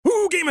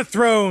Game of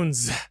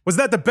Thrones. Was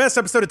that the best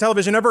episode of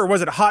television ever, or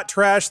was it hot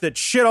trash that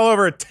shit all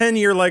over a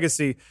 10-year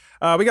legacy?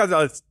 We got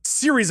a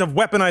series of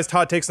weaponized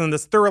hot takes on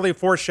this thoroughly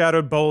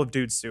foreshadowed bowl of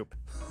dude soup.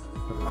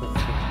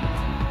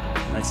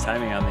 Nice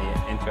timing on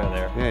the intro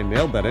there. Yeah, you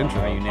nailed that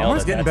intro. You nailed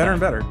Almost it. getting that better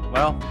and time. better.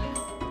 Well,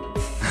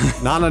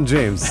 Not on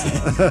James.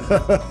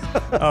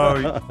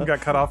 Oh, you got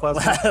cut off last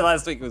week?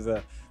 last week was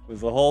the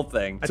whole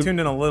thing. I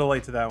tuned in a little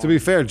late to that To one. be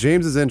fair,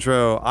 James's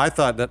intro, I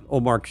thought that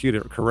Omar cued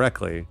it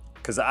correctly.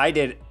 Because I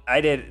did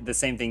the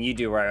same thing you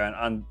do, where I went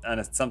on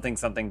a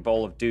something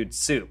bowl of dude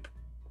soup,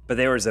 but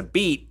there was a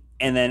beat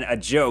and then a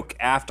joke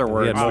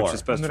afterwards, He had more. which was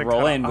supposed And to then it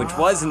roll cut in, off. which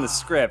was in the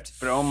script.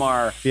 But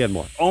Omar He had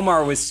more.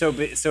 was so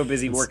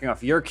busy working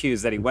off your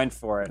cues that he went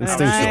for it.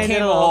 Instinctual. It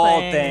became a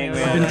whole thing.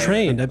 I've been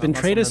trained. I've been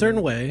trained a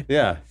certain way.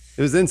 Yeah,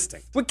 it was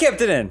instinct. We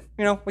kept it in.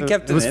 We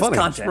kept it was in. funny.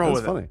 It's content. Roll It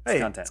was with funny. it. Hey,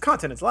 content. it's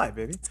content. It's live,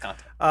 baby. It's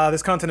content.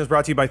 This content is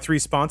brought to you by 3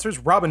 sponsors: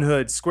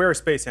 Robinhood,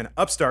 Squarespace, and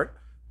Upstart.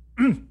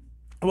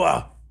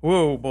 Wow.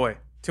 Whoa, boy.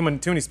 Too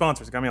many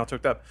sponsors. Got me all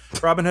choked up.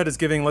 Robinhood is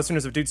giving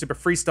listeners of Dude Soup a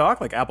free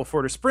stock like Apple,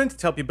 Ford, or Sprint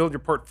to help you build your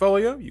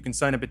portfolio. You can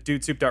sign up at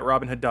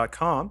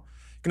dudesoup.robinhood.com. You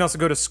can also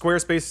go to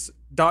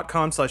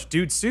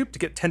squarespace.com/dudesoup to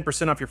get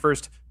 10% off your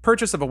first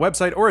purchase of a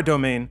website or a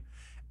domain.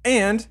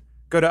 And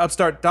go to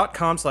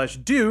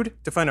upstart.com/dude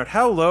to find out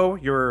how low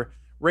your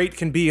rate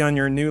can be on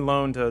your new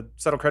loan to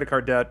settle credit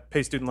card debt,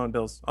 pay student loan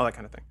bills, all that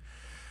kind of thing.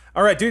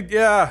 All right, dude.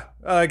 Yeah,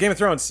 Game of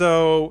Thrones.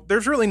 So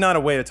there's really not a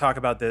way to talk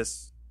about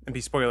this and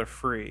be spoiler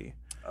free.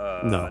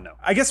 No.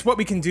 I guess what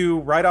we can do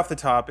right off the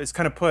top is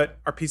kind of put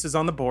our pieces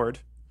on the board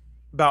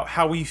about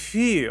how we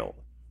feel.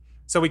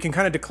 So we can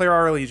kind of declare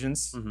our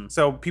allegiance.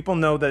 So people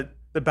know that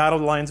the battle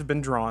lines have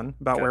been drawn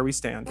about where we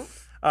stand.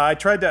 I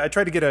tried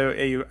to get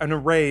an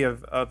array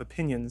of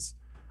opinions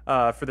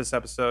for this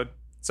episode.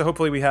 So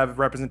hopefully we have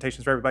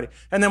representations for everybody.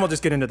 And then we'll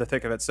just get into the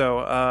thick of it.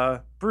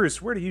 So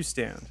Bruce, where do you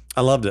stand?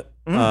 I loved it.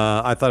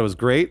 I thought it was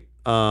great.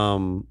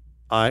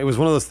 It was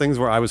one of those things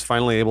where I was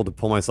finally able to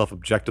pull myself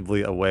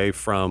objectively away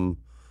from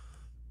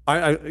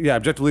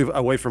objectively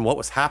away from what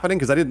was happening,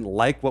 because I didn't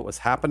like what was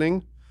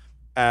happening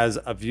as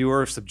a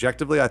viewer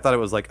subjectively. I thought it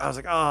was I was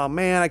like, oh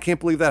man, I can't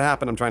believe that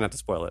happened. I'm trying not to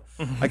spoil it.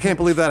 I can't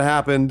believe that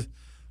happened.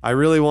 I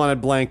really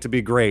wanted blank to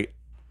be great.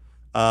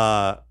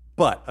 But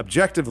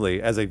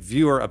objectively, as a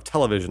viewer of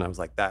television, I was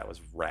like, that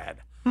was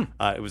rad.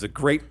 It was a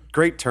great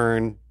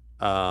turn.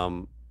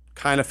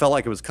 Kind of felt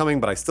like it was coming,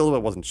 but I still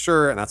wasn't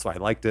sure, and that's why I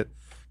liked it,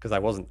 because I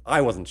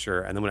wasn't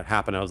sure. And then when it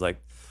happened, I was like,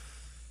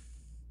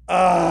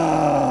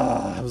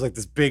 it was like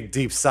this big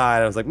deep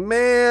sigh. I was like,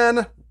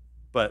 man.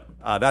 But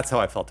that's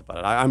how I felt about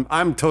it.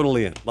 I'm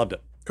totally in. Loved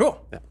it.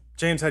 Cool. Yeah.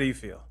 James, how do you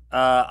feel?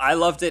 I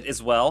loved it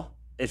as well.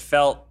 It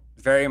felt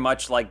very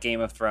much like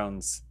Game of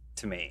Thrones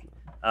to me,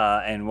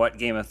 and what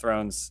Game of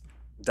Thrones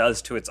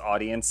does to its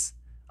audience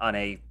on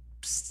a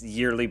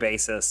yearly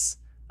basis.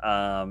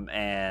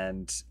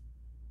 And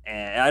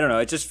I don't know.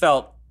 It just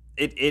felt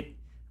it.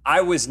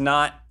 I was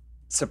not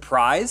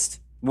surprised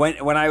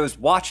when I was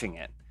watching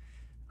it.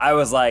 I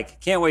was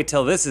like, can't wait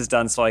till this is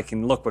done so I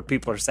can look what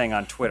people are saying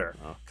on Twitter,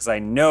 because I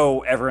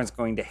know everyone's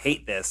going to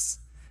hate this,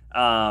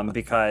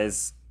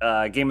 because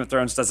Game of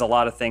Thrones does a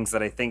lot of things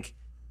that I think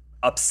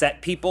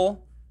upset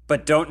people,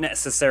 but don't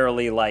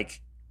necessarily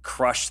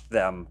crush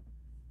them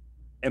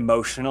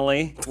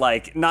emotionally.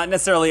 Not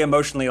necessarily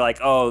emotionally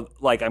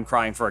I'm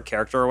crying for a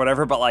character or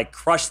whatever, but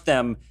crush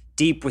them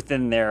deep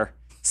within their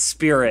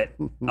spirit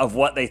of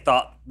what they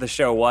thought the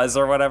show was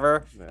or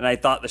whatever. Yeah. And I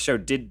thought the show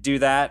did do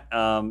that.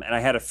 And I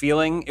had a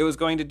feeling it was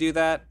going to do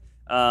that.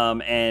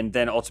 And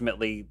then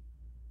ultimately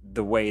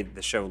the way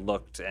the show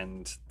looked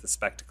and the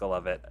spectacle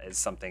of it is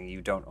something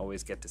you don't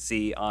always get to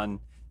see on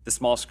the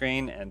small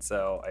screen. And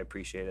so I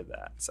appreciated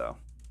that. So.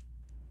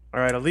 All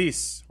right,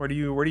 Elise, where do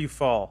you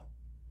fall?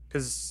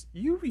 Because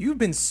you've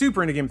been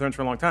super into Game of Thrones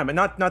for a long time, and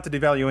not to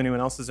devalue anyone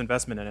else's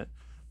investment in it,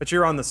 but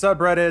you're on the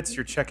subreddits,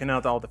 you're checking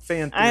out all the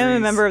fan theories. I am a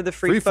member of the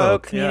Free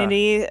Folk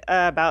community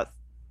yeah.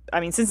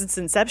 Since its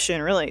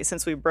inception, really,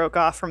 since we broke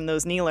off from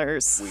those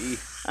kneelers.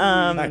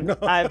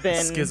 I've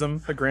been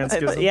schism, a grand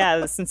schism.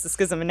 Yeah, since the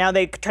schism, and now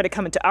they try to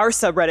come into our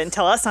subreddit and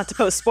tell us not to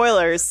post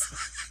spoilers.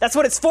 That's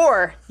what it's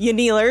for, you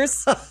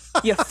kneelers,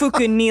 you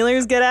fucking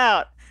kneelers, get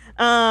out.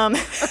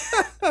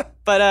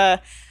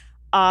 But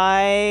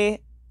I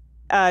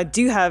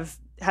do have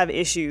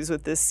issues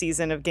with this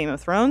season of Game of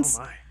Thrones.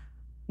 Oh my.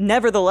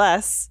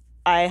 Nevertheless,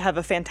 I have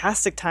a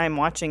fantastic time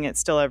watching it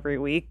still every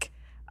week.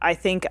 I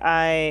think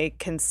I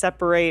can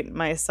separate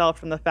myself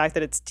from the fact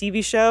that it's a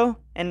TV show,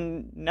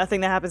 and nothing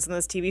that happens in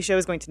this TV show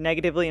is going to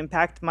negatively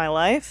impact my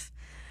life.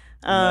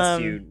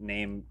 Unless you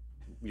name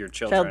your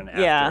children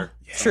after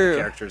true.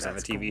 characters of a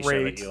TV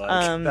show that you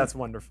like. That's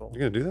wonderful.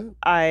 You're going to do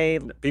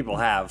that? People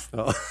have.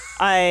 Oh.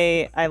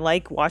 I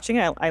like watching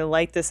it. I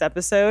like this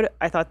episode.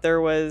 I thought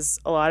there was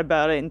a lot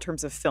about it in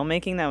terms of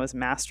filmmaking that was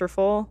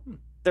masterful.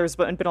 There's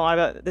been a lot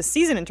about this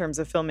season in terms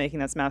of filmmaking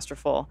that's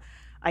masterful.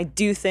 I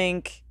do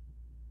think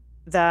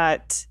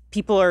that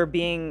people are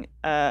being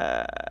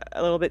a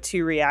little bit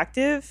too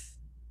reactive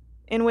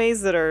in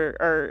ways that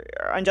are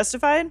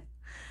unjustified.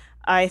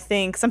 I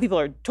think some people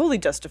are totally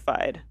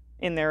justified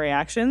in their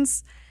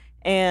reactions.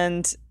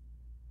 And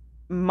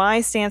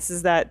my stance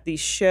is that the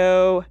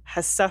show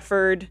has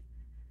suffered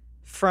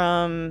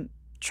from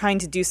trying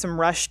to do some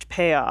rushed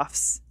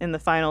payoffs in the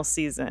final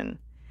season.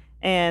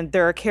 And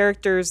there are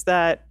characters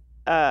that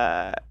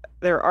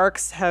their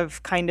arcs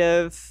have kind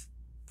of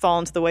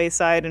fallen to the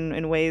wayside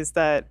in ways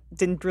that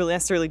didn't really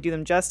necessarily do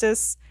them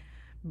justice.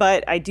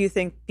 But I do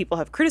think people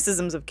have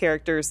criticisms of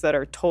characters that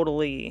are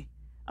totally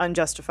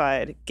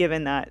unjustified,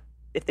 given that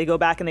if they go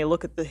back and they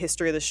look at the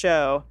history of the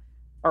show,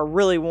 are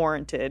really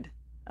warranted.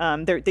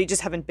 They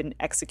just haven't been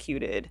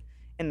executed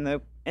in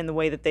the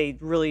way that they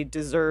really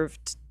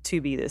deserved to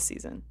be this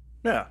season.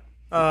 Yeah.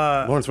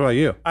 Lawrence, what about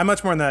you? I'm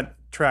much more on that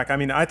track. I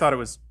mean, I thought it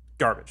was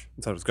garbage.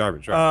 I thought it was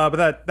garbage, right?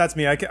 But that's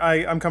me.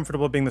 I'm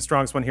comfortable being the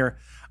strongest one here.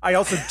 I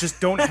also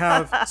just don't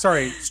have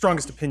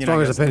strongest opinion.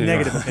 Strongest opinion.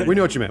 Negative right. opinion. We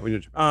knew what you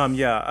meant.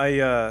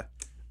 Yeah.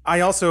 I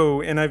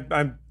also, and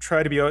I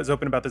try to be as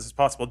open about this as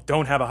possible,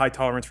 don't have a high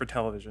tolerance for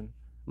television.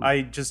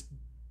 I just,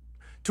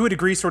 to a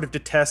degree, sort of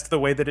detest the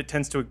way that it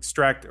tends to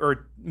extract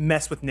or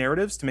mess with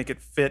narratives to make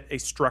it fit a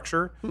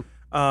structure.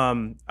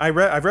 I've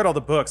read all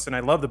the books, and I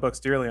love the books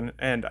dearly,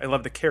 and I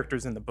love the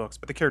characters in the books,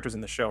 but the characters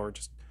in the show are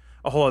just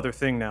a whole other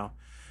thing now.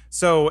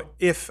 So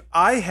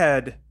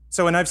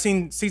and I've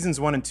seen seasons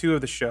 1 and 2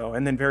 of the show,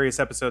 and then various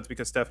episodes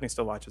because Stephanie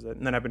still watches it,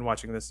 and then I've been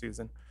watching this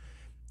season.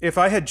 If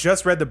I had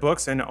just read the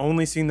books and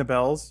only seen the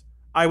bells,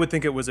 I would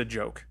think it was a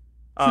joke.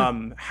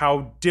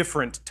 How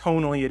different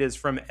tonally it is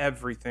from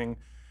everything.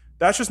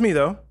 That's just me,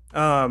 though.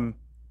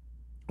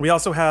 We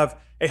also have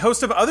a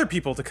host of other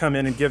people to come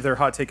in and give their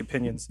hot take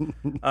opinions.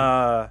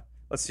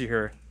 Let's see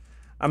here.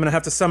 I'm going to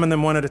have to summon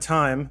them one at a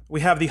time.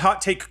 We have the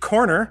hot take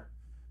corner.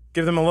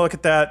 Give them a look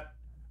at that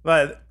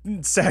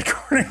sad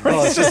corner.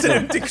 It's just an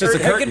empty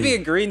curtain. It could be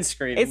a green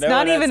screen. It's No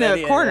not one has even a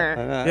any corner.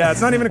 idea. Yeah,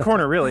 it's not even a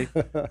corner, really.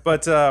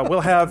 But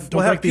we'll have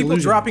break the people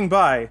illusion. dropping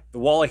by. The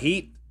wall of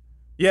heat.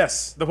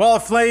 Yes, the wall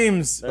of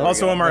flames. we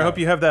Also, go. Omar, I Yeah. hope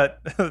you have that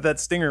that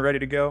stinger ready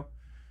to go.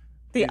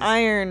 The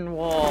Iron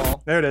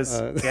Wall. There it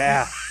is.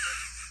 Yeah.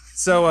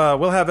 So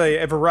we'll have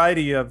a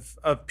variety of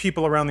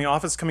people around the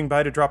office coming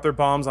by to drop their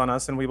bombs on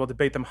us, and we will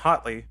debate them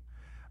hotly.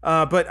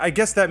 But I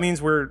guess that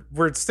means we're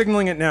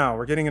signaling it now.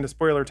 We're getting into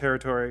spoiler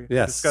territory. to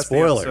Yes, discuss the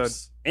spoilers.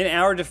 episode. In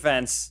our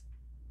defense,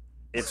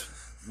 it's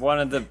one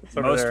of the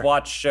over most there.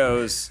 watched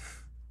shows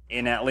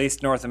in at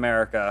least North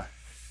America.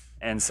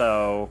 And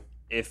so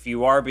if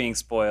you are being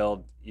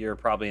spoiled, you're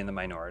probably in the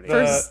minority.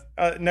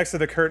 Next to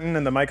the curtain,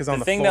 and the mic is on the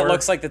the thing floor. that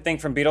looks like the thing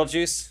from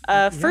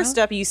Beetlejuice. First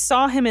up, you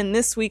saw him in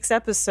this week's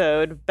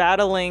episode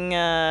battling,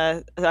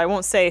 I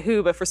won't say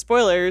who, but for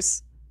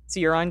spoilers, it's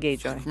Euron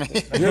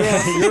Greyjoy.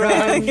 You're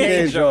on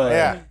Greyjoy.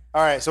 Yeah.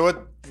 All right. So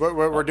what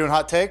we're doing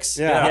hot takes?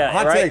 Yeah. Yeah,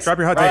 Hot right. takes. Drop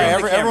your hot All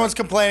take. right, in. everyone's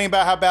complaining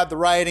about how bad the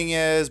writing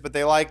is, but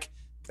they like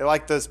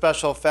the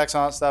special effects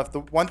on that stuff.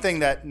 The one thing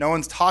that no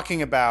one's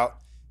talking about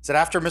is that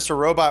after Mr.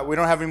 Robot, we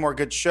don't have any more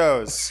good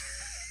shows.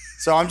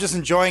 So I'm just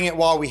enjoying it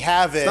while we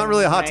have it. It's not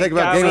really a hot take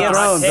about God, Game we of have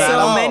Thrones, hot take. so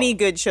Adam. many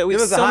good shows. We Give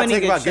have us a so hot many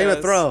take good about Game of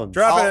shows. Thrones.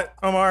 Drop I'll- it,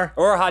 Omar.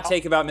 Or a hot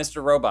take about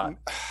Mr. Robot.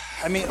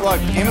 I mean,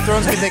 look, Game of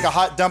Thrones can take a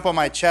hot dump on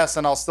my chest,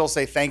 and I'll still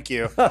say thank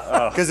you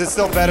because it's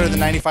still better than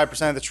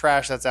 95% of the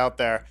trash that's out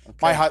there.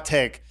 My hot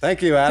take.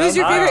 Thank you, Adam. Who's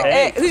your favorite?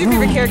 take. Who's your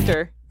favorite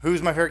character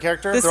Who's my favorite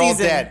character? this They're all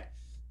season? dead.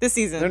 This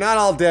season. They're not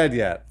all dead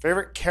yet.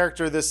 Favorite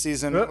character this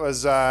season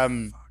was I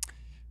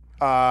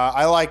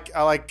like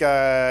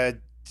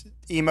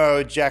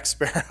emo Jack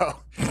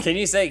Sparrow. Can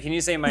you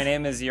say my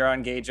name is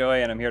Euron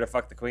Greyjoy and I'm here to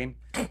fuck the queen?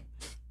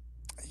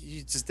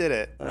 You just did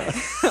it.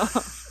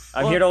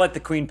 I'm here to let the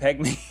queen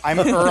peg me. I'm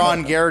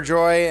Euron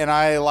Greyjoy, and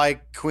I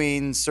like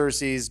Queen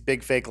Cersei's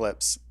big fake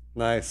lips.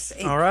 Nice.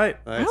 All right.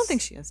 Nice. I don't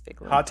think she has big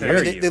lips. Hot take.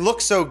 Dare They, you. they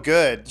look so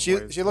good. She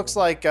looks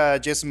like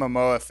Jason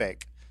Momoa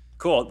fake.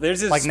 Cool. There's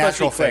this Like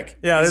natural quick. fake.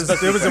 Yeah, it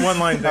was a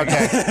one-line thing.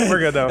 Okay. We're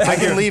good, though. I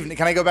can leave.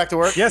 Can I go back to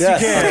work? Yes,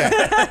 Yes. you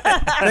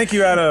can. Thank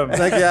you, Adam.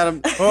 Thank you,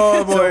 Adam.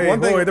 Oh, boy. So one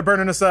thing- Boy, they're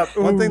burning us up.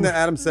 One thing Ooh. that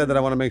Adam said that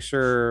I want to make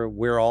sure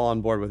we're all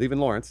on board with, even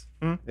Lawrence,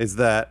 Hmm? is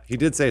that he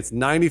did say it's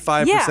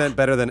 95% Yeah.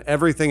 better than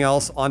everything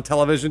else on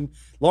television.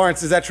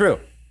 Lawrence, is that true?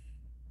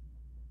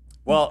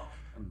 Well,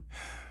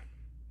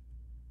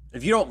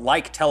 if you don't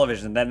like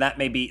television, then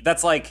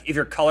that's like if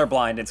you're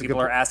colorblind and people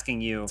good are point.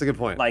 asking you. That's a good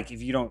point. Like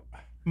if you don't.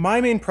 My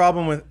main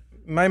problem with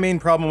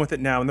it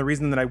now, and the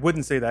reason that I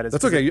wouldn't say that is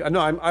That's because okay. No,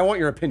 I want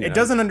your opinion. It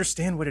doesn't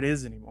understand what it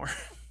is anymore.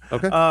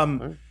 Okay.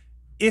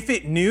 If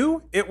it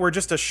knew it were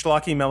just a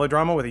schlocky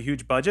melodrama with a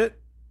huge budget,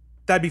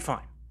 that'd be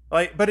fine.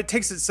 But it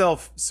takes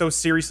itself so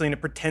seriously and it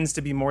pretends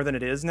to be more than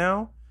it is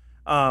now,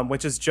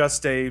 which is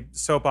just a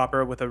soap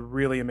opera with a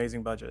really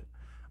amazing budget.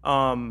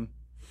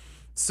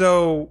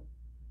 So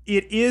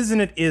it is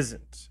and it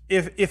isn't.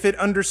 If it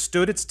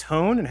understood its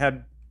tone and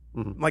had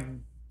like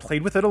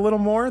played with it a little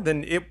more,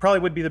 then it probably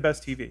would be the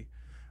best TV.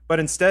 But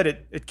instead,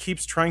 it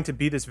keeps trying to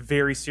be this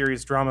very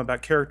serious drama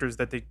about characters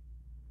that they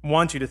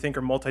want you to think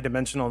are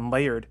multidimensional and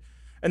layered.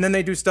 And then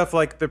they do stuff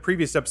like the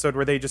previous episode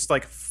where they just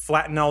like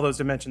flatten all those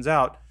dimensions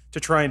out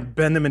to try and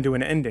bend them into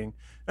an ending.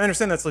 I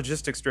understand that's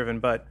logistics driven,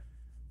 but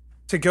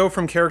to go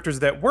from characters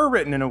that were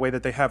written in a way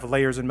that they have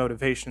layers and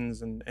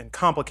motivations and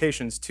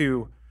complications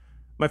to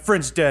my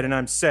friend's dead and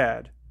I'm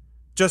sad,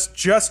 just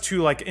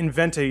to like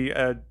invent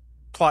a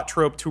plot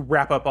trope to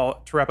wrap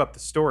up the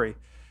story,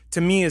 to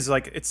me is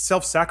like it's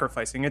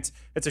self-sacrificing. It's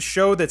a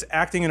show that's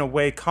acting in a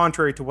way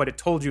contrary to what it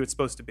told you it's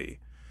supposed to be,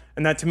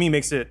 and that to me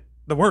makes it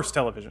the worst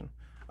television.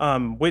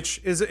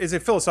 Which is a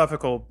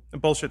philosophical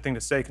bullshit thing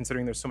to say,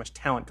 considering there's so much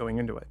talent going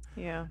into it.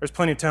 Yeah. There's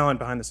plenty of talent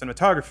behind the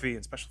cinematography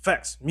and special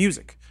effects,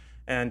 music,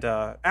 and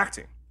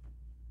acting.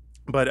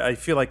 But I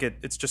feel like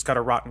it's just got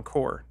a rotten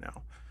core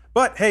now.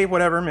 But hey,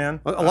 whatever,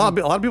 man. A lot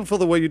of people feel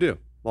the way you do.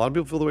 A lot of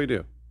people feel the way you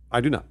do.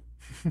 I do not.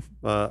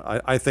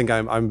 I think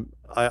I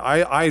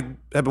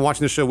have been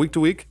watching this show week to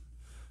week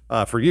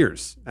for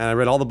years, and I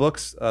read all the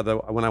books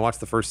when I watched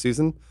the first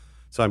season.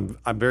 So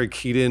I'm very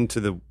keyed into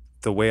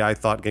the way I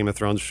thought Game of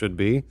Thrones should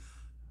be.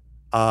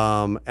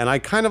 And I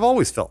kind of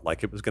always felt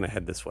like it was going to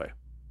head this way.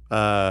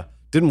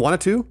 Didn't want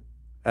it to,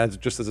 as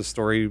a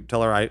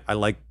storyteller. I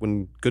like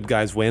when good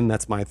guys win.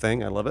 That's my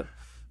thing. I love it.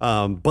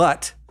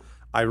 But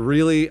I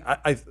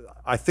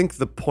think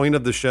the point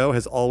of the show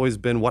has always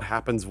been what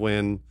happens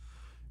when,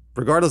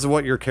 regardless of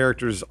what your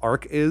character's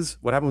arc is,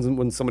 what happens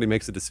when somebody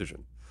makes a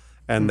decision.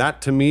 And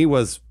that to me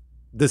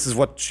this is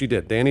what she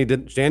did.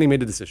 Dany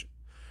made a decision.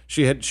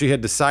 She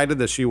had decided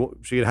that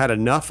she had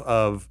enough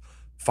of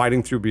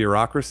fighting through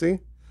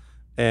bureaucracy,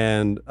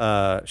 and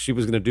she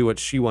was going to do what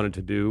she wanted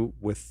to do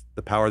with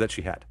the power that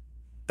she had.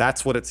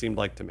 That's what it seemed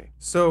like to me.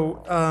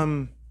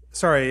 So,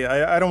 sorry,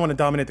 I don't want to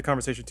dominate the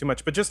conversation too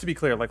much, but just to be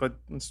clear, like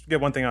let's get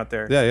one thing out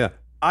there. Yeah.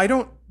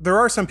 There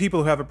are some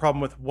people who have a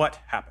problem with what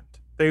happened.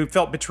 They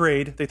felt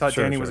betrayed. They thought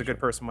Dany was a good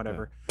person,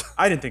 whatever. Yeah.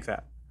 I didn't think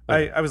that.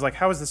 I was like,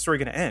 how is this story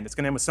going to end? It's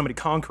going to end with somebody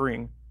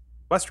conquering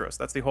Westeros.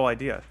 That's the whole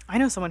idea. I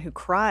know someone who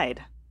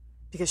cried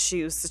because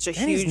she was such a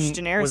huge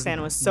Daenerys fan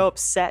and was so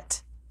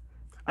upset.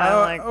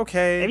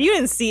 Okay. If you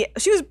didn't see it,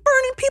 she was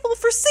burning people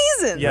for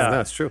seasons. Yeah,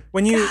 that's true.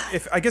 When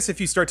if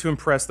you start to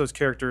impress those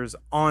characters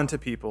onto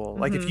people,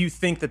 like if you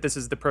think that this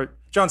is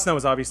Jon Snow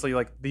is obviously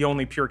like the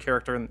only pure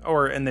character,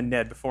 and then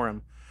Ned before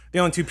him, the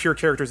only two pure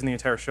characters in the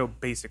entire show,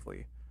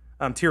 basically.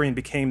 Tyrion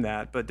became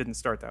that, but didn't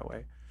start that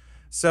way.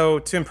 So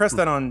to impress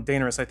that on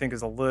Daenerys, I think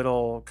is a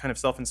little kind of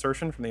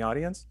self-insertion from the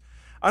audience.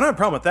 I don't have a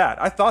problem with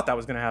that. I thought that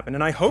was going to happen,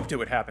 and I hoped it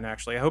would happen.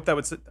 Actually, I hoped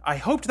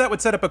that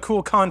would set up a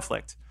cool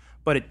conflict,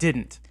 but it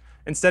didn't.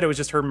 Instead, it was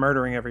just her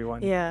murdering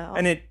everyone. Yeah.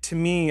 And to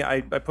me,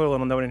 I put a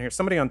little note in here.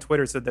 Somebody on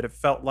Twitter said that it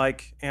felt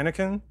like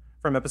Anakin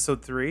from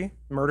Episode 3,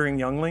 murdering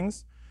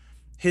younglings.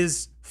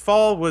 His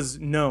fall was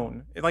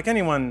known. Like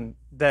anyone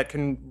that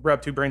can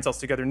rub two brain cells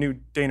together knew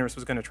Daenerys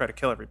was going to try to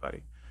kill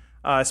everybody,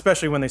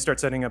 especially when they start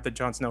setting up that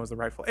Jon Snow is the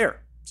rightful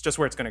heir. It's just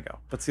where it's going to go.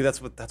 But see, that's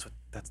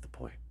the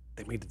point.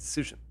 They made the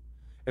decision.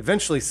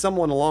 Eventually,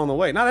 someone along the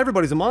way. Not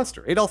everybody's a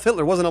monster. Adolf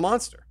Hitler wasn't a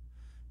monster,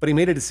 but he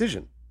made a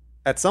decision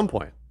at some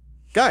point.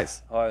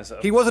 Guys,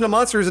 he wasn't a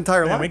monster his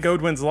entire life. We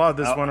Godwin's Law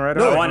this one, right?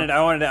 No, I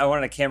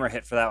wanted a camera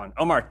hit for that one.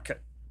 Omar.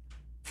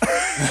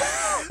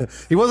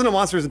 He wasn't a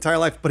monster his entire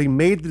life, but he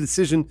made the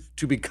decision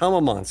to become a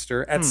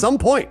monster at some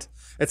point.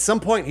 At some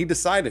point, he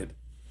decided,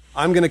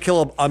 "I'm going to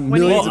kill a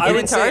millions of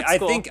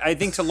people." I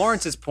think to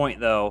Lawrence's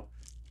point, though,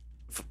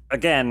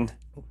 again,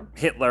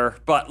 Hitler,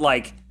 but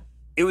like,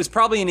 it was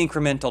probably an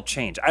incremental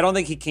change. I don't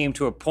think he came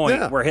to a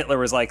point where Hitler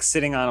was like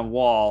sitting on a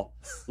wall,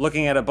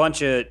 looking at a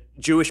bunch of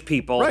Jewish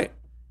people, right,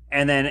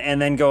 and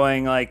then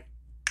going like,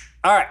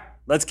 "All right,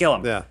 let's kill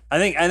him." Yeah. I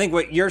think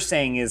what you're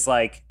saying is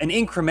like an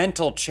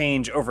incremental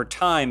change over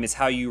time is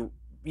how you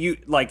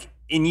like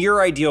in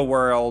your ideal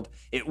world,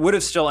 it would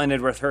have still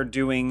ended with her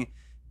doing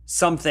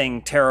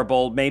something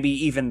terrible, maybe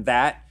even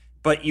that,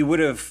 but you would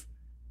have,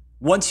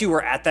 once you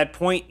were at that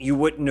point, you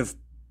wouldn't have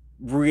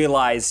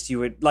realized you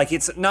would, like,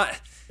 it's not,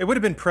 it would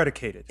have been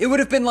predicated. It would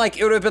have been like,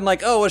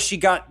 oh, well,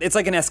 it's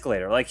like an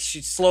escalator. Like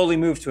she slowly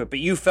moved to it, but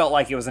you felt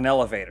like it was an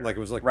elevator. Like it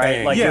was like, right?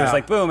 bang. Like it was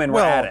like boom, and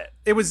we're at it.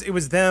 It was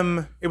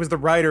the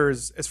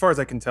writers, as far as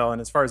I can tell, and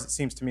as far as it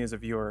seems to me as a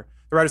viewer,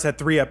 the writers had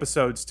 3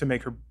 episodes to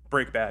make her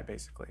break bad,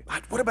 basically.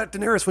 What about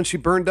Daenerys when she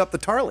burned up the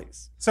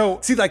Tarleys? So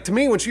see, like to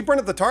me, when she burned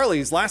up the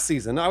Tarleys last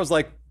season, I was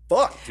like,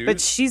 fuck, dude. But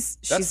she's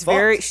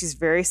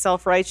very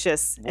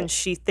self-righteous, and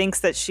she thinks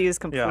that she is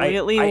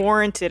completely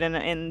warranted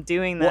in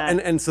doing that.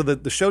 Well, and so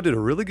the show did a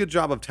really good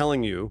job of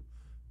telling you,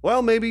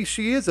 well, maybe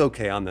she is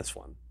okay on this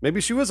one.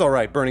 Maybe she was all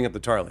right burning up the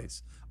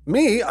Tarleys.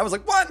 Me, I was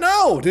like, what?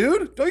 No,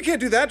 dude. No, you can't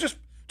do that.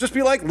 Just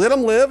be like, let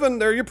them live,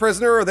 and they're your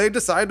prisoner, or they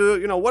decide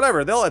to,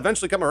 whatever. They'll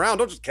eventually come around.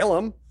 Don't just kill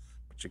them.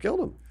 But you killed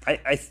them.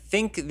 I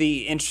think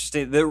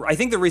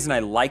the reason I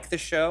like the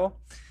show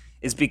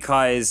is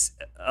because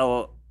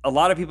a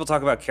lot of people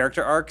talk about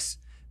character arcs,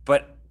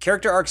 but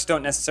character arcs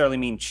don't necessarily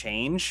mean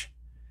change.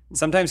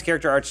 Sometimes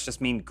character arcs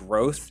just mean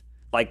growth.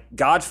 Like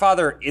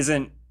Godfather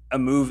isn't a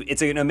movie;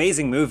 it's an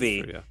amazing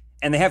movie, Sure, yeah.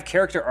 and they have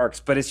character arcs,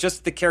 but it's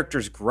just the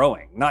characters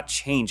growing, not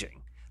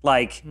changing.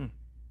 Like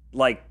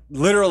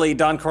literally,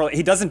 Don Corleone,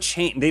 he doesn't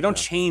change. They don't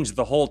change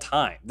the whole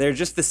time. They're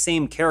just the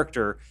same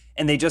character,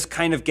 and they just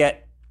kind of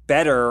get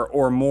better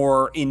or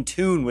more in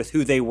tune with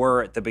who they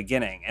were at the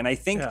beginning. And I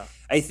think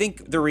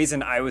the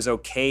reason I was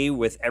okay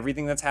with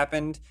everything that's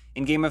happened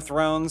in Game of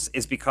Thrones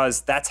is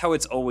because that's how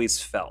it's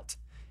always felt.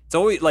 It's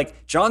always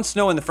like Jon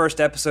Snow in the first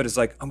episode is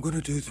like, I'm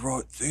gonna do the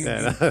right thing.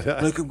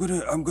 Like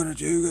I'm gonna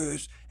do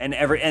this.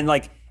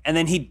 And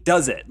then he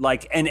does it.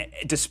 Like, and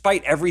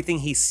despite everything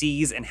he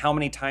sees and how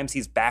many times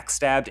he's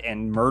backstabbed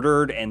and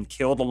murdered and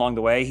killed along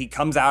the way, he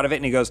comes out of it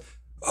and he goes,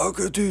 I'm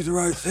gonna do the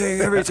right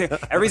thing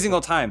every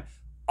single time.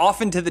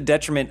 Often to the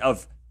detriment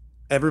of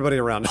Everybody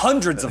around.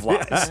 hundreds of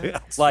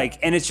lives. Like,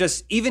 and it's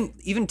just even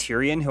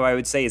Tyrion, who I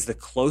would say is the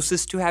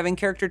closest to having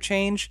character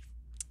change,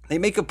 they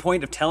make a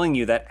point of telling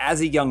you that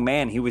as a young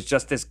man, he was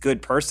just this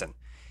good person.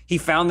 He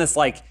found this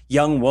like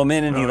young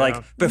woman and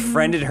he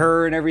befriended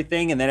her and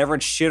everything, and then everyone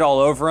shit all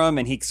over him,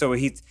 and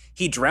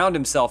he drowned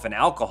himself in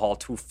alcohol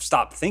to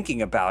stop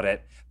thinking about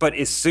it. But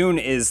as soon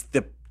as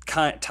the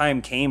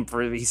time came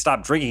for he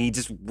stopped drinking, he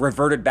just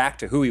reverted back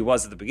to who he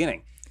was at the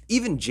beginning.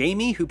 Even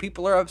Jaime, who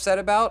people are upset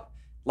about,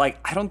 like,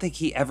 I don't think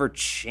he ever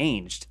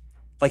changed.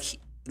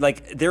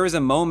 Like there was a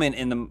moment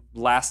in the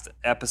last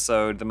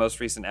episode, the most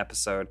recent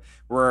episode,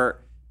 where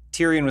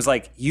Tyrion was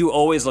like, "You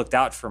always looked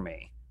out for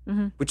me,"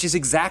 which is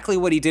exactly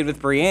what he did with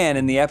Brienne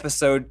in the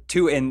episode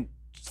 2 and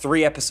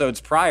 3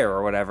 episodes prior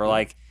or whatever.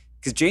 Like,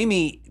 because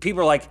Jaime,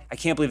 people are like, "I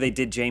can't believe they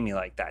did Jaime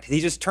like that." He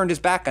just turned his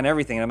back on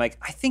everything, and I'm like,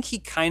 I think he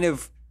kind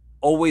of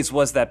always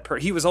was that.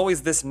 He was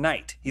always this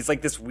knight. He's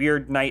like this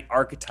weird knight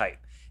archetype.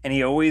 And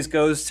he always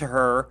goes to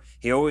her.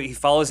 He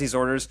follows these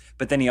orders,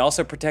 but then he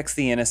also protects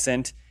the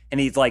innocent. And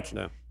he's like,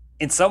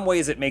 in some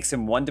ways it makes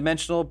him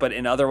one-dimensional, but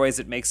in other ways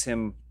it makes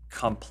him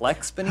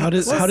complex. How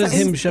does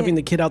him shoving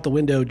the kid out the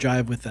window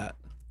jive with that?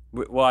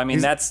 Well, I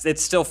mean, it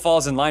still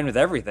falls in line with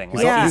everything.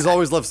 Like, He's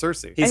always loved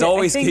Cersei.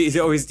 He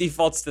always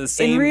defaults to the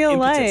same. In real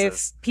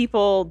impetuses. life,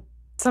 people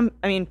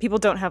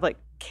don't have like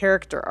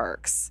character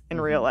arcs in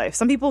real life.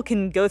 Some people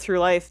can go through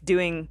life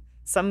doing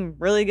some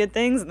really good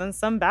things and then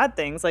some bad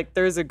things. Like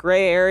there's a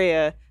gray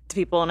area to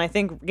people, and I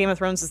think Game of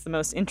Thrones is the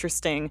most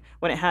interesting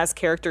when it has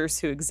characters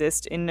who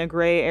exist in a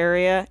gray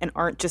area and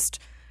aren't just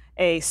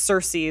a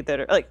Cersei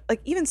that are like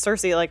even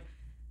Cersei, like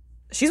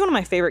she's one of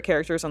my favorite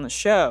characters on the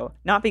show,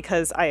 not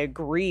because I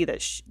agree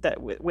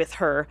with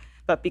her,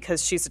 but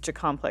because she's such a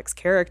complex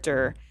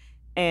character.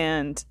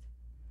 And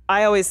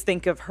I always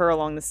think of her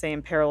along the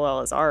same parallel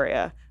as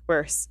Arya,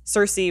 where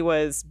Cersei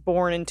was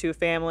born into a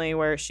family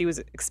where she was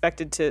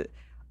expected to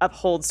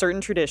uphold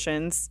certain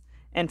traditions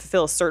and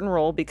fulfill a certain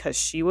role because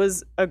she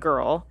was a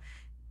girl,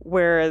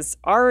 whereas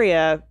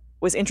Arya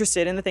was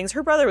interested in the things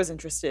her brother was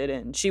interested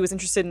in. She was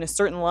interested in a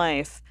certain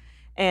life,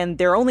 and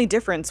their only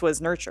difference was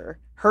nurture.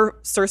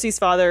 Cersei's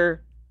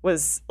father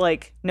was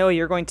like, "No,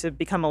 you're going to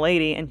become a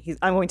lady, and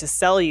I'm going to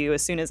sell you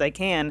as soon as I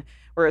can."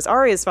 Whereas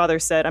Arya's father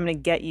said, "I'm going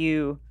to get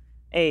you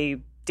a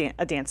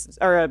dance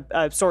or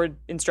a sword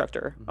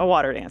instructor, a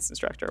water dance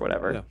instructor, or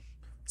whatever." Yeah.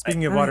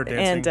 Speaking of water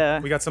dancing,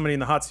 and, we got somebody in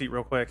the hot seat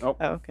real quick. Oh,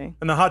 okay.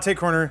 In the hot take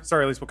corner.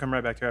 Sorry, Elise, we'll come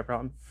right back to you. I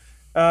promise.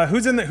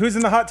 Who's in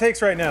the hot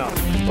takes right now?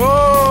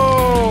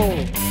 Whoa!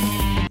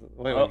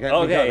 Wait, okay.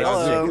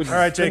 Hello. All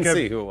right, Didn't Jacob.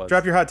 see who it was.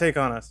 Drop your hot take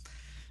on us.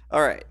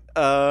 All right.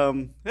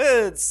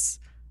 It's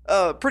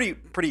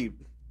pretty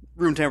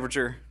room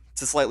temperature.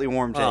 It's a slightly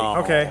warm take.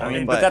 Oh. Okay. I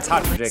mean, But- but that's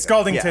hot for Jacob.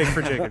 Scalding take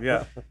for Jacob.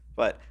 Yeah.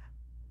 But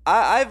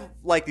I've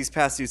liked these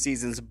past 2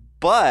 seasons,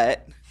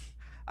 but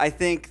I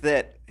think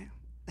that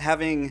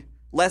having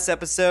less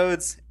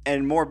episodes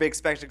and more big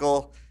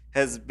spectacle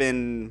has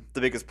been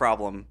the biggest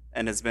problem,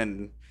 and has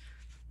been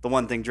the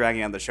one thing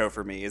dragging on the show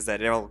for me, is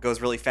that it all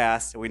goes really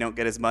fast and we don't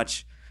get as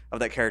much of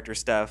that character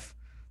stuff.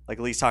 Like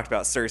Elise talked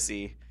about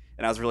Cersei,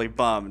 and I was really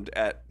bummed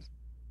at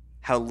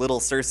how little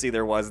Cersei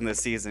there was in this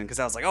season, because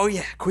I was like, oh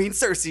yeah, Queen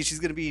Cersei, she's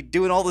going to be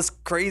doing all this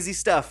crazy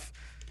stuff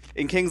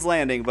in King's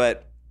Landing,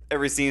 but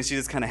every scene she's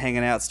just kind of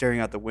hanging out, staring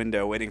out the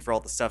window, waiting for all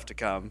the stuff to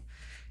come.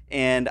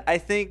 And I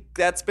think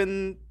that's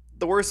been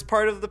the worst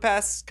part of the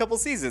past couple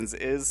seasons,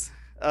 is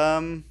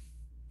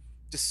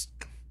just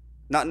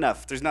not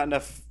enough. There's not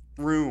enough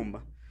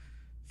room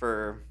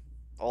for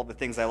all the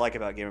things I like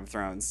about Game of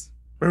Thrones.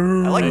 I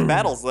like the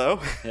battles, though.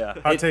 Yeah.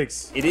 Hot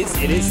takes. It is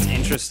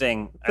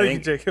interesting. I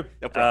Thank think you,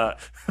 Jacob.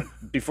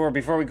 before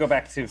we go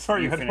back to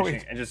Sorry, you you had to finishing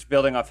wait. and just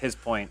building off his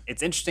point,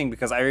 it's interesting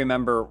because I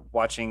remember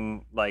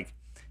watching like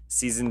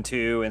season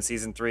 2 and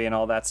season 3 and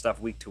all that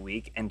stuff week to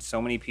week, and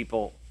so many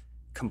people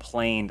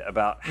complained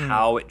about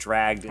how it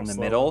dragged in the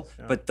slow it middle. was,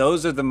 yeah. But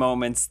those are the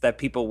moments that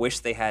people wish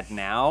they had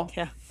now.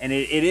 Yeah. And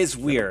it is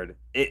weird.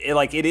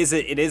 It is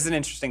an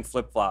interesting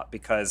flip flop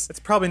because It's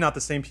probably not the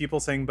same people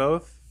saying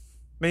both.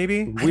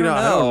 Maybe. I don't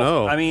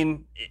know. I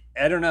mean,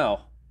 I don't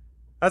know.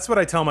 That's what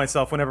I tell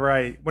myself whenever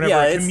a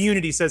it's-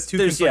 community says two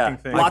There's conflicting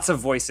things. lots of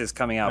voices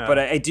coming out, Yeah. but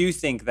I do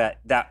think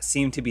that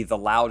seemed to be the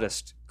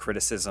loudest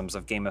criticisms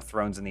of Game of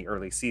Thrones in the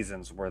early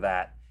seasons were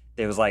that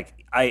it was like,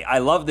 I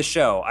love the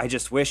show, I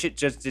just wish it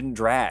just didn't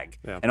drag.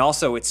 Yeah. And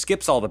also it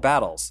skips all the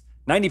battles.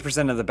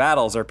 90% of the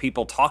battles are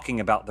people talking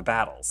about the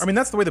battles. I mean,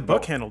 that's the way the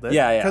book handled it.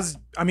 Yeah, yeah. Because,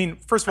 I mean,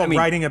 first of all, I mean-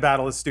 writing a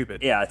battle is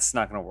stupid. yeah, it's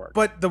not going to work.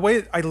 But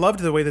I loved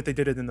the way that they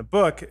did it in the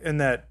book,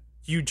 and that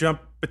you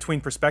jump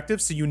between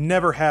perspectives, so you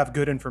never have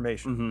good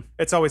information.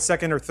 It's always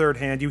second or third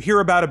hand. You hear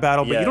about a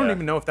battle, but you don't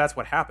even know if that's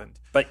what happened.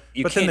 But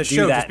you then can't the do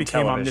show that just in became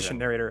television. omniscient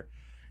narrator.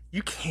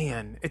 You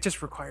can. It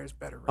just requires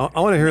better I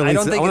writing. want to hear Lisa. I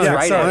don't think I wanna it's hear-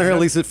 right. I want to hear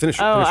Lisa finish,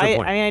 Oh, finish her I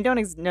point. mean, I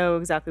don't know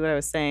exactly what I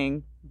was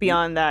saying.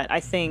 Beyond that, I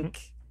think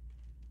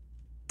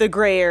the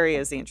gray area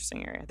is the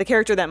interesting area. The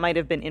character that might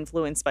have been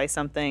influenced by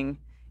something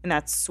and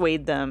that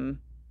swayed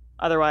them.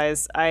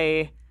 Otherwise,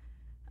 I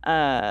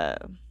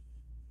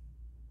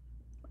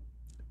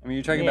mean,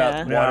 you're talking Yeah.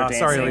 about Yeah, water dancing.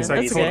 sorry, Lisa.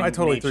 That's okay. I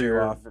totally threw you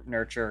nature, off.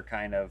 Nurture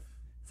kind of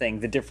thing.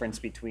 The difference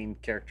between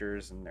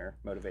characters and their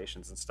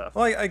motivations and stuff.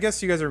 Well, I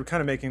guess you guys are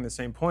kind of making the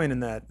same point in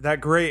that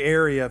gray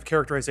area of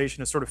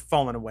characterization has sort of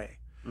fallen away.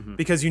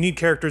 Because you need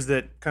characters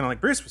that, kind of like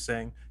Bruce was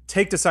saying,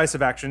 take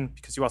decisive action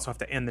because you also have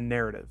to end the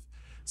narrative.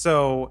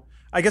 So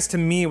I guess to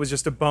me, it was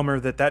just a bummer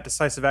that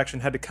decisive action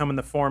had to come in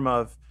the form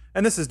of,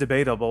 and this is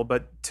debatable,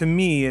 but to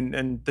me,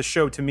 and the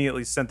show to me at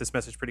least sent this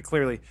message pretty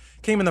clearly,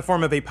 came in the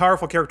form of a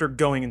powerful character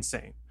going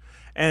insane.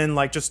 And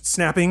like just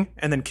snapping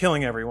and then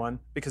killing everyone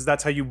because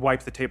that's how you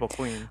wipe the table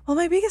clean. Well,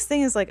 my biggest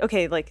thing is like,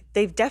 okay, like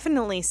they've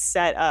definitely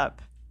set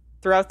up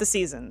throughout the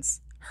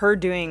seasons her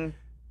doing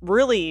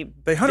really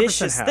They 100%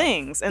 vicious have.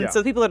 things, and Yeah.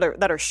 so people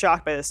that are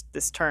shocked by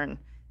this turn,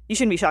 you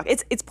shouldn't be shocked.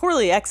 It's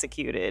poorly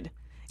executed,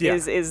 Yeah.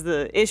 is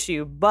the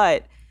issue,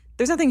 but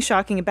there's nothing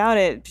shocking about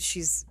it.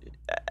 She's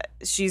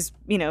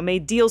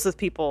made deals with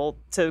people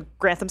to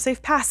grant them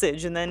safe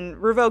passage and then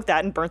revoked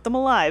that and burnt them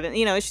alive, and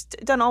she's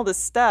done all this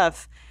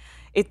stuff.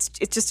 It's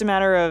just a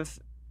matter of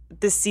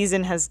this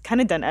season has kind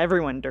of done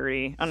everyone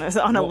dirty on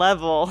a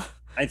level.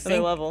 I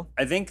think level.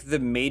 I think the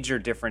major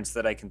difference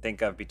that I can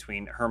think of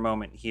between her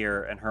moment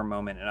here and her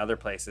moment in other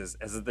places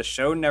is that the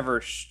show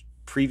never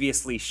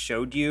previously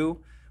showed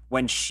you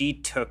when she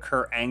took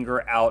her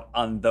anger out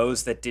on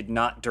those that did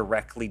not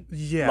directly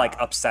like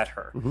upset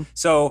her.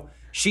 So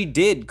she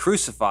did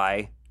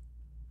crucify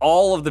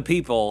all of the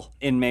people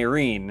in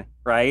Meereen,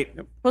 right?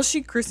 Well,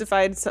 she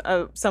crucified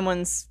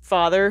someone's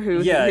father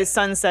who his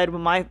son said,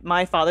 well,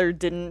 my father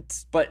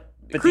didn't But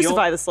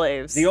crucify the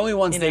slaves. The only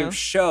ones you they know?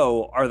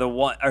 show are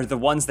the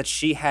ones that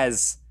she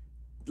has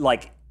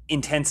like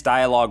intense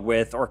dialogue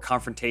with or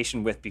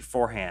confrontation with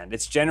beforehand.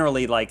 It's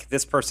generally like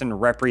this person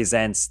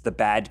represents the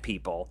bad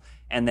people.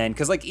 And then,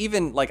 because like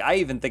even like I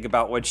even think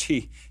about when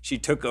she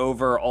took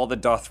over all the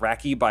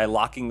Dothraki by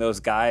locking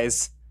those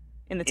guys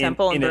in the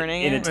temple and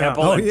burning in a it.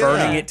 temple Oh, and yeah.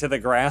 burning it to the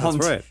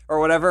ground right. or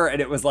whatever.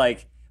 And it was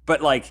like,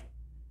 but like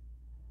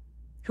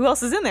Who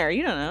else is in there?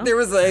 You don't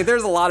know.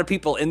 there's a lot of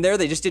people in there.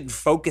 They just didn't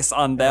focus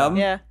on them.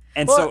 Yeah.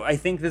 And Well- so I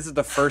think this is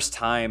the first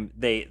time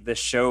the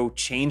show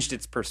changed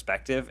its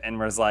perspective and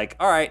was like,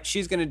 all right,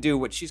 she's going to do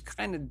what she's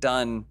kind of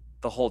done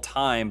the whole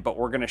time, but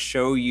we're going to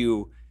show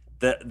you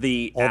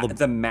the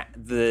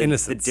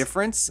innocence.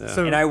 difference.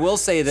 So- And I will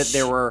say that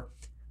there were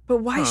But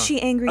why is she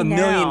angry a now?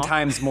 million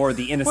times more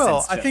the innocence.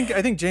 Well, I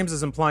show. think James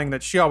is implying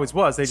that she always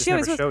was. They just She never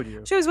always was. showed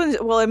you. She always was.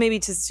 Well, maybe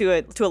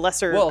to a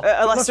lesser Well,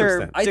 a lesser lesser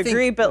extent. I think-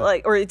 degree, but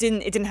like, or it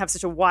didn't have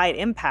such a wide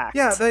impact.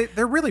 Yeah,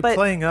 they're really But-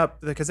 playing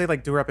up because they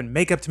like do her up in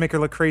makeup to make her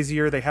look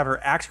crazier. They have her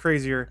act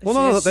crazier. Well,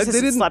 no, She just they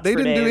didn't. slept They for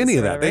didn't do days any or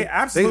of that. whatever. They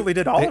absolutely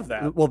did all of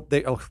that. Well,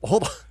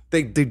 hold on.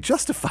 They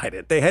justified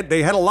it. They had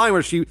a line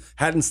where she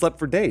hadn't slept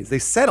for days. They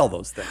said all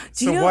those things.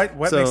 Do you So know-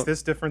 what So- makes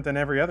this different than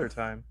every other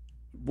time?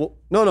 Well,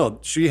 no,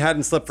 she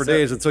hadn't slept for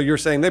days, and so you're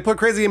saying they put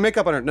crazy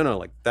makeup on her? No,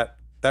 like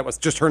that was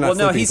just her not well,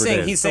 no, sleeping he's for saying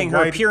days. he's saying her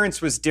why-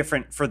 appearance was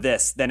different for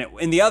this than it.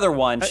 In the other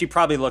one, she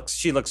probably looks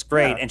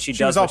great, Yeah. and she She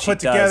does was all what she put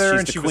does. together She's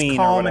and the she was queen or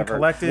calm and whatever.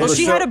 collected. Well, the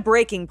she show- had a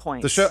breaking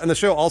point. the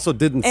show also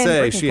didn't And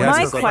say she my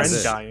has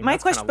question, dying. my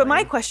That's question, kinda but my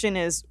lame. question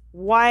is,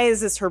 why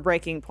is this her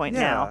breaking point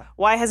Yeah. now?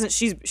 Why hasn't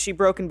she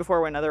broken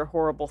before when other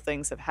horrible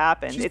things have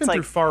happened? She's it's been like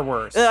through far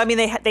worse. I mean,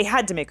 they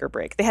had to make her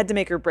break. They had to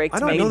make her break I to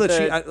don't make know that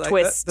the she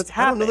twist I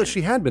happen. don't know that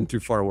she had been through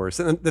far worse.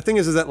 And the thing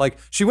is that like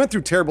she went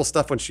through terrible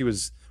stuff when she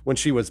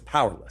was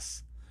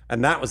powerless,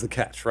 and that was the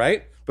catch,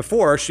 right?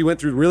 Before she went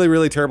through really,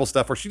 really terrible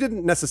stuff where she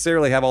didn't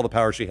necessarily have all the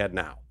power she had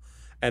now,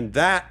 and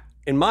that,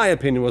 in my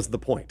opinion, was the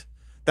point.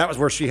 That was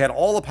where she had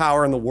all the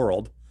power in the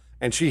world,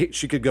 and she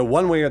could go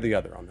one way or the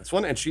other on this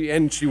one, and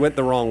she went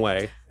the wrong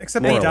way.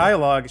 Except in morally.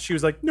 dialogue, she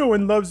was like, "No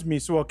one loves me,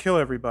 so I'll kill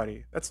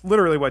everybody." That's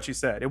literally what she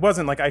said. It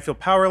wasn't like I feel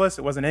powerless.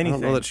 It wasn't I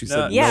anything. don't know that she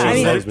said. Yeah, no I one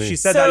mean- loves me. She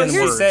said So that in She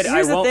here's- words. said, "I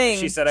here's the won't." thing.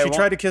 She said, "I She won't."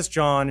 tried to kiss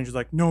John, and she's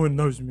like, "No one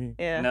loves me."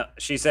 Yeah. No,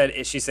 she said,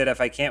 "If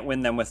I can't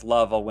win them with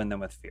love, I'll win them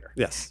with fear."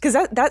 Yes. Because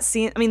that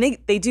scene, I mean,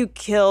 they do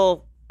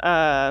kill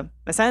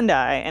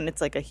Missandei, and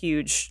it's like a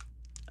huge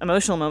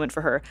emotional moment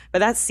for her. But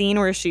that scene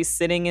where she's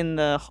sitting in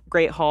the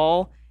Great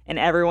Hall and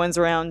everyone's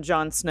around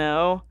Jon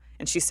Snow,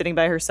 and she's sitting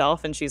by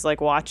herself and she's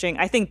like watching,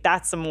 I think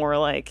that's a more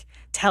like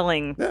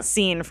telling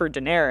scene for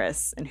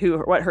Daenerys and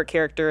what her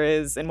character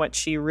is and what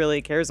she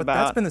really cares That's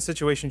about. been the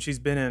situation she's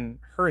been in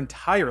her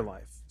entire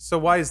life. So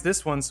why is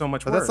this one so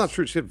much But worse? that's not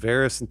true. She had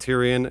Varys and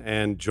Tyrion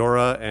and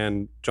Jorah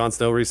and Jon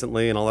Snow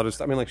recently and all that other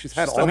stuff. I mean, like she's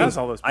had Still all has these.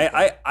 all those people.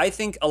 I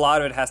think a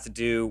lot of it has to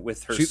do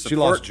with her She support.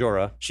 lost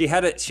Jorah. She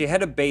had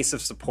a base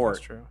of support,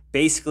 That's true.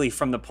 basically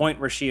from the point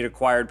where she had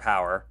acquired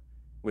power,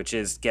 which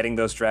is getting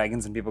those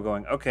dragons and people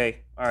going, okay,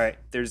 all right,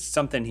 there's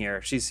something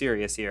here. She's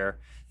serious here.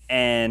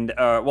 And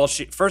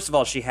first of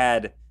all, she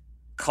had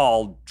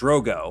called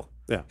Drogo,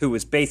 who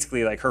was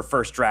basically like her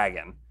first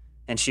dragon.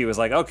 And she was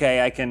like,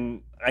 okay, I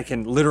can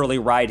literally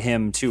ride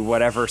him to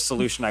whatever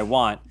solution I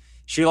want.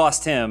 She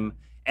lost him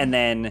and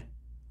then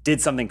did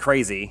something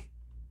crazy.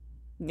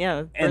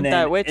 Yeah, burnt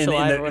that witch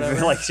alive or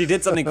whatever. Like she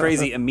did something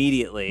crazy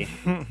immediately.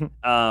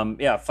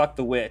 Fuck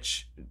the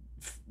witch.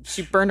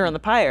 She burned her on the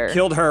pyre.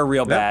 Killed her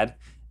real bad.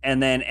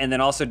 And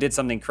then also did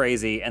something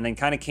crazy and then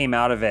kind of came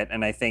out of it.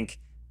 And I think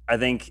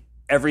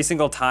every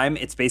single time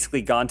it's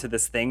basically gone to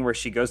this thing where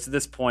she goes to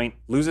this point,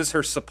 loses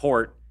her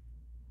support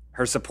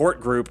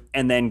group,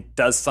 and then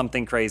does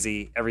something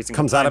crazy every single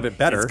time. Comes out of it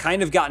better. It's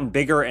kind of gotten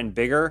bigger and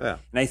bigger. Yeah.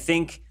 And I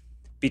think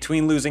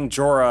between losing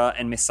Jorah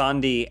and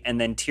Missandei,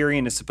 and then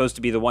Tyrion is supposed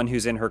to be the one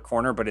who's in her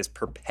corner, but is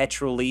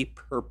perpetually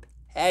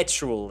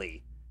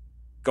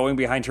going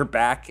behind her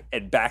back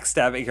and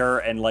backstabbing her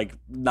and like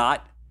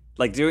not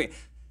like doing.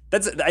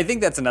 I think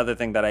that's another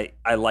thing that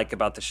I like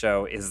about the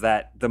show is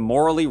that the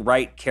morally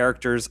right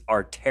characters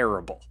are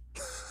terrible.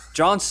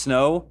 Jon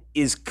Snow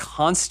is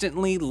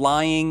constantly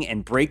lying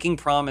and breaking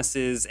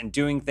promises and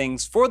doing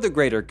things for the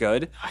greater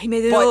good. He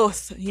made an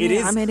oath.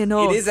 Yeah, I made an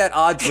oath. It is at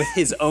odds with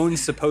his own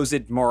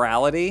supposed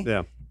morality.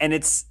 Yeah. And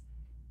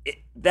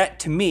that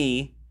to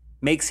me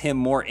makes him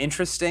more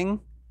interesting,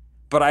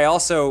 but I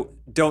also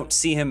don't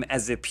see him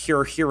as a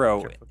pure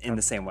hero in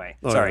the same way.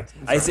 Sorry.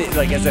 I see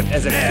like as a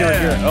pure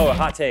hero. Oh,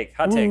 hot take.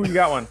 Ooh, you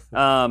got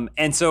one.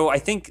 And so I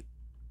think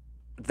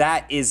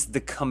that is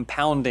the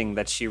compounding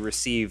that she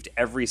received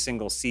every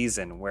single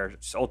season, where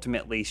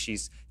ultimately she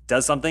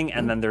does something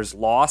and then there's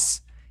loss,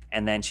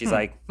 and then she's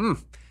like,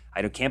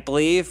 I can't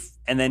believe.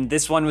 And then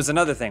this one was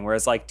another thing, where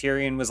it's like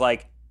Tyrion was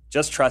like,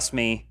 just trust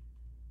me,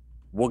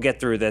 we'll get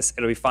through this,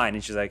 it'll be fine.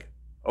 And she's like,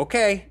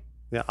 okay.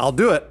 Yeah, I'll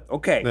do it.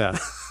 Okay. Yeah.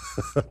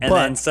 And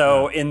then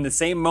so in the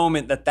same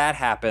moment that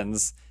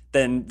happens,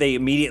 then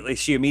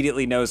she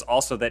immediately knows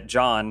also that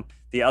Jon,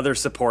 the other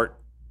support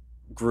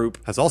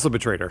group, has also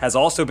betrayed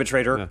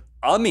her.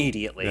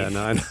 Immediately. Yeah,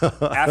 no, I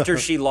know. After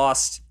she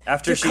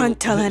can't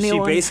tell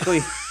anyone.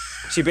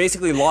 She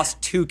basically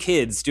lost 2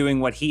 kids doing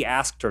what he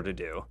asked her to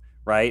do,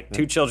 right? Yeah.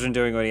 2 children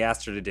doing what he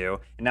asked her to do.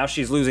 And now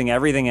she's losing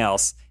everything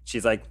else.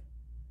 She's like,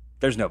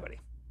 there's nobody.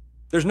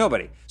 So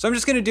I'm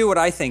just going to do what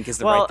I think is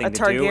the right thing to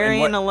do. Well, a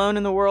Targaryen alone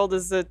in the world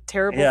is a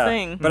terrible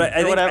thing. But I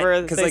think,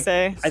 whatever they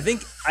say. I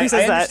think I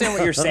understand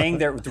what you're saying.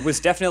 There was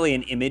definitely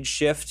an image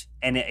shift.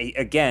 And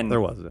again,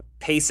 there was it.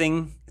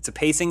 Pacing. It's a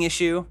pacing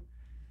issue.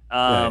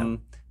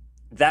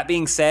 That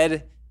being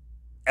said,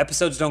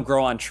 episodes don't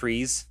grow on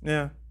trees.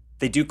 Yeah.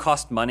 They do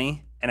cost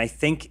money. And I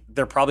think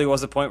there probably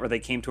was a point where they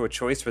came to a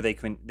choice where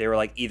they were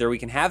like, either we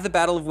can have the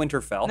Battle of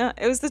Winterfell. No,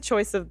 it was the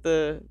choice of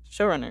the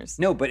showrunners.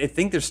 No, but I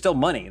think there's still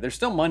money. There's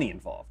still money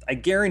involved. I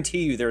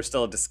guarantee you there's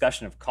still a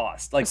discussion of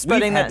cost. Like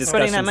spreading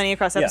that money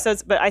across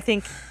episodes. But I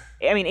think,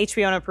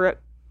 HBO,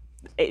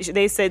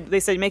 they said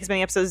make as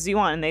many episodes as you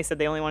want, and they said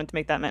they only wanted to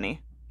make that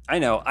many. I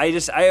know. I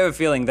have a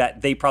feeling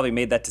that they probably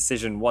made that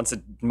decision once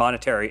a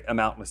monetary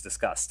amount was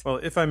discussed. Well,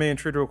 if I may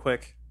intrude real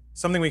quick,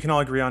 something we can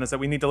all agree on is that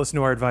we need to listen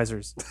to our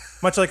advisors.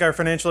 Much like our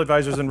financial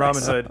advisors in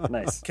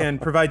Robinhood can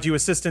provide you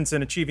assistance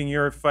in achieving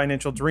your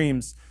financial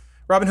dreams.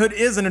 Robinhood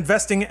is an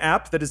investing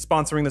app that is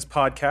sponsoring this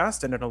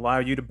podcast, and it'll allow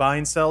you to buy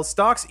and sell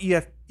stocks,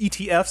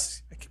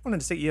 ETFs. I keep wanting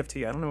to say EFT.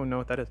 I don't even know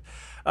what that is.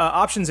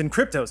 Options and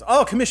cryptos,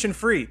 all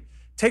commission-free.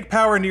 Take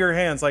power into your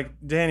hands like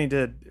Danny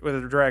did with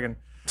a dragon.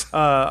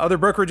 Other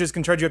brokerages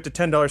can charge you up to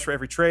 $10 for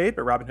every trade,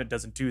 but Robinhood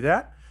doesn't do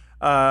that.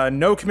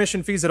 No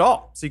commission fees at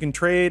all. So you can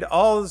trade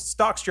all the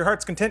stocks to your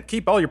heart's content,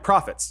 keep all your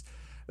profits.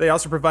 They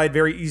also provide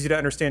very easy to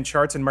understand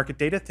charts and market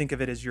data. Think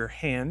of it as your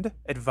hand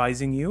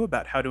advising you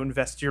about how to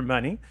invest your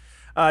money.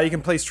 You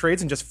can place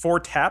trades in just 4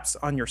 taps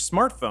on your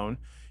smartphone.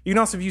 You can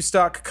also view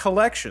stock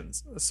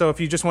collections. So if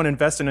you just want to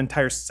invest in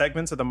entire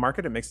segments of the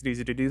market, it makes it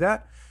easy to do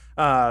that.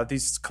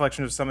 These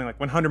collections are something like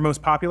 100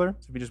 most popular.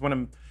 So if you just want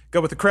to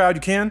go with the crowd,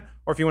 you can.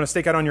 Or if you want to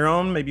stake out on your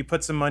own, maybe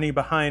put some money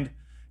behind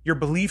your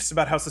beliefs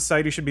about how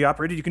society should be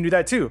operated, you can do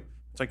that too.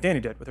 It's like Danny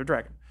did with her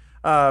dragon.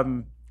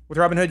 With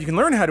Robinhood, you can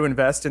learn how to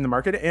invest in the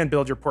market and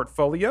build your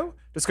portfolio,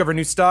 discover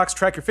new stocks,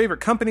 track your favorite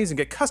companies, and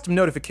get custom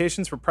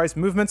notifications for price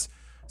movements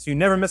so you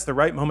never miss the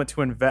right moment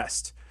to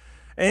invest.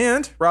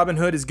 And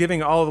Robinhood is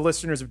giving all the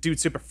listeners of Dude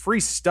Soup a free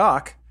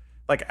stock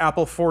like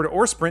Apple, Ford,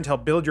 or Sprint to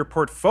help build your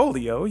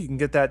portfolio. You can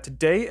get that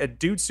today at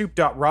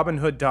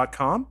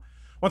dudesoup.robinhood.com.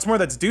 Once more,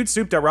 that's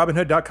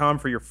dudesoup.robinhood.com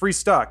for your free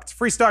stock. It's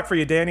free stock for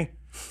you, Danny.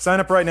 Sign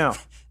up right now.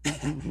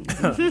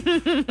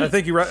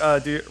 Thank you,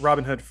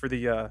 Robinhood, for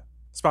the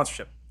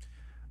sponsorship.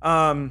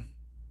 All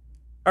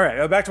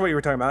right, back to what you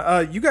were talking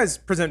about. You guys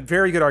present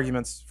very good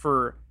arguments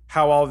for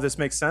how all of this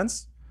makes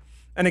sense.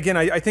 And again,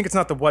 I think it's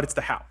not the what, it's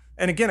the how.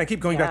 And again, I keep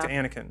going back to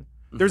Anakin.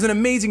 There's an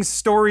amazing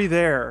story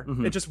there.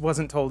 It just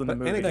wasn't told in the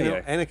movie.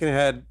 Anakin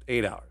had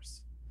 8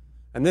 hours.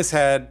 And this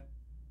had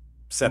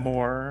 7.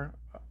 More.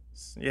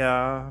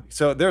 Yeah.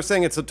 So they're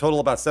saying it's a total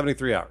about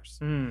 73 hours.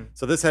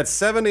 So this had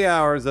 70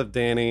 hours of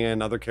Danny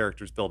and other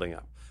characters building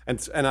up.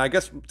 And I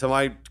guess to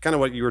my kind of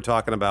what you were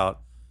talking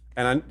about,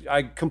 and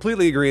I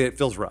completely agree it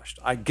feels rushed.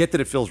 I get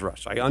that it feels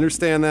rushed. I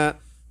understand that,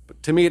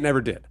 but to me it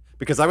never did.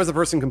 Because I was the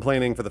person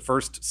complaining for the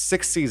first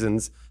 6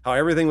 seasons how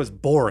everything was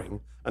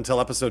boring until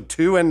episode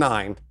 2 and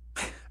 9.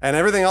 And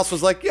everything else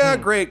was like, yeah,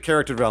 great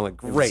character development,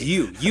 great.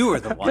 You were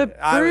the one.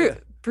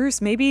 But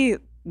Bruce, maybe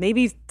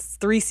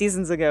 3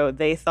 seasons ago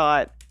they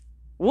thought,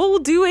 we'll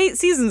do 8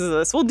 seasons of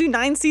this. We'll do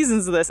 9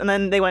 seasons of this. And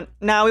then they went,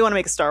 now we want to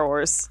make Star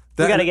Wars.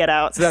 We got to get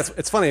out. So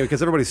it's funny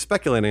because everybody's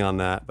speculating on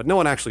that, but no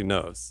one actually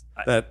knows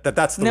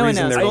that's the no one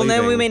reason knows. they're Well, leaving.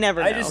 then we may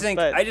never know.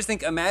 I just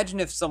think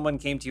imagine if someone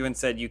came to you and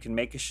said you can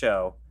make a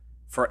show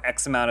for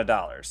X amount of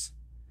dollars.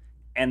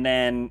 And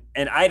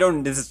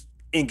this is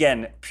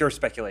again pure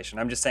speculation.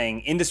 I'm just saying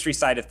industry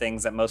side of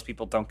things that most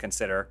people don't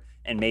consider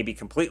and may be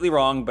completely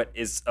wrong, but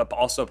is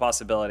also a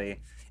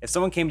possibility. If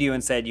someone came to you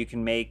and said you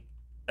can make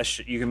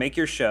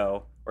your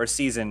show or a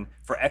season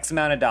for X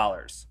amount of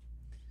dollars,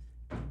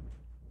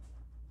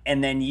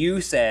 and then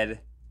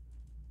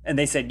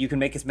they said you can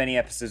make as many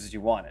episodes as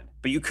you wanted,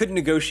 but you couldn't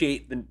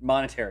negotiate the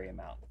monetary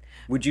amount,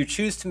 would you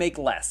choose to make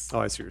less? Oh,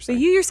 I see what you're But saying.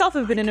 you yourself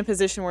have been in a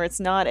position where it's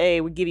not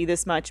we give you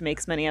this much, make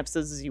as many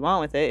episodes as you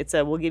want with it. It's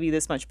we'll give you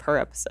this much per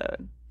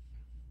episode.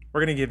 We're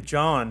going to give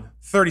John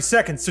 30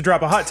 seconds to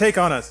drop a hot take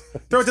on us.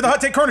 Throw it to the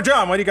hot take corner.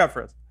 John, what do you got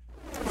for us?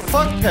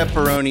 Fuck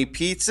pepperoni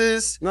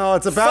pizzas. No,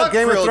 it's about Fuck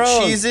Game of grilled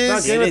Thrones. cheeses. It's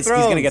about Game It of is.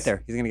 Thrones.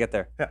 He's gonna get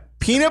there.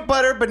 Peanut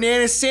butter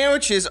banana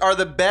sandwiches are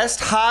the best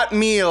hot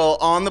meal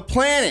on the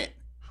planet.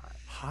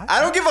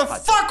 I don't give a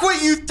fuck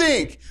what you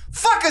think.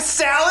 Fuck a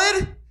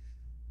salad.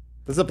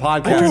 This is a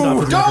podcast. Turned off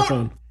his Don't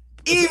microphone.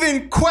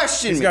 even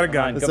question He's me. got a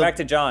gun. Go back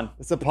to John.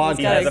 It's a got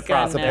podcast. a It's a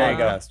gun now.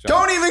 podcast.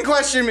 John. Don't even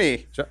question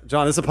me.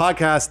 John, it's a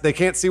podcast. They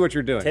can't see what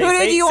you're doing. Take- Who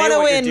Say- did you say want to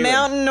what you're win, doing.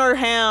 Mountain or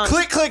Hound?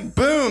 Click, click,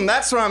 boom.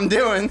 That's what I'm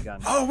doing.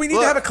 Oh, we need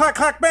Look. to have a clack,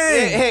 clack,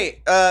 bang.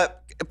 Hey,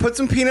 put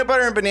some peanut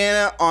butter and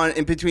banana on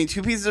in between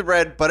 2 pieces of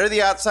bread. Butter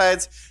the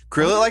outsides.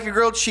 Grill it like a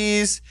grilled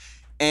cheese.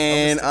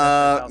 And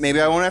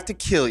maybe I won't have to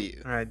kill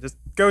you. All right, just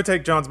go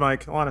take John's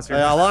mic. Alana's here.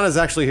 Alana's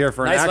actually here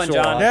for an Nice one, actual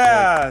John. hot take.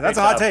 Yeah, that's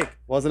a hot job. take.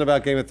 Wasn't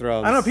about Game of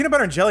Thrones. I don't know, peanut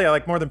butter and jelly I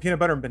like more than peanut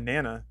butter and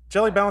banana.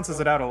 Jelly balances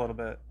it out a little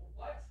bit.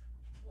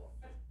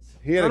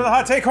 He had Go to the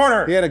hot take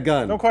corner. He had a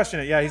gun. Don't question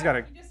it. Yeah, he's got a.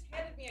 You just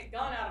handed me a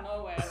gun out of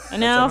nowhere.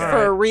 And now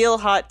for a real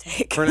hot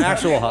take. For an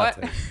actual hot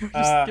What? take.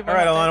 All give me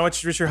right, a hot Alana,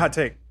 what's your hot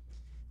take?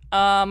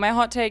 My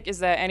hot take is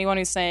that anyone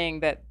who's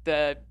saying that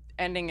the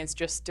ending is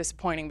just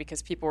disappointing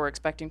because people were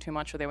expecting too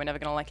much or they were never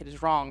going to like it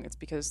is wrong. It's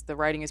because the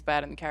writing is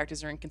bad and the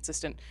characters are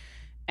inconsistent.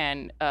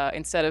 And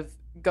instead of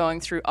going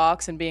through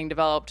arcs and being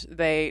developed,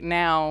 they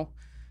now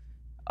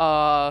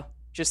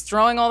just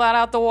throwing all that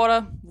out the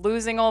water,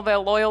 losing all their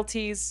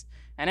loyalties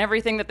and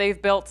everything that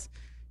they've built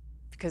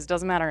because it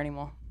doesn't matter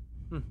anymore.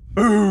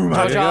 Boom.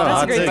 Joe you go. John,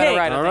 Hot great take. take.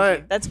 Right, All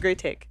right. That's a great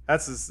take.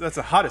 That's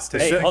the hottest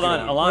take. Hey, hold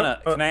on, Alana.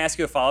 Oh, Can I ask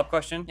you a follow-up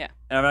question? Yeah.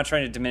 And I'm not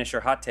trying to diminish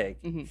your hot take,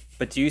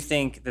 but do you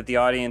think that the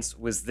audience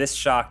was this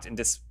shocked and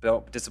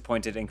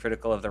disappointed and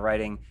critical of the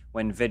writing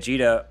when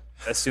Vegeta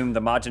assumed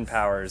the Majin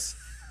powers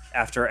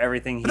after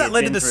everything he that had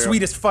led to been the through?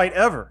 sweetest fight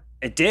ever.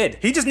 It did.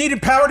 He just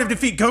needed power to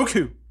defeat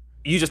Goku.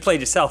 You just played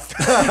yourself.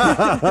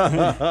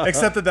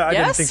 Except that I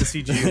didn't Yes? think the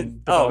CG.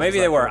 Oh, maybe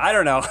they were. I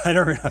don't know. I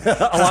don't know.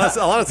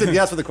 Alana said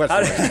yes for the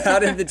question. How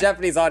did the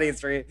Japanese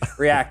audience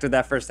react when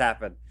that first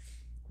happened?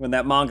 When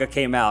that manga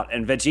came out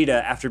and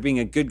Vegeta, after being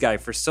a good guy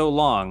for so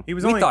long, we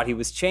thought he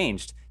was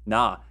changed.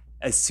 Nah.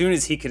 As soon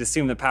as he could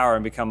assume the power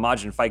and become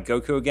Majin and fight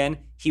Goku again,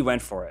 he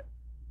went for it.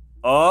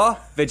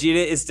 Oh,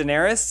 Vegeta is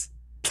Daenerys?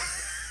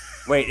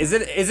 Wait, is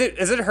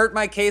it hurt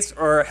my case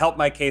or help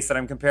my case that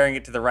I'm comparing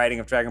it to the writing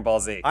of Dragon Ball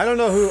Z? I don't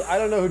know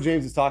who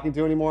James is talking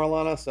to anymore,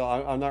 Alana. So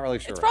I'm not really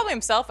sure. It's probably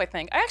himself, I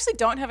think. I actually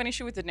don't have an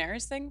issue with the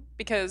Daenerys thing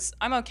because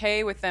I'm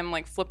okay with them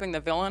like flipping the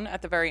villain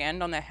at the very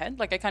end on their head.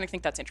 Like I kind of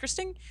think that's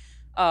interesting.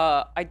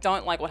 I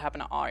don't like what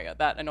happened to Arya.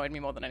 That annoyed me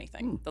more than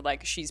anything. That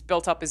like she's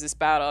built up as this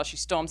badass, she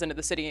storms into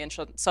the city and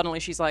suddenly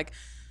she's like,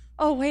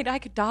 "Oh wait, I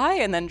could die,"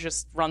 and then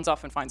just runs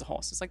off and finds a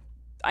horse. It's like,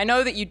 I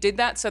know that you did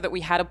that so that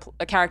we had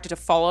a character to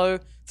follow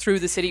through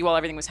the city while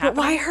everything was But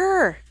happening. why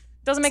her?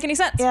 Doesn't make any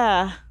sense.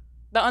 Yeah.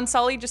 The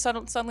Unsullied just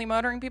suddenly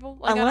murdering people.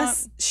 Like,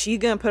 Unless she's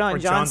gonna put on Or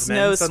Jon John's men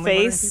Snow's suddenly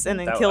murdering face people? and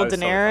then That- kill I was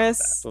totally fine with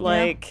Daenerys, that.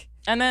 like.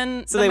 And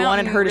then So the they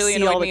wanted Mountain her to really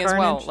see annoyed all the me as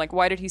well. carnage? Like,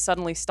 why did he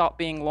suddenly stop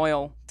being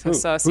loyal to Who?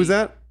 Cersei? Who's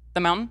that? The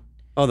Mountain.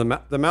 Oh,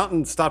 the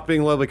Mountain stopped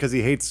being loyal because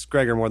he hates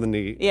Gregor more than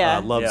he Yeah.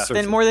 loves Yeah. Cersei.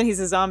 Then more than he's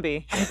a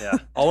zombie. Yeah.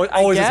 Always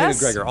has hated guess.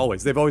 Gregor.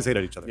 Always. They've always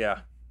hated each other. Yeah.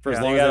 For as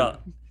Yeah. long They as gotta-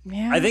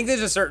 Yeah. I think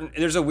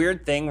there's a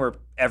weird thing where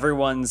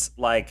everyone's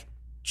like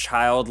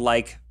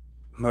childlike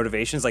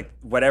motivations, like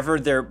whatever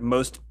their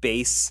most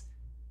base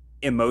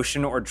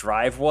emotion or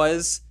drive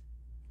was,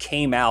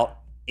 came out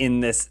in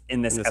this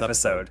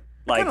episode.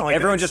 Like kinda like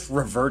everyone that. just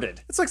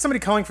reverted. It's like somebody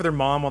calling for their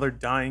mom while they're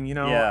dying. You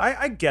know, Yeah.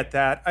 I get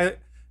that.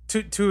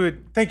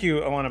 Thank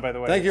you, Alana. By the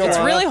way, Thank you, It's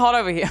Alana. really hot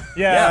over here.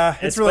 Yeah, Yeah,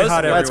 it's it's really supposed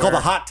hot to be. everywhere. That's called a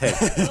hot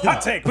take.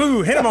 hot take.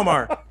 Boo! Hit him,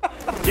 Omar.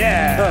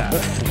 Yeah.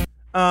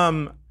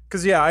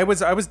 Because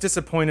I was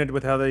disappointed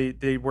with how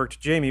they worked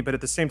Jamie, but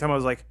at the same time I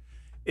was like,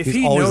 if He's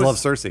he always knows, loved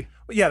Cersei.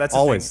 yeah, that's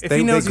Always. the thing. If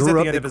he knows he's at the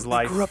end of his They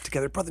life, grew up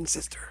together, brother and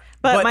sister.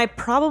 But my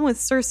problem with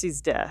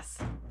Cersei's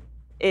death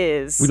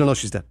is We don't know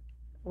she's dead.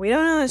 we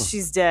don't know that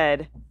she's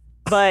dead,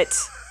 but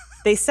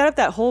they set up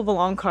that whole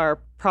Valonqar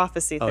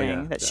prophecy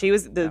thing that she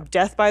was the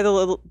death by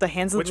the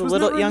hands of Which the was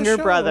little never in the younger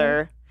show.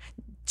 brother.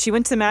 She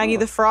went to Maggie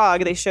the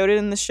Frog. They showed it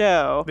in the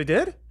show they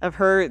did. of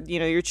her.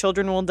 Your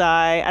children will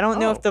die. I don't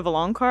know if the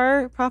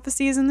Valonqar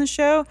prophecy is in the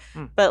show,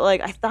 but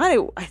like I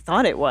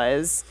thought it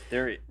was.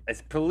 I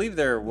believe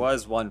there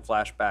was one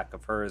flashback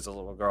of her as a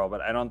little girl, but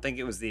I don't think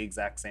it was the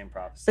exact same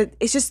prophecy. But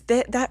it's just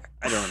that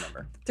I don't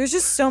remember. there's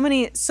just so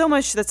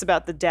much that's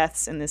about the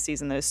deaths in this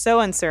season that is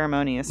so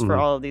unceremonious for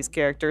all of these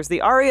characters.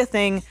 The Arya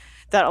thing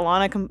that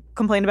Alana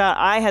complained about,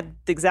 I had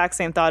the exact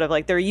same thought of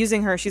like they're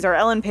using her. She's our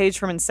Ellen Page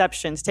from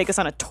Inception to take us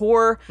on a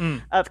tour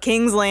of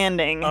King's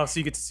Landing. Oh,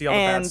 so you get to see all the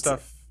bad And-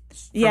 stuff.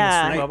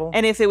 yeah, the street level?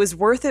 and if it was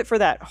worth it for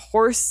that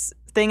horse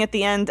thing at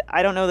the end,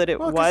 I don't know that it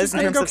Well, 'cause was she's in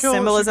gonna terms go of kill- she's gonna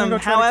symbolism. go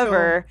try to kill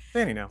However,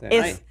 Dany now.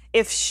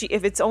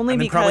 if it's only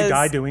And then probably because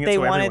die doing it, they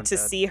so wanted everyone's to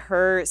dead. see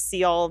her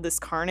see all of this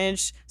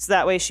carnage, so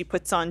that way she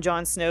puts on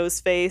Jon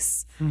Snow's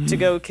face to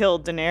go kill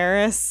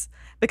Daenerys.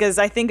 Because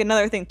I think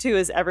another thing too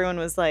is everyone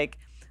was like,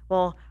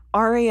 well,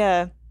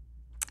 Arya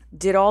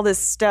did all this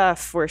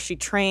stuff where she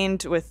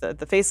trained with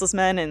the faceless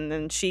men and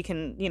then she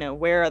can,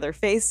 wear other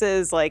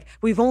faces. Like,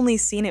 we've only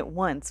seen it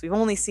once. We've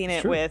only seen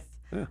it with,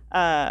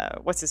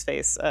 what's his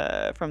face?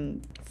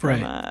 From Frey.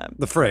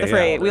 The Frey. the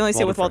Frey. yeah, We only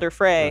see it with Walder Walder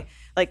Frey.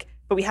 Like,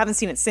 but we haven't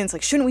seen it since.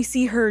 Like, shouldn't we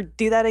see her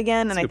do that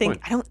again? And That's a I good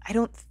think, point. I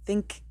don't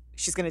think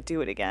she's going to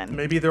do it again.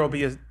 Maybe there will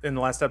be in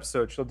the last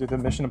episode. She'll do the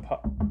Mission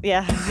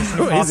Yeah.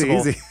 Impossible.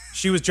 Easy.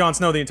 She was Jon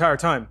Snow the entire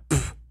time.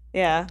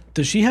 Yeah.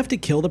 Does she have to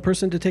kill the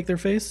person to take their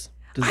face?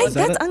 Is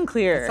That's it?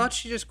 unclear. I thought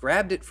she just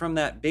grabbed it from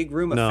that big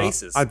room of No,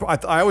 faces. I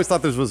always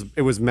thought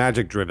it was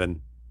magic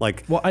driven.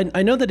 Like, Well,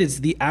 I know that it's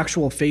the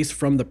actual face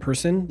from the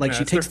person. Like Yeah,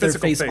 she it's their takes their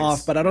physical face face.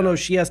 off, but I don't know if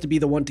she has to be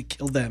the one to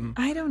kill them.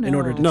 I don't know. In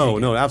order to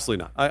no,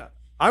 absolutely not.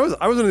 I was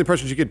under the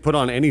impression she could put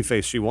on any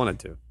face she wanted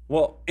to.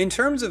 Well, in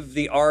terms of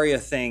the Arya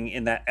thing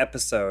in that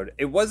episode,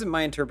 it wasn't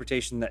my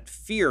interpretation that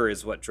fear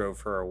is what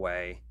drove her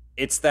away.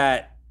 It's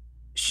that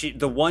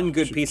the one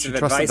good piece of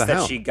trusted advice the that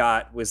Hound. she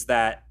got was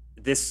that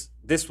this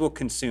will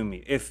consume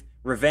you. If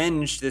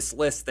revenge, this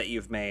list that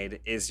you've made,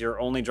 is your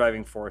only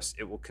driving force,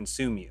 it will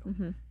consume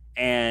you.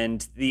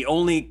 And the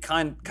only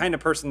kind of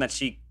person that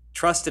she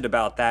trusted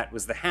about that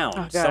was the Hound,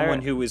 God.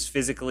 someone who was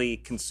physically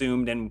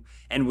consumed and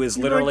was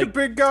You literally like the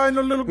big guy and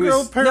the little who's-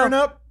 girl pairing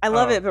up. I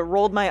love Oh. it, but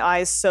rolled my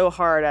eyes so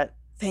hard at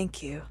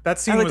thank you. That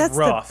scene I'm like, was that's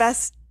rough.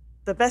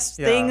 the best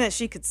Yeah. thing that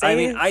she could say. I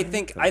mean, I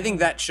think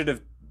that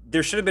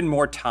there should have been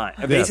more time.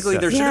 Basically,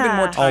 yes. there should have been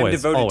more Yeah. time Always,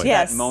 devoted always. to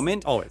Yes. that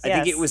moment. Always. I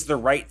think Yes. it was the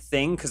right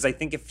thing because I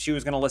think if she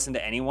was going to listen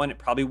to anyone, it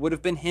probably would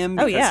have been him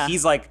Oh, because yeah.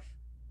 he's like,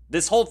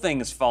 this whole thing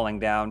is falling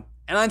down,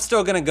 and I'm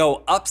still going to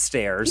go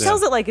upstairs. He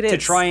tells it like it to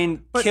is. try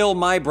and kill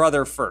my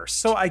brother first.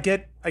 So I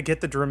get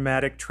the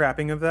dramatic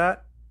trapping of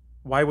that.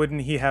 Why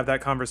wouldn't he have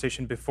that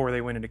conversation before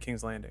they went into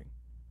King's Landing?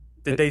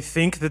 Did they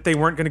think that they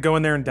weren't going to go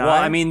in there and die? well,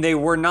 I mean, they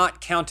were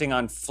not counting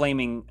on a They weren't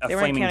flaming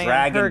counting on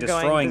dragon her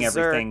going destroying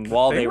berserk. everything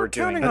while they were were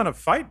doing counting it. on a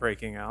fight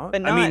breaking out.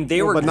 But I mean,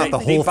 they were, but not the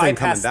they whole thing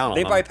coming bypassed- down on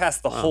They them.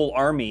 bypassed the whole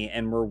army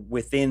and were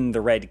within the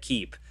Red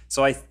Keep.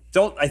 So I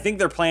think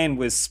their plan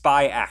was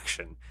spy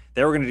action.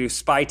 They were going to do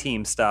spy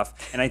team stuff,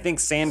 and I think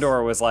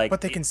Sandor was like,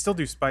 But they can still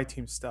do spy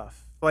team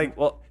stuff. Like,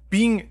 Well-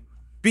 being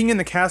in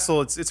the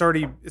castle, it's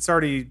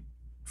already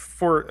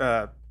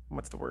for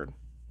what's the word?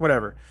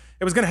 Whatever.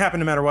 It was going to happen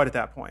no matter what at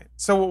that point.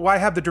 So why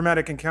have the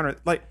dramatic encounter?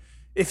 Like,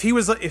 if he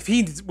was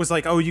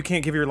like, oh, you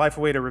can't give your life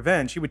away to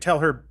revenge, he would tell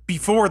her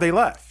before they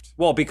left.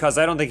 Well, because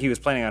I don't think he was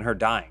planning on her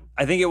dying.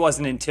 I think it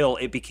wasn't until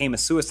it became a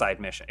suicide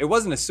mission. It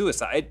wasn't a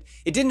suicide.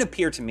 It didn't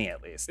appear to me,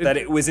 at least, that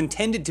it was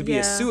intended to be a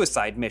Yeah.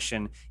 suicide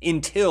mission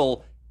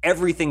until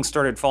everything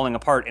started falling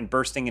apart and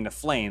bursting into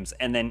flames.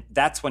 And then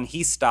that's when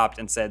he stopped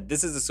and said,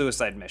 this is a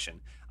suicide mission.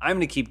 I'm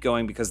going to keep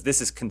going because this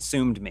has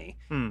consumed me.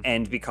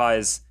 And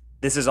because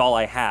this is all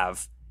I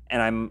have.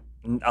 And I'm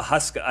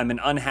an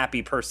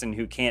unhappy person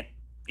who can't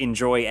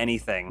enjoy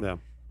anything Yeah.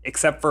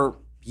 except for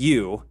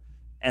you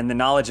and the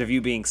knowledge of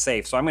you being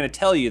safe. So I'm going to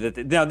tell you that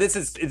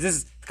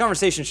this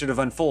conversation should have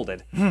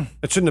unfolded.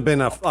 It shouldn't have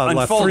been a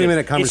Unfolded.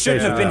 3-minute conversation. It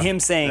shouldn't have been Yeah. him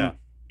saying, Yeah.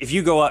 if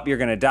you go up, you're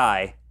going to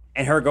die.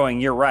 And her going,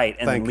 you're right,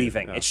 and Thank then you.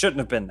 leaving. Yeah. It shouldn't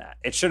have been that.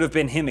 It should have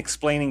been him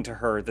explaining to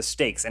her the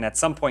stakes and at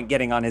some point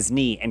getting on his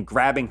knee and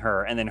grabbing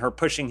her and then her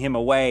pushing him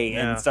away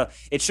Yeah. and stuff.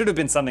 It should have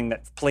been something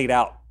that played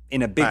out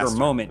in a bigger Faster,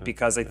 moment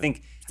because I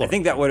think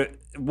that would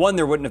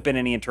there wouldn't have been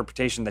any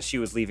interpretation that she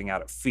was leaving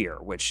out of fear,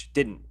 which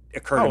didn't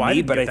occur to Oh, I me.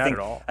 didn't But get I that think at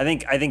all.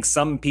 I think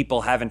some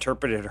people have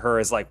interpreted her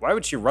as like, why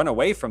would she run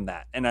away from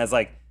that? And I was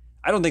like,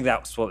 I don't think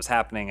that's what was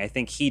happening. I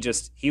think he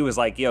was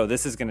like, yo,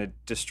 this is going to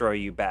destroy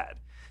you bad.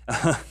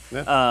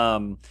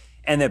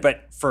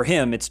 But for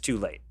him, it's too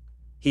late.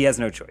 He has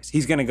no choice.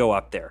 He's going to go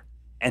up there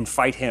and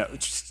fight him,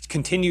 just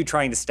continue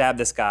trying to stab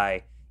this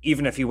guy.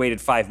 Even if he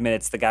waited 5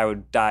 minutes, the guy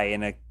would die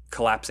in a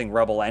collapsing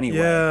rubble anyway.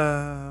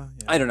 Yeah.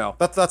 I don't know.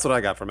 That's what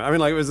I got from it. I mean,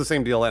 like, it was the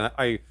same deal, and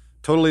I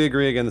totally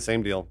agree. Again, the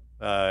same deal.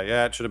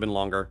 Yeah, it should have been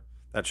longer.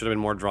 That should have been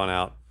more drawn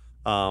out.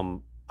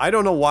 I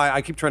don't know why.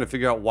 I keep trying to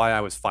figure out why I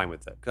was fine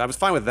with it. 'Cause I was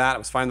fine with that. I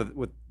was fine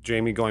with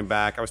Jamie going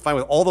back. I was fine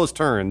with all those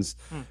turns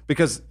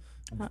because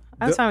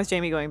I was fine with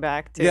Jamie going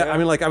back too. yeah, I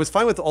mean, like, I was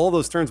fine with all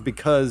those turns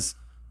because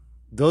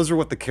those are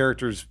what the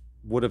characters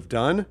would have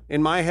done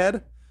in my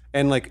head.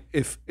 And like,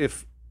 if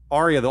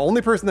Arya, the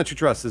only person that she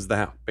trusts is the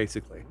Hound,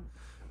 basically.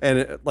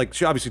 And like,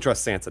 she obviously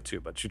trusts Sansa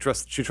too, but she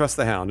trusts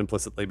the Hound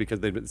implicitly because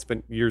they've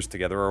spent years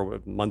together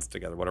or months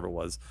together, whatever it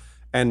was.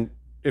 And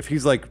if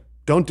he's like,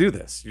 "Don't do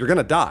this, you're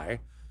gonna die,"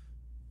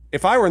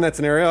 if I were in that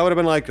scenario, I would have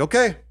been like,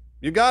 "Okay,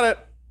 you got it.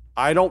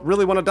 I don't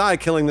really want to die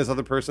killing this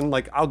other person.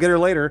 Like, I'll get her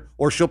later,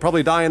 or she'll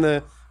probably die in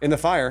the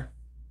fire.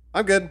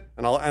 I'm good,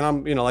 and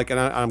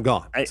I'm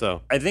gone."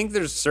 I think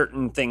there's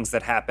certain things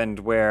that happened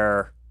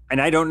where,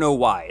 and I don't know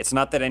why. It's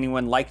not that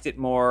anyone liked it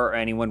more or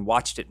anyone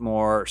watched it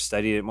more or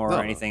studied it more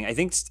or anything. I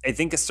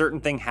think a certain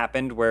thing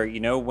happened where,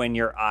 when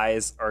your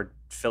eyes are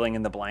filling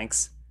in the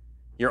blanks,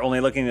 you're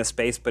only looking at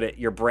space, but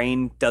your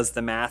brain does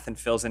the math and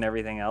fills in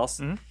everything else.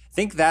 I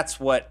think that's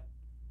what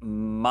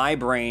my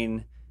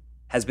brain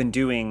has been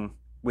doing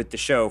with the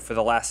show for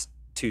the last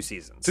 2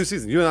 seasons. 2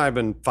 seasons. You and I have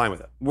been fine with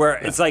it. Where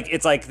it's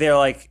like they're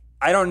like,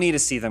 I don't need to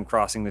see them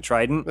crossing the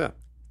Trident. Yeah.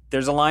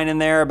 There's a line in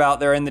there about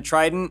they're in the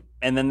Trident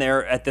and then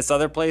they're at this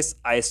other place.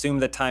 I assume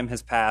that time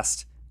has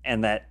passed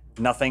and that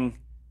nothing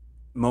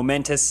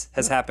momentous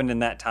has happened in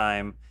that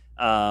time.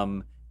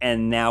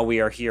 And now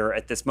we are here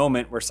at this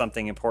moment where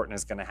something important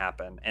is going to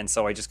happen. And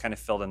so I just kind of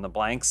filled in the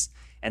blanks.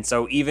 And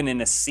so even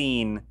in a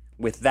scene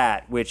with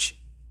that, which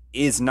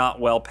is not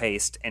well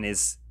paced and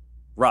is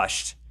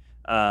rushed,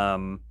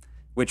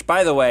 which,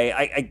 by the way,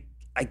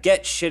 I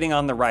get shitting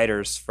on the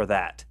writers for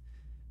that.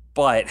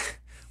 But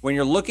when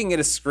you're looking at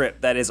a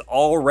script that is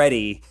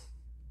already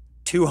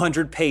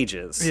 200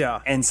 pages,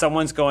 and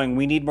someone's going,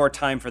 "We need more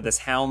time for this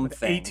Hound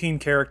thing," 18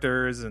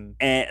 characters, and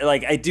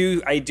like, I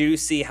do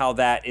see how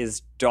that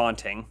is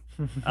daunting.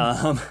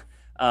 But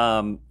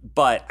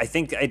I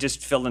think I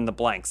just fill in the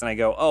blanks and I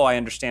go, "Oh, I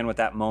understand what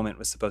that moment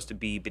was supposed to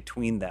be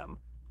between them,"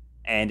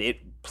 and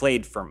it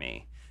played for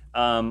me.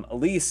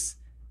 Elise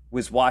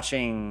was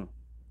watching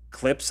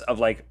clips of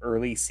like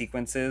early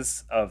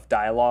sequences of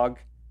dialogue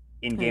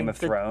in Game of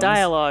Thrones.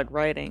 Dialogue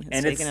writing has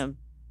And taken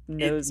a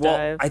nosedive.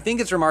 Well, I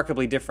think it's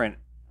remarkably different,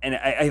 and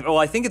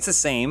I think it's the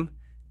same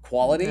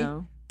quality,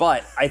 No.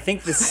 but I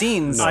think the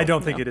scenes. I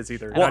don't think it is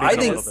either. Well, Not I even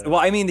a think. little bit.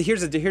 Well, I mean,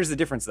 here's the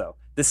difference though.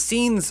 The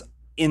scenes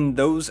in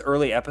those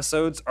early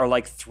episodes are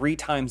like 3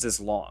 times as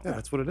long, Yeah,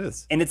 that's what it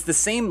is. and it's the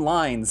same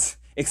lines.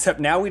 Except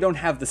now we don't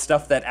have the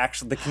stuff that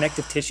actually, the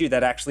connective tissue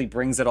that actually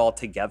brings it all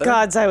together.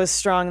 Gods, I was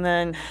strong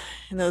then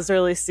in those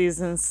early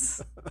seasons.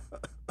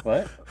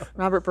 What?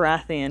 Robert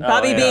Baratheon, Oh,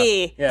 Bobby yeah.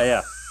 B.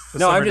 Yeah.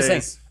 No, I'm summer just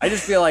days.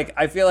 saying.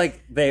 I feel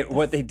like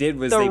what they did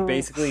was they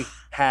basically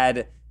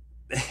had,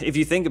 if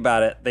you think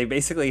about it, they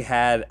basically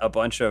had a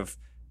bunch of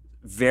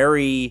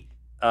very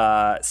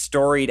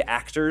storied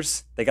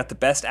actors. They got the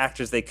best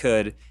actors they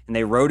could, and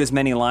they wrote as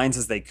many lines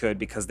as they could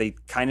because they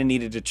kind of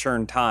needed to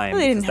churn time. Well,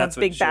 they didn't because have that's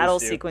what big shows battle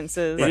do.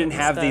 sequences. They didn't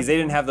and have stuff. these. They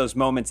didn't have those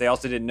moments. They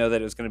also didn't know that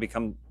it was going to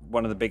become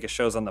one of the biggest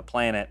shows on the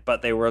planet.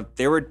 But they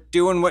were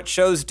doing what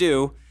shows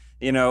do.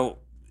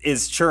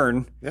 Is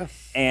churn. Yeah.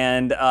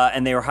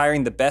 And they were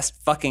hiring the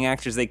best fucking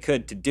actors they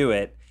could to do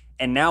it.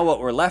 And now what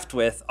we're left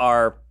with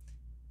are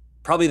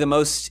probably the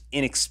most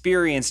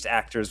inexperienced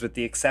actors, with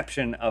the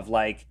exception of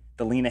like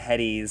the Lena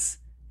Headey's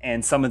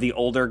and some of the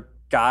older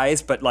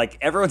guys, but like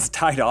everyone's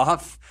died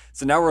off.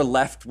 So now we're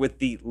left with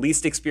the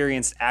least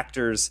experienced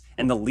actors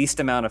and the least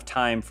amount of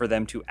time for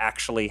them to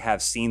actually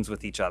have scenes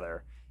with each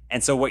other.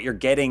 And so what you're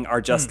getting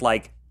are just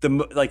like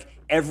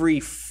every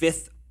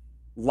 5th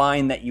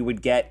line that you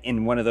would get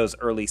in one of those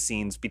early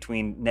scenes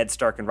between Ned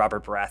Stark and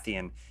Robert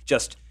Baratheon,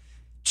 just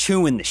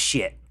chewing the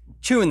shit.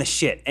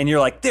 And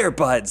you're like, they're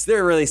buds.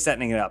 They're really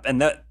setting it up.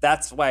 And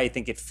that's why I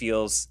think it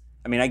feels,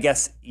 I mean, I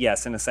guess,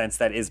 yes, in a sense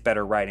that is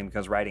better writing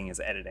because writing is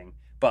editing.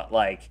 But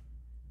like,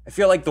 I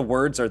feel like the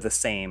words are the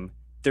same.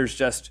 There's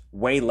just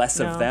way less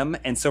of them.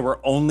 And so we're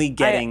only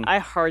getting... I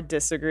hard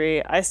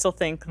disagree. I still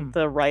think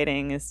the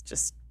writing is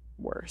just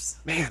worse.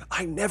 Man,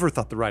 I never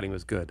thought the writing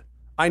was good.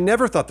 I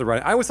always thought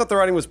the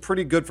writing was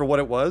pretty good for what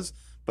it was.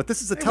 But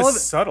this is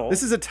subtle.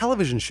 This is a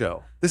television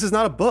show. This is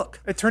not a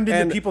book. It turned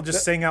into people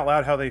just saying out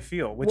loud how they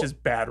feel, which is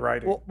bad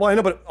writing. Well, I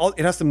know, but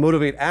it has to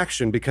motivate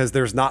action because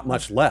there's not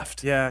much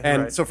left. Yeah, you're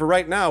and right. so for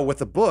right now with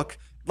the book,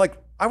 like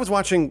when I was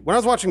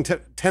watching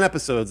 10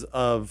 episodes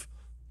of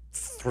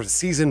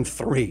season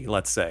 3,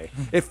 let's say,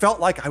 it felt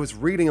like I was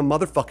reading a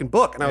motherfucking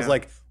book, and I was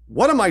like,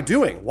 what am I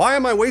doing? Why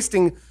am I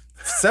wasting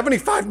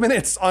 75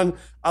 minutes on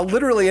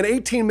literally an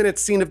 18-minute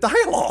scene of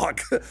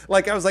dialogue?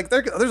 Like, I was like,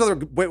 there's other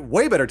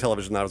way better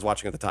television that I was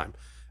watching at the time.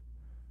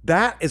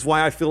 That is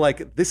why I feel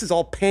like this is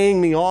all paying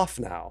me off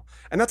now.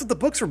 And that's what the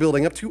books were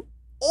building up to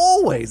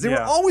always. They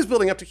were always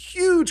building up to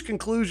huge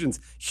conclusions,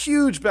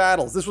 huge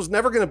battles. This was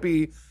never going to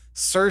be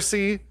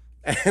Cersei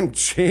and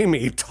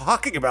Jamie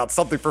talking about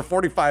something for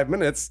 45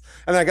 minutes,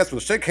 and then I guess we'll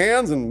shake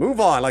hands and move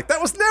on. Like,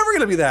 that was never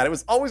going to be that. It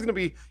was always going to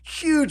be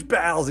huge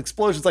battles,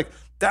 explosions. Like,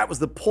 that was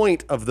the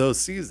point of those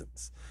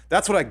seasons.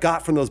 That's what I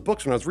got from those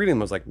books when I was reading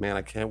them. I was like, man,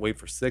 I can't wait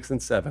for 6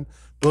 and 7.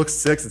 Books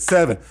 6 and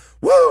 7.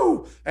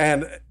 Woo!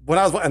 And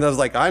I was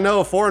like, I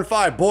know 4 and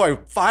 5. Boy,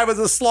 5 is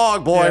a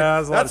slog, boy.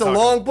 Yeah, that's a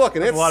long book,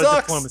 and it a lot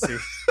sucks. of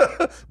diplomacy.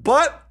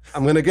 But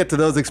I'm going to get to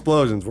those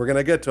explosions. We're going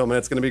to get to them, and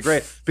it's going to be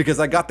great because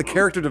I got the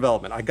character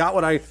development. I got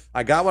what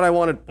I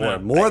wanted,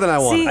 more than I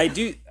wanted. I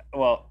do.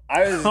 Well,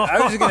 I was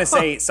just gonna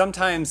say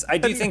sometimes I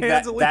do think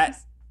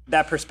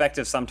that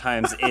perspective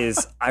sometimes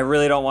is I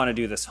really don't want to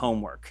do this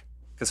homework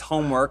because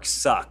homework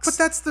sucks.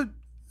 But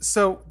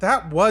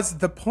that was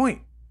the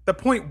point. The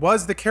point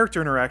was the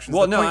character interactions.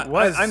 Well, the no, point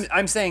was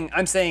I'm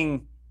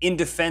saying in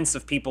defense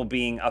of people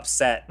being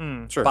upset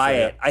Sure, by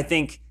yeah. it.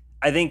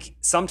 I think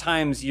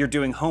sometimes you're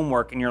doing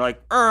homework and you're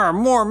like,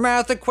 more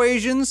math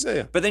equations.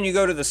 Yeah. But then you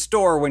go to the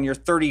store when you're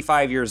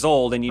 35 years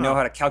old and you know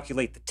how to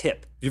calculate the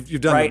tip.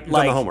 You've done, right? you've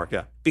done the homework,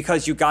 yeah.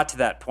 Because you got to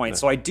that point.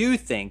 So I do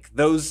think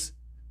those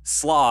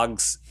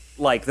slogs,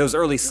 like those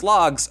early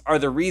slogs, are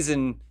the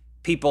reason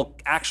people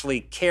actually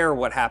care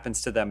what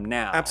happens to them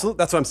now. Absolutely.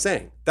 That's what I'm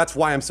saying. That's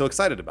why I'm so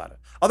excited about it.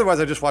 Otherwise,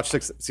 I just watched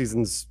 6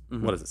 seasons,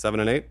 what is it, 7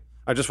 and 8?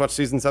 I just watched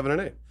season 7 and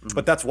 8.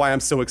 But that's why I'm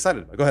so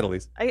excited about it. Go ahead,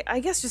 Elise. I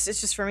guess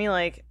it's just for me,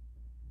 like,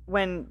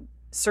 when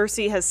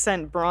Cersei has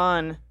sent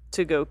Bronn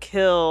to go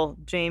kill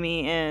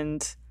Jaime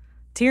and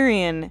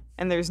Tyrion,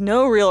 and there's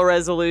no real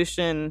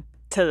resolution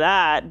to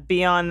that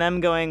beyond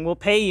them going, we'll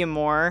pay you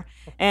more.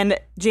 And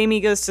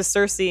Jaime goes to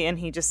Cersei and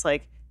he just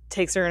like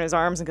takes her in his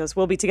arms and goes,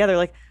 we'll be together.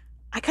 Like,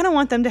 I kind of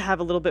want them to have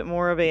a little bit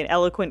more of an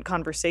eloquent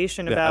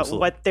conversation about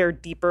absolutely. what their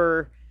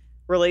deeper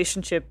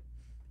relationship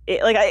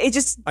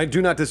I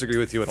do not disagree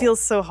with you at all. feels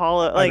so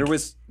hollow. Like, there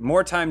was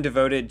more time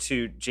devoted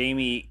to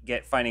Jaime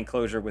finding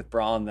closure with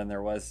Bronn than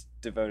there was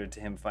devoted to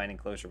him finding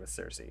closure with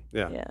Cersei.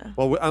 Yeah.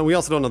 Well, we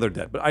also don't know they're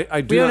dead, but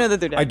I do We don't not, know that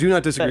they're dead, I do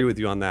not disagree but- with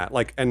you on that.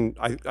 Like, and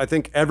I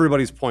think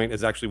everybody's point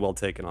is actually well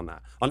taken on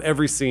that. On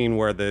every scene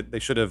where they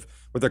should have,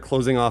 where they're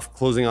closing off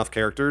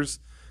characters,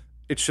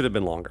 it should have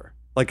been longer.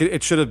 Like,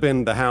 it should have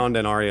been the Hound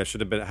and Arya should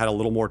have had a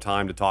little more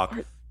time to talk.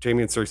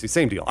 Jaime and Cersei,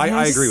 same deal.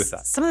 I agree with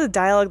that. Some of the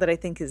dialogue that I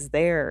think is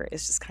there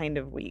is just kind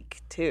of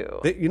weak too.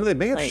 They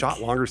may have Like- shot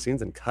longer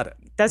scenes and cut it.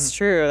 That's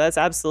true. That's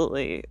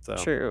absolutely So,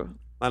 true.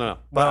 I don't know,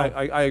 but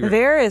I agree.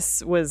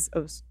 Varys was.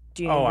 Oh,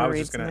 do you need Oh, me to I was read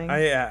just gonna. something?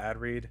 Ad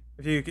read.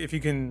 If you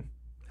can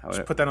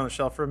just put that on the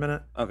shelf for a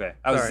minute. Okay.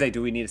 I was Sorry. gonna say,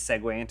 do we need to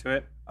segue into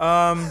it?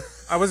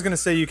 I was gonna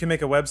say you can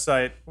make a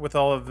website with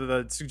all of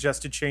the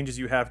suggested changes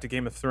you have to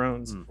Game of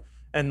Thrones,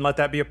 and let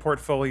that be a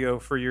portfolio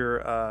for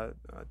your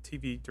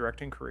TV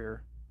directing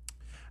career.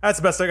 That's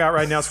the best I got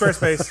right now.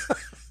 Squarespace.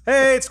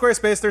 Hey, it's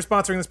Squarespace. They're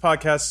sponsoring this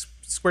podcast.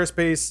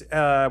 Squarespace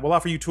will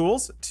offer you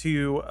tools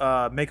to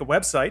make a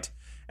website.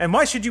 And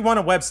why should you want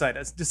a website?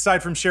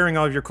 Aside from sharing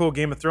all of your cool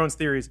Game of Thrones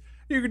theories,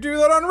 you could do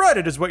that on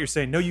Reddit, is what you're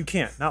saying. No, you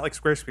can't. Not like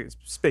Squarespace.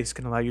 Space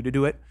can allow you to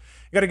do it.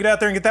 You got to get out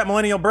there and get that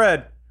millennial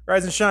bread.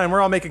 Rise and shine.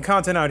 We're all making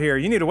content out here.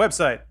 You need a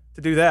website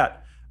to do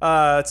that.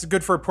 It's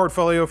good for a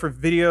portfolio for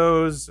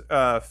videos,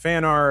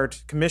 fan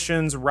art,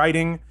 commissions,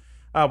 writing,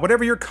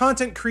 whatever your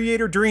content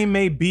creator dream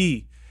may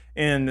be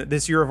in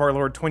this year of our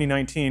Lord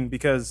 2019.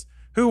 Because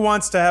who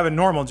wants to have a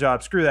normal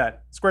job? Screw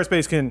that.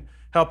 Squarespace can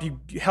help you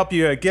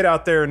get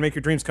out there and make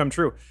your dreams come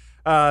true.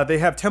 They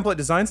have template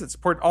designs that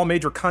support all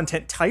major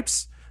content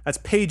types. That's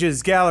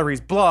pages,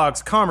 galleries,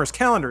 blogs, commerce,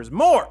 calendars,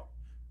 more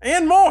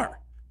and more,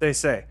 they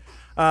say.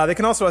 They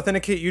can also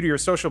authenticate you to your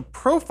social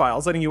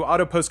profiles, letting you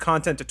auto-post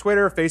content to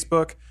Twitter,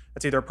 Facebook.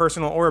 That's either a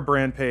personal or a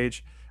brand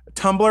page.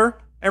 Tumblr,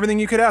 everything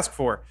you could ask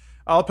for.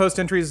 All post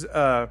entries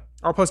and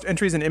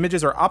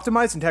images are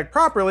optimized and tagged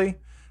properly,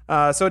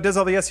 so it does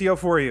all the SEO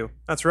for you.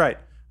 That's right.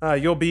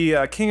 You'll be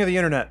king of the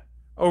internet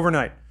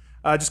overnight.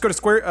 Just go to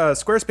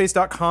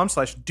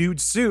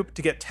squarespace.com/dudesoup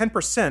to get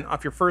 10%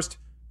 off your first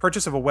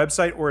purchase of a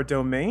website or a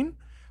domain.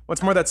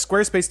 Once more, that's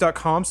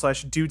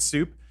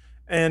squarespace.com/dudesoup.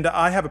 And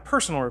I have a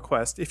personal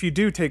request. If you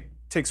do take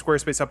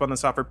Squarespace up on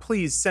this offer,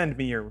 please send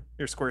me your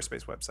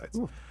Squarespace websites.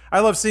 Ooh. I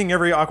love seeing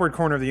every awkward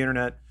corner of the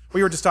internet.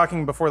 We were just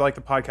talking before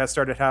the podcast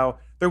started how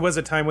there was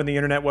a time when the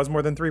internet was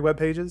more than 3 web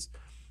pages.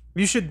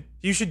 You should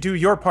do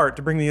your part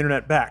to bring the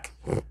internet back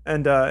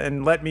and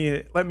let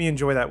me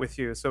enjoy that with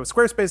you. So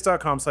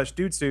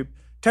squarespace.com/dudesoup,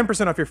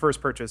 10% off your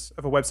first purchase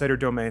of a website or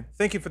domain.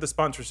 Thank you for the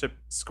sponsorship,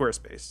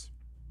 Squarespace.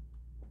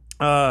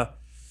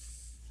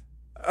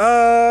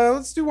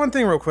 Let's do one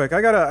thing real quick.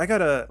 I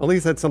gotta.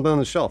 Elise had something on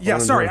the shelf. Yeah,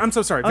 sorry. I'm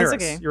so sorry. Oh, it's Varys,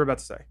 okay. you were about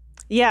to say.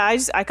 Yeah,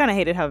 I kind of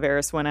hated how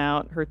Varys went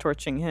out, her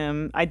torching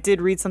him. I did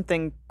read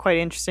something quite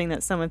interesting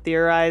that someone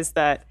theorized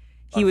that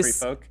he was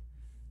Free folk.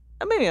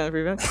 maybe on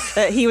Free Folk,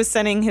 that he was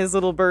sending his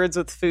little birds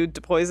with food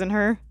to poison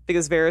her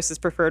because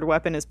Varys' preferred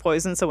weapon is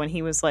poison. So when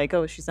he was like,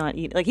 "Oh, she's not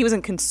eating," like he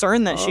wasn't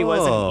concerned that she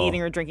wasn't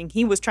eating or drinking.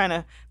 He was trying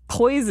to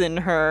poison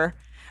her.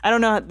 I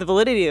don't know the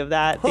validity of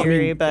that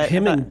theory, but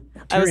him and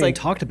I was Tyrion like,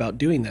 talked about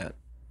doing that.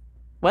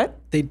 What?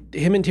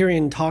 Him and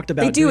Tyrion talked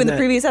about. They do doing in the that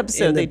previous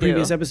episode, In the they do.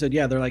 previous episode,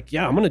 yeah, they're like,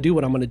 yeah, I'm gonna do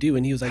what I'm gonna do,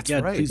 and he was like, yeah,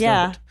 right. please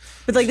Yeah, don't.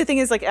 but like the thing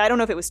is, like I don't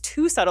know if it was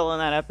too subtle in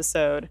that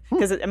episode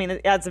because I mean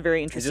it adds a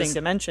very interesting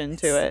dimension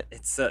to it.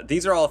 It's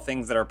these are all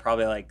things that are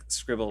probably like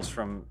scribbles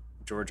from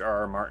George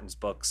R.R. Martin's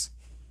books.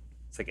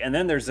 It's like, and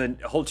then there's a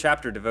whole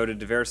chapter devoted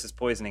to Varys'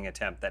 poisoning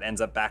attempt that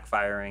ends up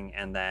backfiring,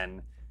 and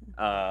then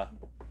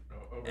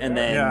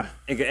Yeah.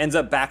 it ends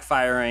up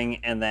backfiring,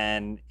 and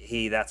then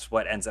that's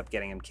what ends up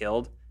getting him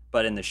killed.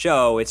 But in the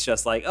show, it's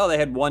just like, oh, they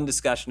had one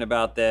discussion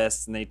about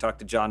this, and they talked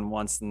to John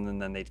once, and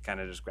then they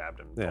kind of just grabbed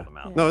him and pulled him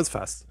out. No, it's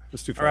fast.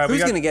 It's too fast. All right, we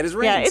Who's got- going to get his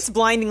rings? Yeah, it's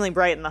blindingly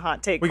bright in the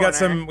hot take. We got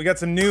some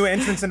new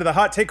entrants into the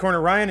hot take corner,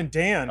 Ryan and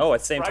Dan. Oh,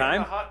 at the same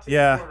time?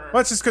 yeah.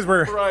 Well, it's just because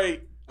we're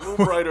Right. A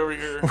little bright over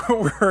here.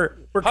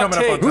 we're coming up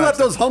take. on Who time. let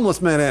those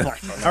homeless men in?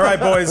 All right,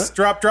 boys,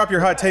 drop your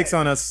hot takes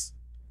on us.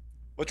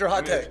 What's your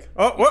hot take?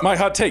 Oh, what? My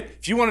hot take.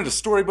 If you wanted a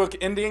storybook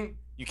ending,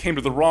 you came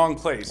to the wrong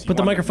place. You Put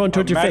the wanted microphone a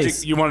towards your magic-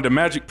 face. You wanted a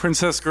magic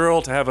princess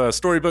girl to have a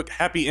storybook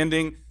happy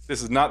ending.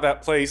 This is not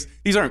that place.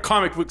 These aren't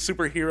comic book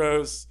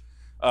superheroes.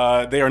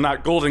 They are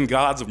not golden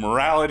gods of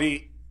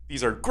morality.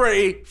 These are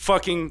gray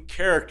fucking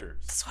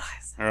characters. That's what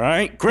I said. All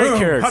right? Great Boom,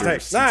 characters. hot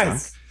take.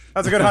 Nice.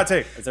 That's a good hot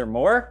take. Is there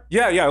more?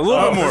 Yeah, a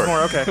little bit more. There's more.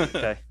 Okay.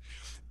 Okay.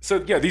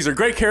 So yeah, these are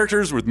great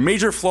characters with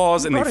major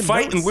flaws, and they brought in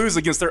fight notes? and lose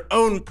against their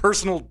own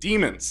personal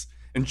demons.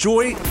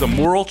 Enjoy the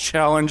moral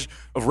challenge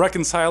of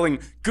reconciling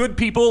good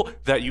people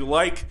that you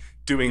like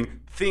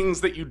doing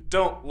things that you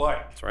don't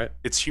like. That's right.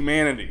 It's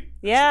humanity.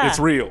 Yeah. It's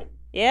real.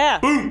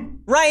 Yeah.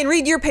 Ryan,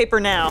 read your paper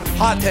now.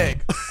 Hot take.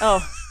 Oh,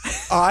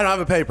 I don't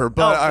have a paper,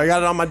 but I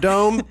got it on my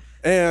dome.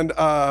 And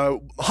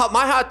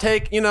my hot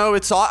take,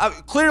 it's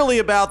clearly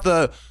about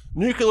the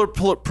nuclear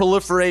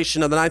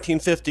proliferation of the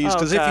 1950s.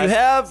 Because if God. you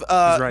have,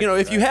 right.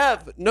 if you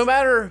have, no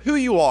matter who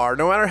you are,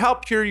 no matter how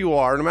pure you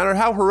are, no matter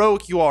how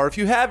heroic you are, if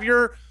you have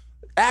your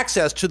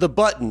access to the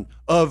button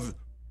of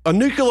a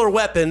nuclear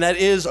weapon that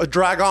is a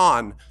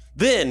dragon,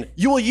 then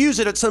you will use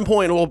it at some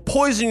point. It will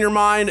poison your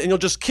mind, and you'll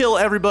just kill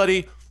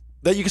everybody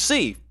that you can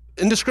see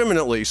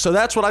indiscriminately. So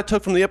that's what I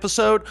took from the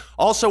episode.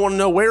 Also want to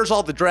know, where's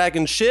all the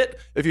dragon shit?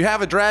 If you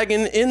have a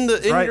dragon in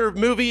right. your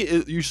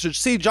movie, you should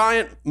see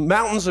giant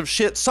mountains of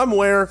shit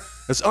somewhere.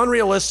 It's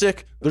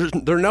unrealistic.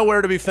 They're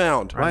nowhere to be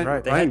found.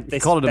 Right. They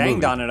called it a banged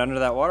movie. on it under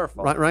that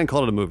waterfall. Ryan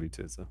called it a movie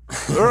too. So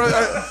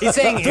He's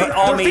saying in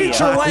all They're media.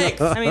 feature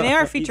length. I mean they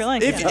are feature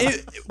length. yeah.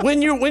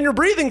 When you're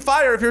breathing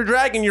fire, if you're a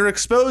dragon, you're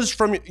exposed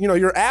from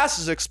your ass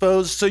is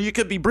exposed, so you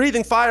could be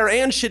breathing fire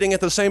and shitting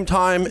at the same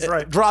time,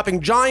 right. dropping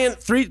giant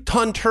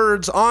 3-ton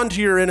turds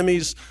onto your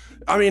enemies.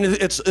 I mean,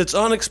 it's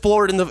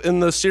unexplored in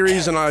the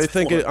series, and I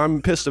think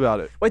I'm pissed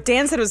about it. What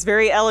Dan said was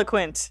very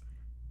eloquent,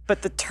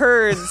 but the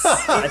turds, the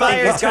I fire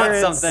think he's got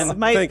turds, something.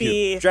 might Thank you.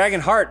 be.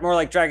 Dragon heart, more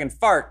like dragon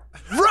fart.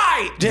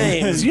 Right,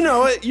 James. You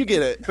know it. You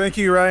get it. Thank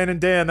you, Ryan and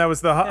Dan. That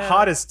was the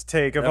hottest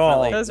take of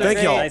all. Definitely. Those are Thank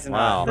great. y'all. Nice and Wow.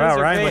 hot. Wow, Those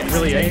are Ryan great. looked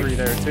really angry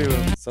there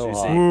too. so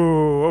hot.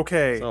 Ooh,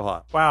 okay. So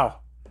hot. Wow.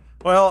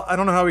 Well, I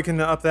don't know how we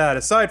can up that.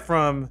 Aside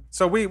from,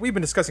 so we've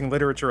been discussing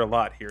literature a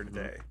lot here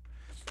today.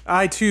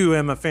 I too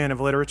am a fan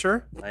of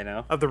literature, I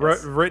know. of the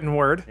Yes. written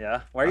word.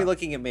 Yeah. Why are you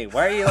looking at me?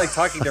 Why are you like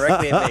talking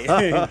directly at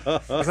me?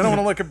 'Cause I don't want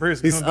to look at Bruce.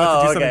 He's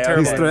about to do something okay,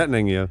 terrible. He's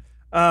threatening you.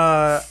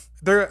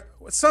 There,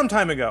 some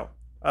time ago,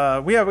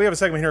 we have a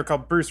segment here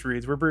called Bruce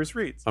Reads, where Bruce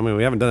reads. I mean,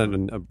 we haven't done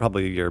it in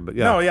probably a year, but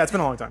yeah. No, yeah, it's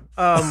been a long time.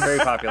 Very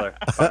popular.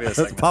 Popular That's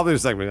segment. probably a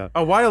segment. Yeah.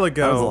 A while was a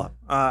ago, lot.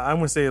 I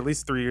want to say at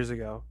least 3 years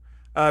ago,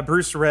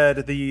 Bruce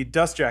read the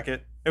Dust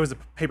Jacket. It was a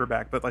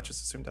paperback, but let's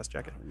just assume Dust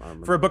Jacket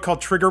for a book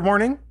called Trigger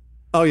Warning.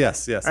 Oh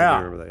yes, I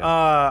do remember that.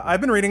 Yeah.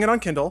 I've been reading it on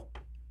Kindle.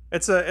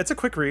 It's a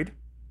quick read.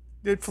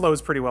 It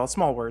flows pretty well,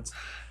 small words.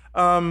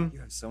 You have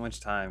so much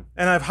time.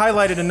 And I've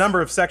highlighted a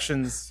number of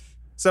sections.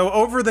 So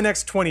over the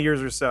next 20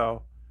 years or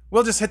so,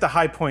 we'll just hit the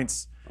high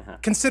points.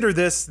 Consider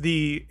this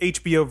the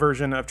HBO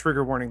version of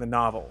Trigger Warning, the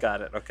novel.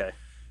 Got it. Okay.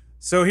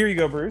 So here you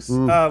go, Bruce.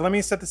 Let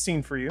me set the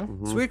scene for you.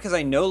 It's weird because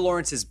I know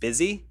Lawrence is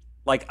busy.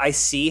 Like I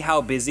see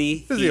how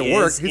busy Busy he at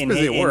work. is He's in,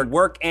 busy at in work.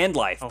 work and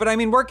life. But I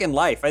mean, work and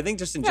life. I think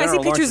just in Yeah, I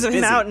general, see pictures Lawrence of is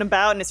him busy. out and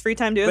about in his free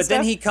time doing But stuff.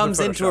 then he comes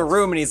into a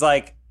room and he's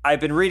like,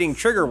 "I've been reading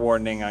Trigger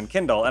Warning on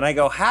Kindle," and I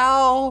go,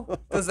 "How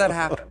does that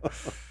happen?"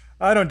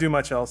 I don't do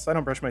much else. I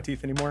don't brush my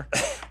teeth anymore.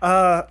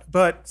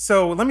 But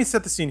so let me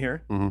set the scene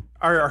here.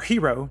 Our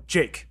hero,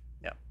 Jake,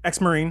 Yeah.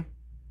 ex-Marine,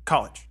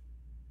 college.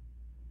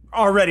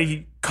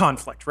 Already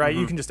conflict, right?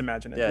 You can just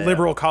imagine it. Yeah, yeah.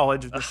 Liberal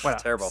college. whatever.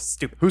 terrible.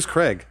 Stupid. Who's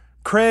Craig?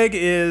 Craig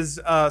is,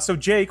 so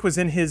Jake was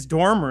in his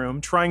dorm room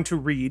trying to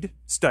read,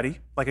 study,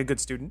 like a good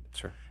student.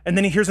 Sure. And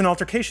then he hears an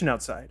altercation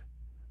outside.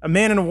 A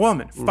man and a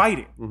woman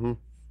fighting.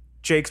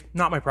 Jake's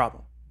not my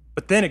problem.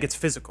 But then it gets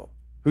physical.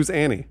 Who's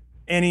Annie?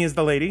 Annie is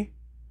the lady.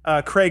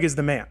 Craig is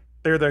the man.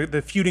 They're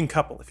the feuding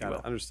couple, if you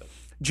will. Understood.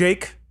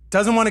 Jake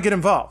doesn't want to get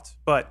involved,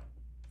 but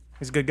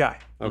he's a good guy.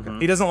 Okay.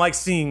 He doesn't like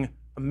seeing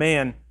a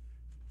man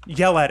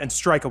yell at and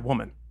strike a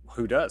woman.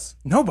 Who does?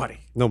 Nobody.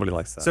 Nobody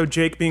likes that. So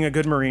Jake, being a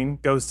good Marine,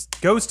 goes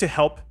to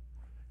help,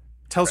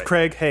 tells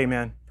Craig, hey,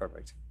 man,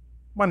 Perfect.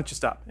 why don't you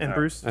stop? And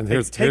Bruce, and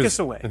take us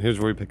away. And here's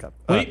where we pick up.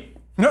 Wait.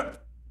 No.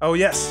 Oh,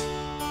 yes.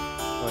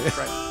 Oh, yeah.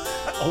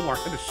 Right. Omar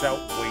had to shout,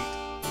 wait,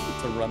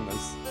 to run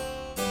this.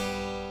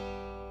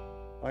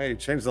 Oh, yeah, he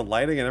changed the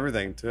lighting and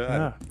everything, too.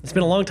 Yeah. It's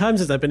been a long time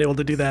since I've been able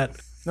to do that.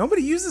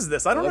 Nobody uses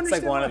this. I It don't looks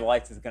like understand one why. of the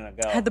lights is gonna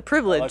go. Had the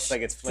privilege It looks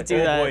like it's to flickering.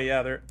 do that. Oh, boy,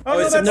 yeah. They're... Oh, no,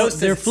 it's that's... No, it's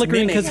they're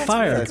flickering mimic. because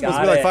fire. It's supposed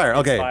to be Got like it. fire. It's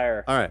Okay.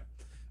 fire. All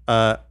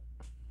right.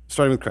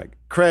 Starting with Craig.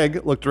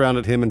 Craig looked around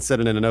at him and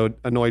said in an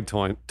annoyed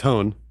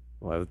tone,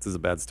 well, this is a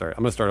bad start.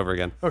 I'm going to start over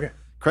again. Okay.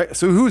 Craig,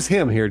 so who's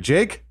him here?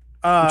 Jake?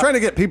 I'm trying to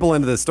get people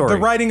into this story. The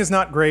writing is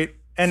not great,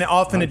 and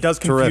often it does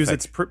confuse terrific.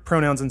 its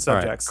pronouns and All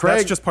right. subjects. Craig-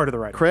 That's just part of the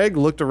writing. Craig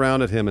looked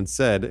around at him and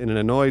said in an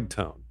annoyed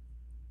tone,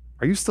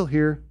 are you still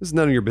here? This is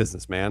none of your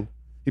business, man.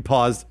 He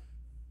paused.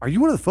 Are you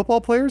one of the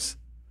football players?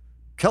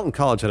 Kelton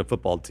College had a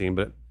football team,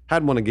 but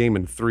hadn't won a game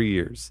in 3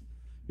 years.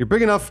 You're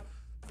big enough,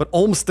 but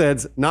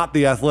Olmsted's not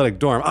the athletic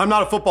dorm. I'm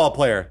not a football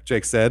player,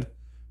 Jake said.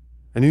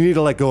 And you need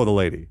to let go of the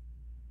lady.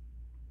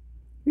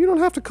 You don't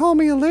have to call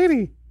me a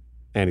lady,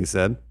 Annie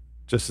said.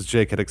 Just as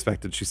Jake had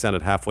expected, she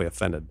sounded halfway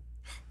offended.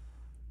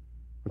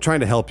 I'm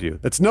trying to help you.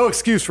 That's no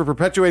excuse for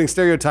perpetuating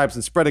stereotypes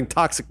and spreading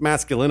toxic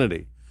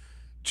masculinity.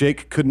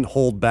 Jake couldn't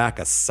hold back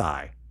a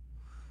sigh.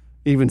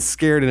 Even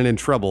scared and in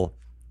trouble,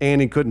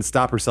 Annie couldn't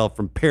stop herself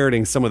from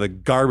parroting some of the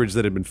garbage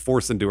that had been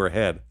forced into her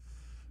head.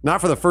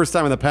 Not for the first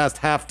time in the past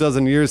half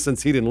dozen years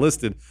since he'd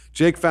enlisted,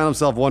 Jake found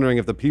himself wondering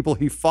if the people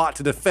he fought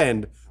to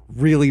defend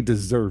really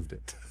deserved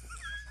it.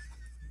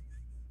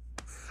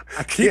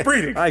 Keep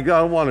reading. I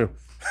don't want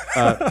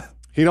to.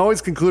 He'd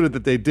always concluded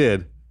that they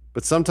did,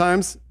 but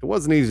sometimes it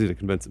wasn't easy to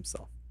convince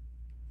himself.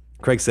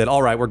 Craig said,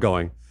 all right, we're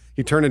going.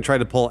 He turned and tried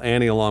to pull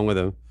Annie along with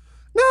him.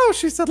 No,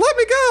 she said, let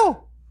me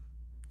go.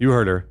 You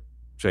heard her,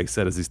 Jake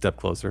said as he stepped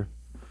closer.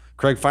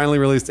 Craig finally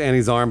released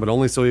Annie's arm, but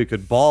only so he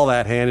could ball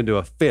that hand into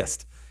a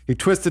fist. He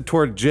twisted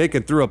toward Jake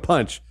and threw a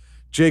punch.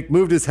 Jake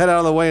moved his head out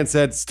of the way and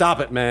said, stop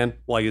it, man,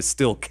 while you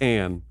still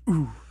can.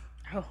 Ooh.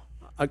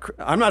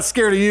 I'm not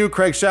scared of you,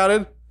 Craig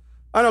shouted.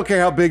 I don't care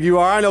how big you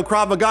are. I know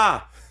Krav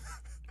Maga.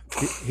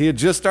 He had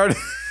just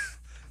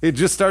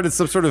started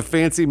some sort of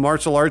fancy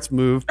martial arts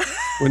move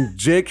when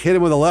Jake hit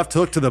him with a left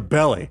hook to the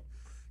belly.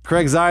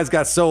 Craig's eyes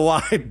got so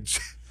wide,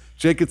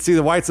 Jake could see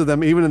the whites of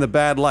them even in the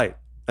bad light.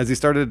 As he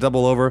started to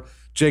double over,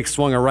 Jake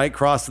swung a right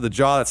cross to the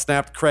jaw that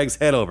snapped Craig's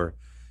head over.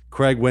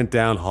 Craig went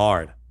down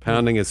hard,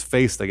 pounding his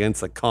face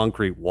against the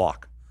concrete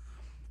walk.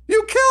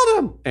 You killed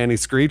him, Annie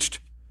screeched.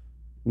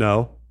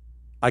 No,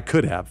 I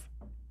could have.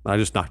 I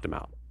just knocked him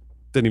out.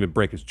 Didn't even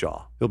break his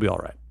jaw. He'll be all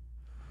right.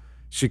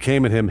 She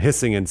came at him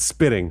hissing and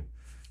spitting.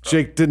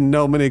 Jake didn't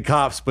know many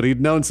cops, but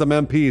he'd known some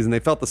MPs, and they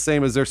felt the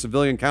same as their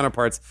civilian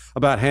counterparts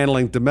about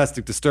handling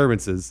domestic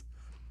disturbances.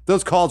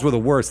 Those calls were the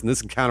worst, and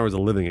this encounter was a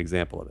living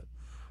example of it.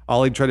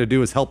 All he'd tried to do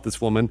was help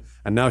this woman,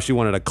 and now she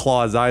wanted to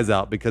claw his eyes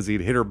out because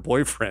he'd hit her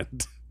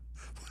boyfriend.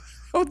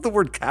 What's the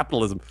word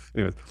capitalism?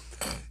 Anyways,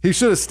 he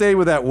should have stayed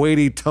with that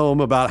weighty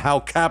tome about how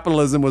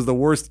capitalism was the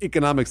worst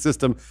economic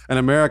system and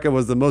America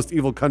was the most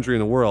evil country in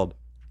the world.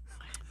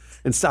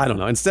 I don't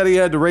know. Instead, he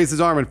had to raise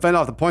his arm and fend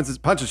off the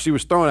punches she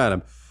was throwing at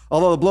him.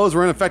 Although the blows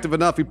were ineffective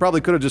enough, he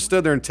probably could have just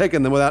stood there and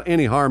taken them without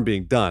any harm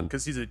being done.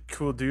 Because he's a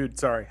cool dude.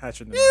 Sorry, I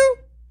shouldn't have.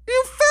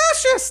 You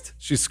fascist!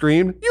 She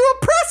screamed. You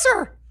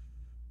oppressor!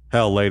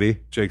 Hell, lady,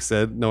 Jake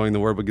said, knowing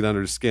the word would get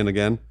under his skin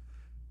again.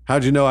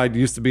 How'd you know I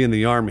used to be in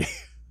the army?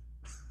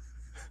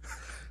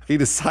 He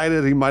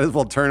decided he might as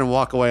well turn and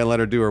walk away and let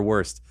her do her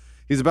worst.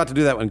 He was about to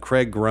do that when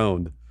Craig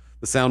groaned.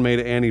 The sound made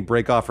Annie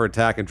break off her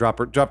attack and drop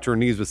to her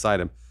knees beside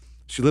him.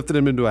 She lifted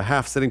him into a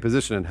half-sitting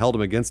position and held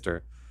him against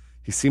her.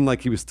 He seemed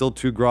like he was still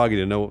too groggy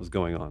to know what was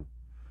going on.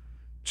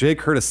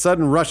 Jake heard a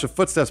sudden rush of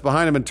footsteps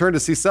behind him and turned to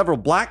see several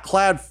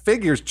black-clad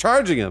figures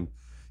charging him.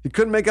 He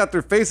couldn't make out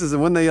their faces,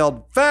 and when they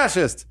yelled,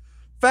 "Fascist!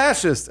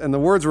 Fascist!" and the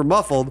words were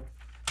muffled,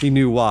 he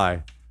knew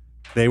why.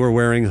 They were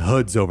wearing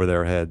hoods over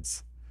their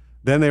heads.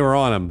 Then they were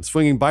on him,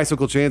 swinging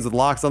bicycle chains with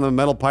locks on them,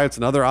 metal pipes,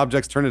 and other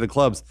objects turned into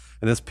clubs.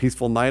 And this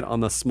peaceful night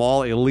on the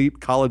small, elite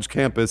college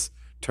campus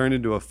turned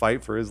into a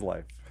fight for his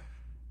life.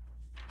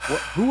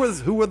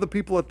 Who were the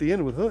people at the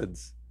end with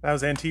hoods? That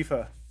was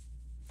Antifa.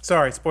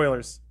 Sorry,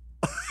 spoilers.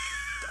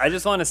 I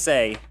just want to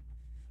say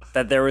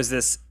that there was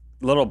this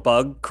little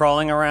bug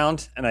crawling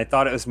around, and I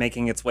thought it was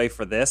making its way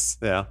for this.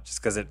 Yeah.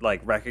 Just because it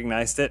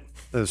recognized it.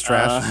 It was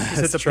trash.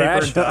 It's a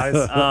paper and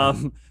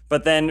dies.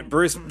 But then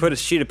Bruce put a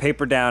sheet of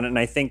paper down, and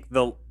I think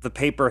the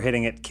paper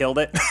hitting it killed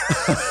it.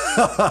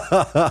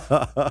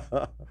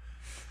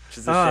 Which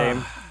is a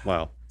shame.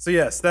 Wow. So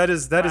yes, that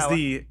is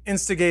the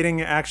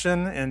instigating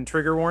action and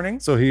trigger warning.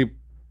 So he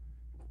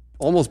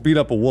almost beat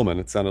up a woman,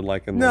 it sounded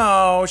like.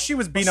 No, she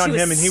was beating on She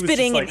was him, and he was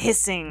spitting just like, and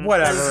hissing,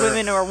 whatever. as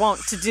women are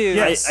wont to do.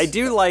 Yes. I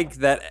do like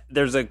that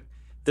there's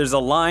a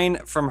line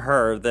from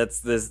her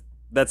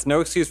that's no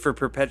excuse for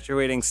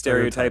perpetuating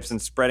stereotypes and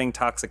spreading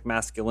toxic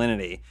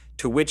masculinity,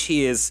 to which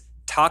he is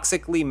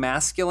toxically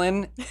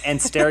masculine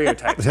and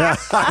stereotypes.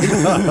 That's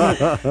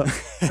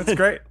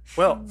great.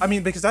 Well, I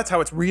mean, because that's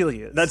how it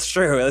really is. That's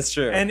true. That's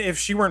true. And if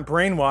she weren't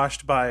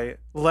brainwashed by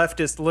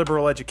leftist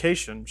liberal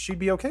education, she'd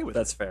be okay with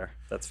that's fair.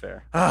 That's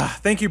fair. it.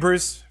 Thank you,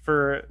 Bruce,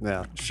 for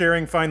Yeah.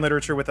 sharing fine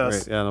literature with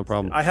us. Great. Yeah, no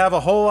problem. I have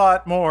a whole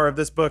lot more of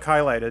this book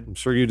highlighted, I'm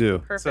sure you do.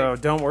 Perfect. so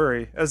don't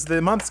worry. As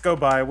the months go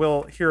by,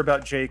 we'll hear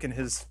about Jake and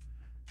his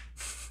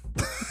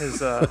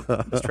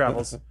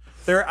travels.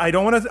 I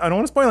don't want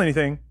to spoil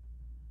anything,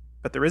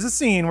 but there is a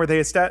scene where they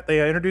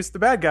introduce the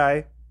bad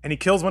guy, and he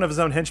kills one of his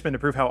own henchmen to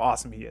prove how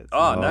awesome he is.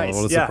 Oh, nice.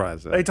 What a Yeah,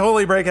 surprise. Yeah. they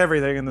totally break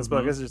everything in this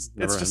book. It's just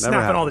Never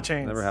snapping all the happened.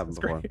 chains. Never happened It's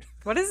before. great.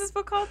 What is this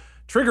book called?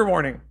 Trigger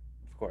warning.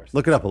 Of course.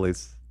 Look it up,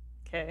 Elise.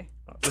 Okay.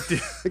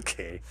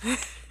 Okay.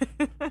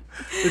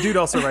 The dude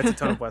also writes a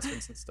ton of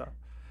westerns and stuff.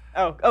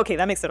 Oh, okay.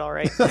 That makes it all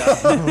right.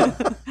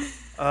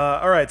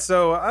 All right,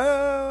 so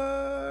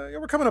yeah,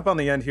 we're coming up on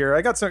the end here.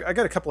 I got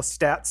a couple of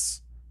stats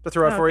to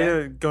throw out for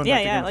Okay. you, going Yeah,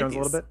 back to yeah, Game of I like Thrones a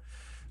little these. bit.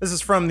 This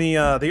is from the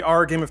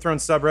R Game of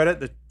Thrones subreddit,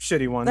 the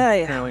shitty one, Oh,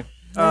 yeah. apparently.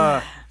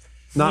 Not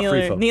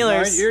free folk.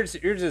 Nealers.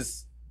 You're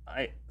just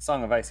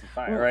Song of Ice and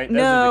Fire, right? Those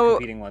are No, the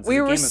competing ones. Is it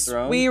Game of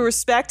Thrones? we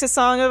respect A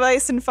Song of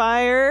Ice and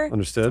Fire.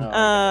 Understood?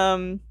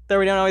 Though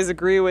we don't always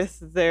agree with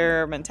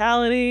their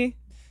mentality,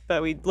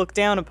 but we look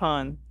down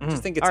upon. I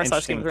just think it's R/Game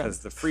interesting of Thrones. because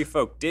the free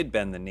folk did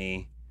bend the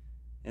knee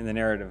in the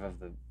narrative of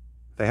the.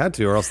 They had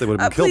to, or else they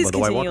would have been killed Please by the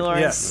White continue,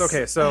 Walkers. Lawrence. Yes.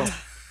 Okay. So,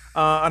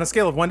 on a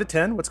scale of 1 to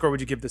 10, what score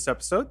would you give this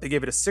episode? They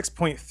gave it a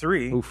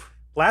 6.3. Oof.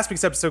 Last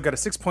week's episode got a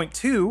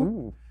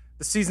 6.2.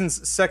 The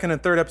season's second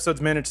and third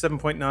episodes managed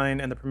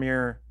 7.9, and the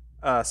premiere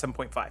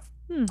 7.5.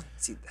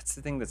 See, that's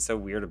the thing that's so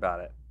weird about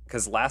it.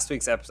 Because last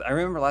week's episode, I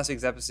remember last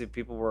week's episode,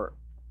 people were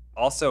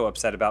also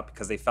upset about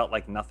because they felt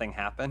like nothing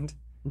happened.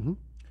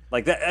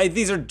 Like that.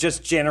 These are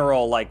just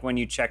general, like when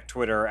you check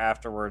Twitter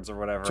afterwards or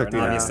whatever. Check And the-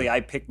 obviously,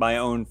 I pick my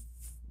own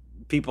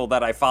people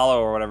that I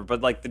follow or whatever.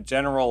 But like the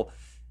general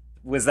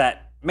was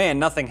that, man,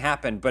 nothing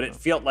happened. But it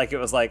felt like it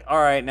was like, all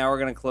right, now we're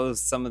gonna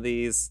close some of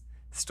these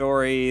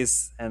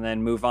stories and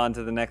then move on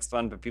to the next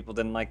one. But people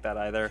didn't like that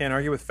either. Can't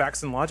argue with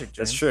facts and logic,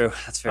 James. That's true.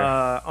 That's fair.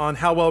 On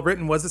how well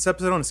written was this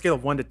episode on a scale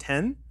of 1 to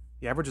 10,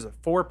 the average is a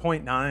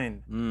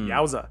 4.9.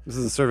 Yowza. This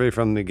is a survey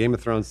from the Game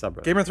of Thrones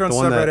subreddit. Game of Thrones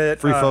the one subreddit, That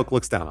free folk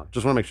looks down on.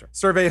 Just want to make sure.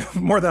 Survey of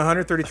more than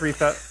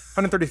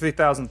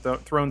 133,000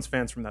 Thrones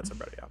fans from that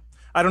subreddit. Yeah.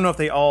 I don't know if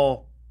they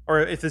all, or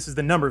if this is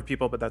the number of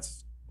people, but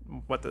that's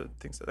what the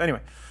thing says.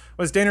 Anyway,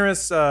 was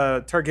Daenerys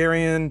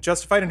Targaryen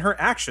justified in her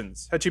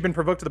actions? Had she been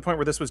provoked to the point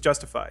where this was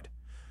justified?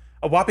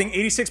 A whopping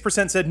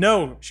 86% said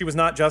no, she was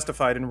not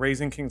justified in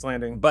raising King's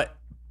Landing. But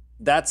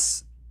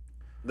that's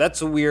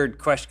a weird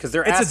question because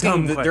they're It's a asking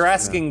dumb they're question,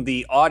 asking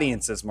the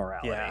audience's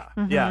morality.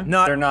 Yeah,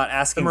 not They're not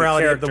asking the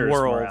morality the of the character's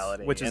world,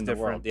 morality which is in the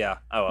world. different.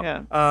 Yeah. Oh.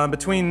 Well. Yeah.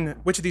 Between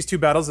which of these two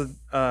battle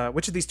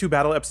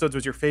episodes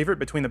was your favorite?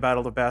 Between the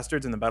Battle of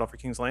Bastards and the Battle for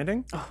King's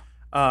Landing?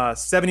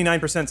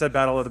 79% said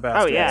Battle of the Oh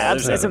Bastards. yeah,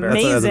 there's it's that. That's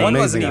amazing. One amazing.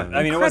 wasn't even.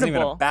 I mean, it wasn't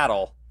even a Incredible.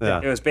 battle.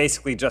 Yeah. It was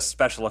basically just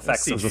special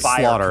effects of was a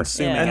fire slaughter.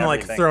 consuming Yeah. And like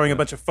everything. throwing a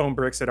bunch of foam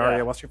bricks at Arya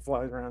Yeah. while she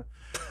flies around.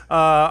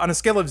 On a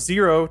scale of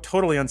 0,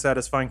 totally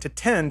unsatisfying, to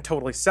 10,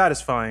 totally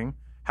satisfying,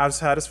 how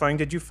satisfying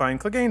did you find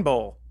Clegane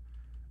Bowl?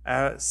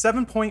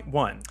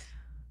 7.1.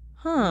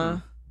 Huh.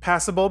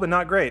 Passable, but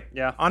not great.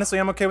 Yeah. Honestly,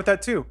 I'm okay with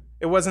that too.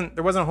 There wasn't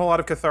a whole lot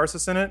of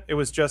catharsis in it. It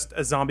was just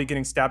a zombie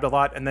getting stabbed a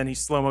lot, and then he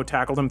slow-mo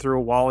tackled him through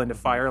a wall into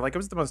fire. Like, it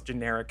was the most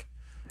generic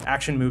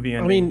action movie I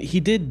ending. mean, he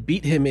did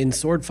beat him in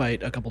sword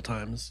fight a couple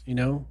times. You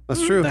know,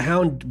 That's true. the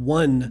Hound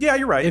won. yeah,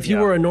 you're right. If he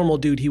yeah. were a normal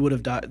dude, he would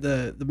have died.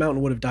 The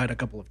Mountain would have died a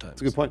couple of times.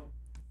 That's a good point.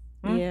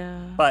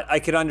 Yeah. But I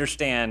could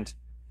understand.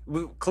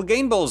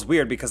 Clegane Bowl is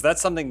weird because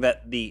that's something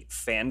that the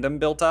fandom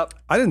built up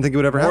I didn't think it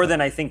would ever more happen.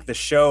 than I think the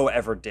show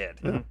ever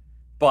did.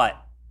 But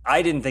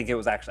I didn't think it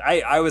was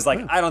actually. I was like,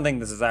 I don't think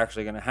this is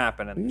actually going to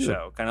happen in the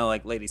show. Kind of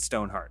like Lady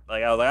Stoneheart.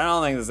 Like I was like, I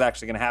don't think this is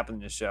actually going to happen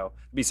in the show.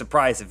 Be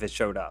surprised if it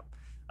showed up.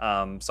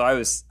 So I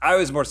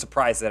was more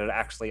surprised that it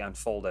actually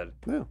unfolded.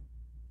 Yeah.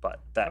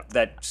 But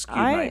that skewed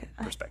my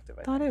perspective.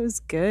 I thought it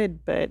was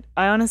good, but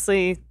I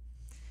honestly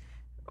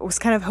was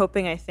kind of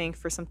hoping, I think,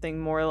 for something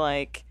more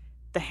like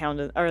the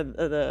Hound or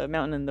the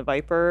Mountain and the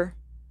Viper,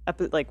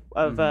 like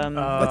of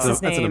what's his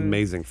That's name? an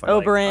amazing fight.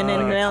 Oberyn like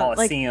and a Mount, like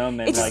Coliseum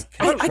and it's-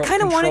 like I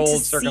kind of wanted to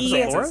controlled see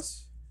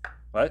circumstances.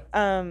 What?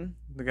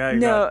 the guy who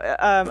no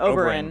got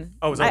Oberyn.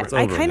 Oh, it was I, Oberyn.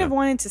 I Oberyn, kind of yeah.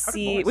 wanted to did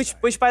see boys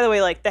which by the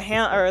way, like the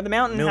Hound or the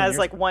Mountain Million has years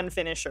like ago. one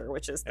finisher,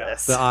 which is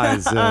this. The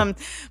eyes, yeah.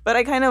 But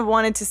I kind of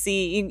wanted to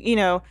see, you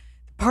know,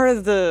 part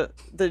of the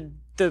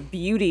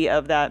beauty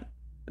of that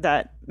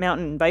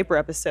Mountain and Viper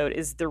episode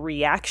is the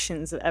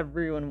reactions of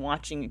everyone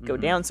watching it go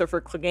down. So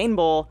for Clegane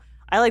Bowl,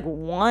 I like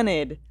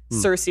wanted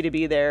Cersei to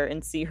be there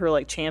and see her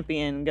like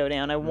champion go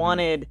down. I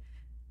wanted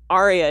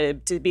Arya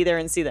to be there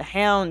and see the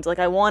Hound. Like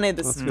I wanted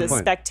That's a the good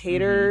point.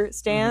 spectator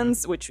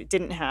stands, which we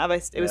didn't have.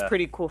 It was Yeah.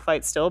 pretty cool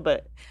fight still,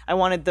 but I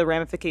wanted the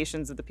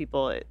ramifications of the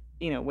people,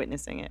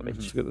 witnessing it.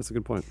 Which That's a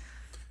good point.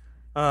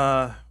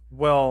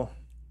 well,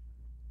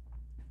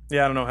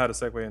 yeah, I don't know how to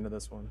segue into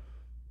this one.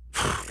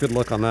 Good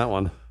luck on that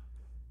one.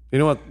 You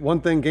know what?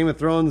 One thing Game of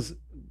Thrones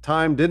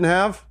time didn't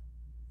have?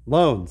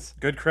 Loans.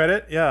 Good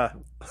credit, yeah.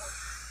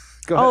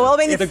 Go ahead. Oh, well, I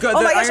mean, The good- oh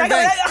the my gosh, Iron I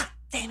got Bank. it.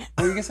 Damn it.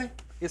 What were you gonna say?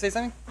 You say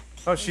something?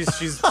 Oh, she's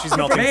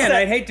melting. Man,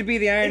 I'd hate to be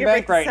the Iron You can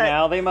Bank break the right set.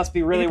 now. They must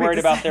be really You can break worried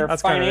the about set. their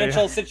That's kinda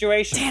financial right.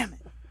 situation. Damn it.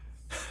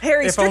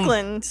 Harry If only-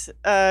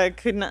 Strickland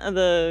could not,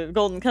 the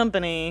Golden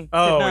Company could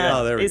Oh, not yeah.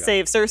 Oh, there we go.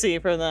 save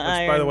Cersei from the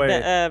by Iron the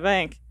way-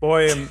 Bank.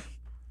 Boy,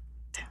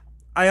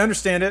 I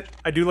understand it.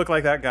 I do look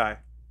like that guy,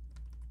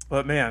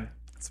 but man,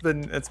 it's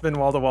been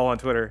wall to wall on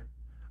Twitter.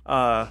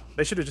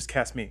 They should have just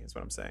cast me. Is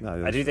what I'm saying.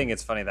 No, I do think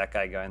it's funny that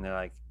guy going there,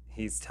 like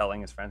he's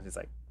telling his friends, he's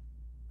like,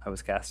 "I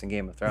was cast in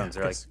Game of Thrones."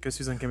 They're like, Guess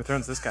who's on Game of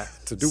Thrones? This guy.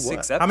 to do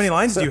what? 6 How many episodes.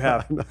 lines do you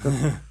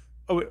have?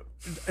 Oh,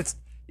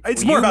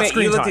 it's more about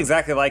screen You looked time.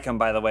 exactly like him,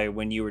 by the way,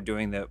 when you were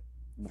doing the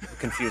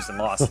confused and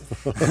lost.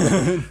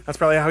 That's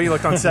probably how he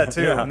looked on set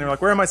too. Yeah. And they're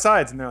like, "Where are my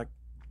sides?" And they're like,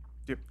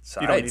 "You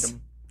don't need Sides?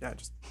 them. Yeah,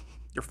 just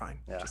you're fine."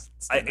 Yeah. Just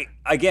stand there.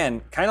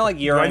 Again, kind of like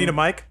Do Euron. I need a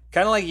mic?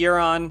 Kind of like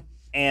Euron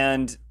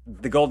and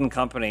the Golden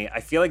Company. I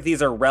feel like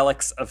these are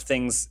relics of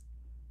things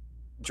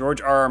George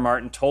R.R.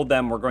 Martin told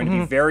them were going to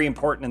be very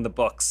important in the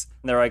books,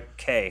 and they're like,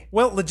 "Okay."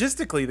 Well,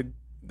 logistically,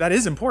 that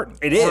is important.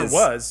 It Or is. It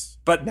was,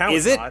 But now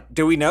is it's it? not.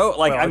 Do we know?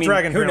 Like, Well, I a mean,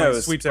 dragon who apparently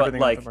knows? sweeps But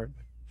everything like, off the board.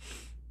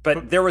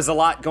 but there was a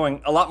lot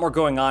more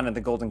going on in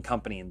the Golden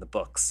Company in the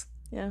books.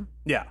 Yeah.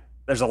 Yeah,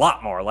 There's a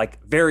lot more,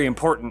 like very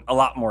important, a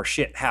lot more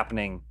shit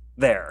happening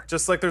there.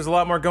 just like there's a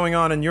lot more going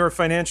on in your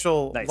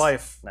financial Nice.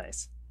 life.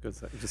 Nice. Good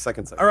just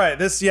second second. All right,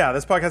 this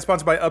podcast is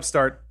sponsored by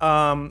Upstart.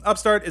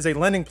 Upstart is a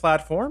lending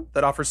platform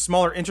that offers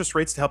smaller interest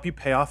rates to help you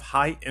pay off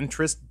high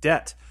interest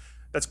debt.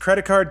 That's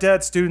credit card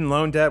debt, student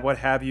loan debt, what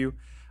have you.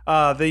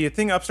 The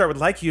thing Upstart would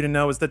like you to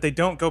know is that they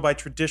don't go by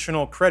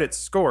traditional credit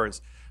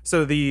scores.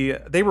 So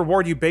they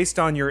reward you based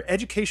on your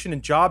education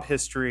and job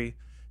history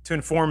to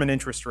inform an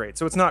interest rate.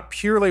 So it's not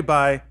purely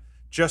by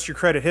just your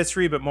credit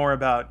history, but more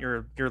about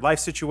your life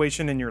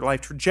situation and your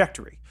life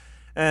trajectory.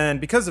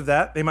 And because of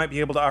that, they might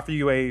be able to offer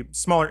you a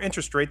smaller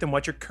interest rate than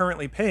what you're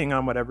currently paying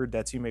on whatever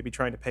debts you may be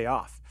trying to pay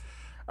off.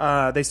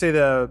 They say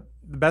the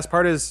best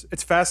part is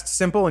it's fast,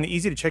 simple, and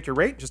easy to check your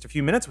rate in just a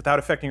few minutes without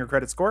affecting your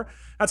credit score.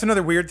 That's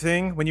another weird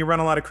thing. When you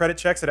run a lot of credit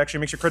checks, it actually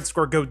makes your credit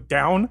score go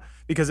down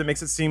because it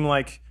makes it seem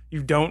like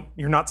you're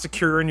not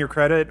secure in your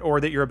credit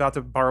or that you're about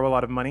to borrow a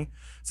lot of money.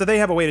 So they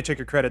have a way to check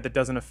your credit that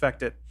doesn't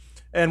affect it.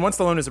 And once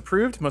the loan is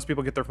approved, most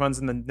people get their funds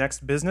in the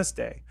next business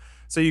day.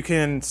 So you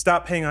can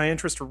stop paying high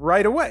interest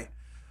right away.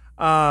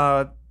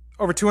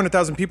 Over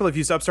 200,000 people have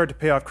used Upstart to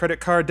pay off credit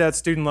card debt,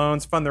 student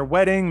loans, fund their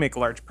wedding, make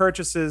large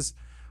purchases.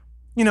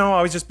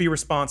 Always just be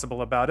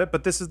responsible about it.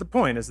 But this is the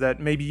point, is that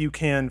maybe you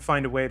can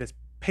find a way to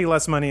pay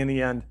less money in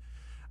the end.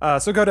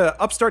 So go to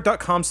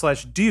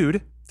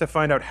upstart.com/dude to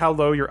find out how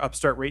low your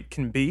Upstart rate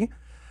can be.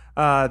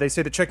 They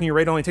say that checking your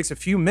rate only takes a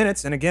few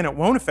minutes, and again, it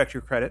won't affect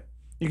your credit.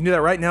 You can do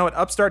that right now at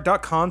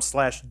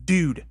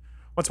upstart.com/dude.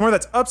 Once more,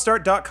 that's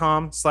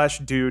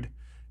upstart.com/dude.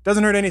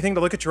 Doesn't hurt anything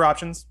to look at your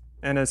options.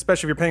 And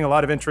especially if you're paying a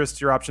lot of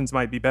interest, your options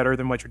might be better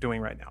than what you're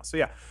doing right now. So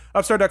yeah,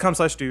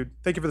 upstart.com/dude.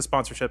 Thank you for the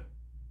sponsorship.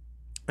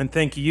 And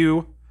thank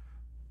you,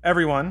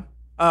 everyone.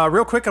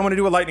 Real quick, I want to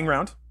do a lightning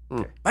round.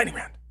 Lightning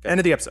round. End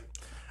of the episode.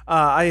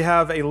 I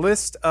have a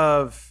list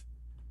of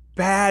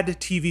bad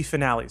TV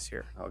finales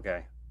here.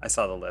 Okay. I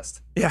saw the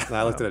list. Yeah.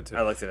 I looked at it too.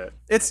 I looked at it.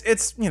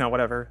 It's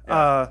whatever.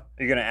 Are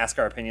you going to ask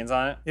our opinions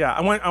on it? Yeah,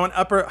 I want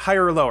upper,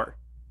 higher, or lower.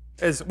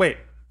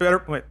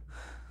 Better.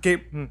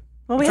 Gabe.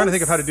 Well, I'm we trying to have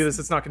think of how to do this.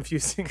 It's not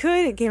confusing.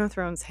 Could Game of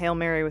Thrones Hail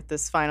Mary with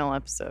this final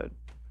episode?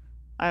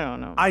 I don't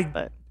know.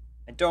 But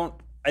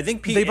I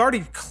think they've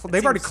already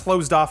seems-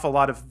 closed off a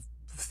lot of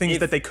things If-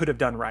 that they could have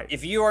done right.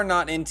 If you are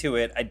not into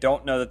it, I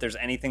don't know that there's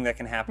anything that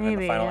can happen in the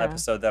Maybe, final yeah.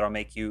 episode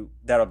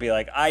that'll be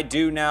like, I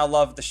do now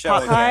love the show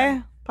Pot again.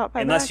 pie? Pot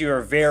pie Unless back? you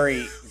are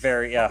very,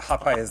 very,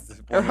 Hot Pie is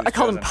the one who's I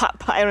called him chosen. Pot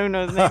Pie. I don't even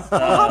know his name.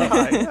 Hot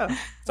pie, yeah.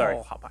 Sorry.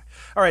 Oh, hot pie.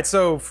 All right,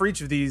 so for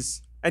each of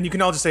these, and you can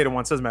all just say it at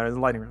once, doesn't matter, it's a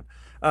lightning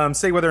round.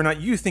 Say whether or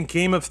not you think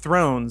Game of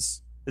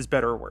Thrones is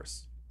better or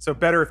worse. So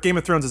better if Game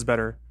of Thrones is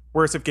better,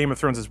 worse if Game of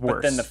Thrones is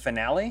worse. But then the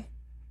finale?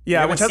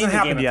 yeah, You which haven't hasn't seen the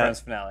happened Game of yet. Thrones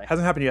finale.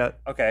 Hasn't happened yet,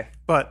 Okay.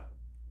 but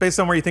based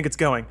on where you think it's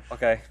going.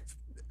 Okay.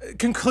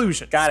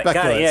 Conclusion. Got it.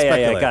 Speculate, Yeah.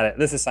 speculate. Got it.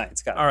 This is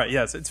science. Got it. All right,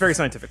 yes, it's very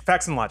scientific.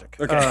 Facts and logic.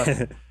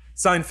 Okay.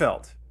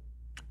 Seinfeld.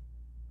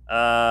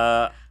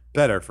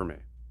 Better for me.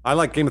 I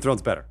like Game of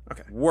Thrones better.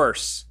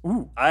 Worse.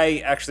 Ooh. I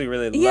actually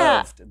really Yeah.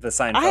 loved the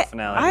Seinfeld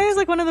finale. I was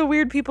like one of the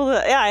weird people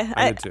that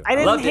I did too. I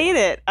didn't Loved it. hate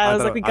it. I I was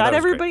thought like, it- we I thought got it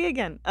was great. everybody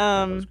again.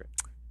 That was great.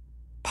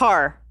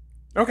 Par.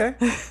 Okay.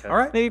 All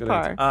right. Maybe Good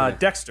par. answer.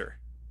 Dexter.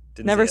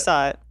 Didn't Never see it.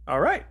 saw it. All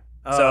right.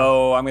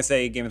 So I'm gonna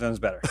say Game of Thrones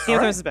better. Game of all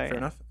right, Thrones is better. Fair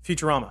enough.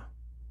 Futurama.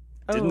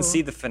 Didn't Oh.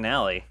 see the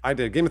finale. I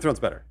did. Game of Thrones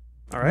better.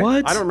 All right.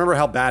 What? I don't remember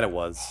how bad it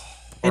was.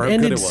 It Or how good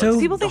ended it was. so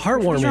People think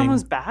heartwarming. Futurama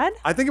was bad?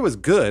 I think it was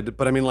good,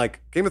 but I mean,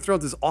 like, Game of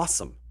Thrones is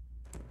awesome.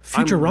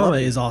 I'm Futurama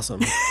loving is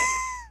awesome.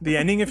 The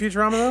ending of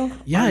Futurama, though?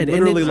 Yeah, it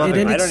literally ended, loving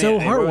it it. ended so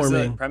What was the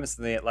heartwarming. premise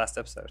of the last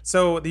episode?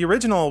 So the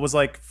original was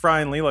like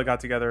Fry and Leela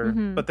got together,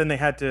 but then they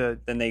had to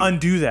Then they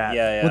undo that.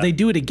 Yeah. Well, they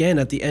do it again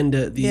at the end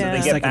of the, Yeah. the They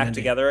get second back ending.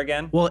 together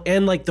again. Well,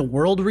 and like the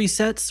world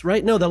resets,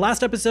 right? No, the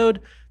last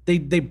episode they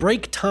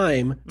break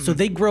time, so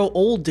they grow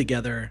old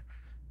together,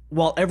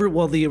 while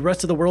the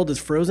rest of the world is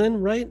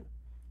frozen, right?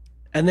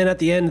 And then at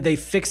the end they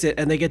fix it,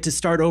 and they get to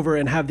start over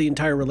and have the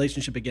entire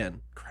relationship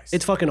again. Christ.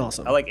 It's fucking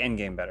awesome. I like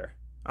Endgame better.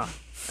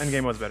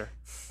 Endgame was better.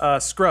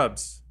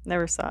 Scrubs.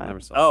 Never saw it. Never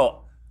saw.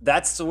 Oh,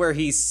 that's where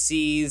he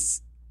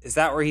sees. Is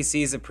that where he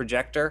sees a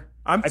projector?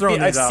 I'm throwing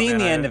these I've out, seen man.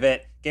 the end of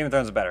it. Game of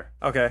Thrones is better.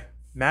 Okay.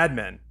 Mad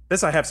Men.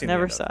 This I have seen. the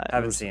Never end of. saw it.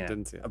 Haven't seen it.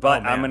 Didn't see it. But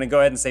Oh, man. I'm going to go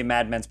ahead and say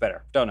Mad Men's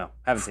better. Don't know.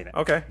 Haven't seen it.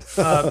 Okay.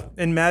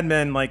 In Mad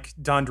Men, like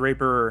Don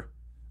Draper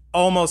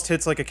almost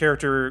hits like a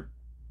character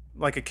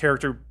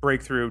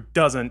breakthrough,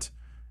 doesn't,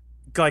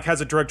 like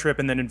has a drug trip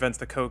and then invents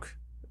the Coke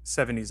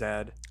 70s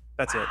ad.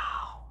 That's it.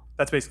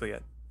 That's basically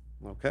it.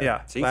 Okay.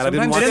 Yeah. See, Glad I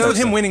didn't sometimes watch It ends that. with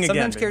him winning again.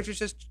 Sometimes man. characters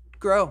just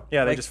grow.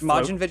 Yeah, they like just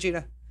Majin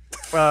float.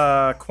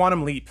 Vegeta.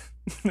 Quantum Leap.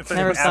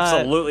 Never saw it.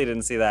 Absolutely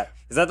didn't see that.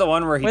 Is that the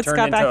one where he What's turned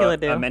Scott into Bakula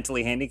do? a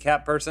mentally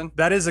handicapped person?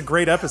 That is a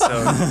great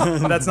episode.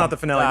 That's not the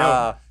finale.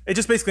 Ah. No. It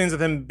just basically ends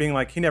with him being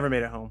like, he never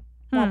made it home.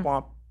 Womp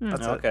womp.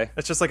 That's Okay. it.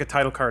 It's just like a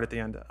title card at the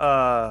end.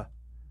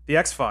 The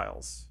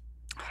X-Files.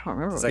 I don't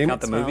remember. Does what that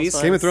count the X-Files movies?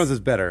 was. Game of Thrones is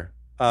better.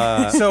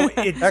 So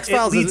it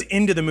X-Files leads is-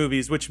 into the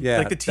movies, which Yeah,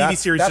 like the TV that's-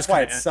 series That's just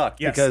why it kinda-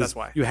 sucked Yes, because that's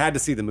why. you had to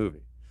see the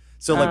movie.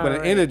 So like when it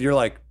right. ended, you're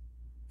like,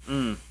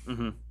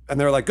 Mm-hmm. and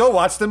they're like, go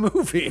watch the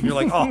movie, and you're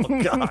like, oh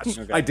gosh,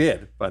 Okay. I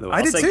did. By the way, I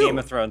I'll did say too. Game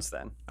of Thrones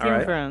then. All Game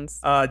right. of Thrones.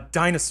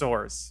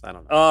 Dinosaurs. I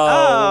don't know.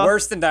 Oh, Oh.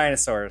 worse than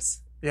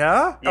dinosaurs.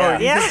 Yeah? Yeah. Oh,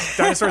 you Yeah. think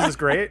Dinosaurs is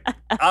great?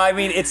 I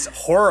mean, it's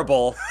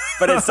horrible,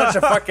 but it's such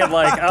a fucking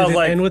like. I Did was it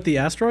like, end with the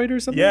asteroid or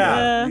something?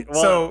 Yeah. Yeah.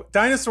 So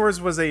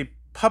Dinosaurs was a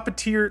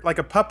puppeteer, like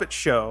a puppet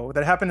show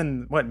that happened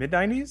in what,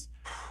 mid-90s?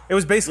 It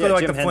was basically Yeah,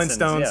 like Jim the Henson's,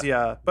 Flintstones,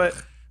 yeah. But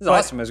this is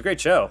awesome. It was a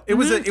great show. it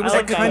was a I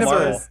like kind of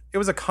Dinosaurs. it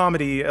was a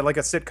comedy, like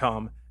a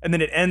sitcom, and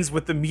then it ends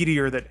with the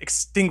meteor that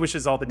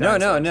extinguishes all the No,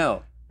 dinosaurs.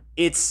 no.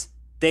 It's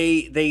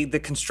the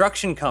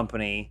construction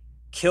company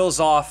kills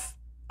off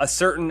a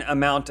certain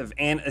amount of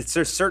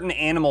there's certain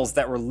animals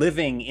that were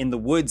living in the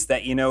woods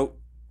that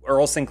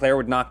Earl Sinclair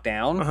would knock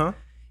down. Uh-huh.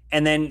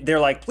 And then they're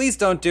like, please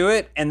don't do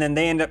it. And then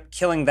they end up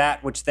killing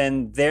that, which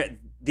then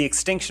the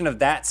extinction of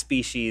that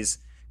species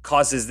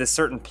causes this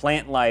certain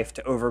plant life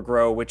to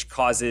overgrow, which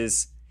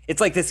causes it's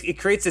like this. It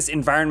creates this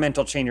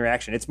environmental chain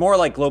reaction. It's more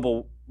like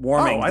global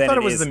warming. Oh, I than thought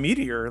it was is- the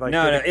meteor. Like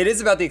No, it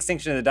is about the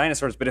extinction of the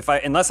dinosaurs. But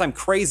unless I'm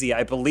crazy,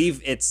 I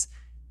believe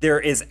there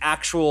is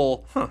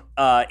actual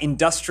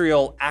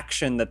industrial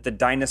action that the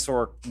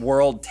dinosaur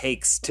world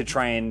takes to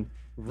try and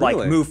like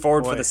Really? move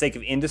forward for Boy. the sake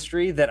of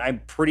industry. That I'm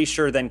pretty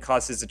sure then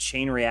causes a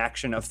chain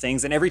reaction of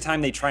things. And every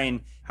time they try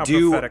and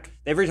prophetic.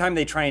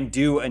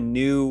 do a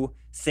new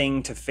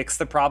thing to fix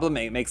the problem,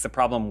 it makes the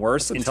problem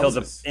worse until tells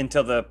the us.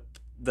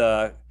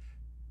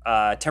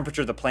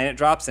 temperature of the planet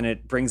drops and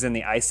it brings in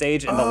the ice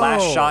age. And the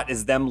last Oh. shot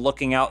is them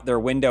looking out their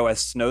window as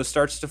snow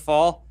starts to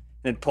fall.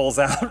 And it pulls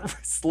out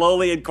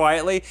slowly and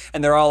quietly,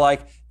 and they're all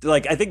like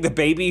I think the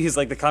baby who's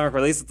like the comic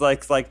release is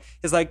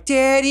like,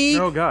 Daddy,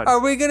 Oh, God. are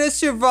we gonna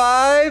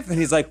survive? And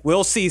he's like,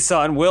 we'll see,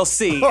 son, we'll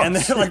see. And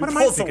then like What am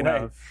I pulls thinking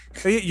away.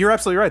 of? You're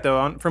absolutely right,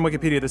 though. From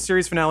Wikipedia, the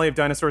series finale of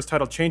Dinosaurs,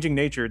 titled "Changing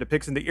Nature,"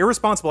 depicts the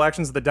irresponsible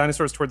actions of the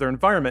dinosaurs toward their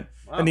environment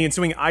and the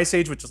ensuing ice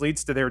age, which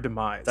leads to their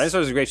demise.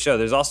 Dinosaurs is a great show.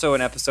 There's also an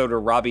episode where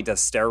Robbie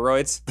does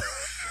steroids,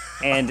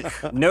 and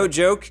no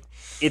joke,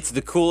 it's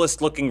the coolest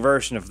looking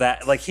version of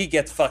that. Like he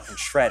gets fucking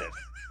shredded.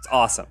 It's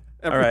awesome.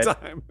 All right.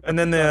 And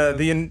then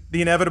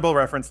the inevitable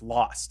reference,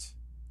 Lost.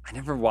 I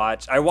never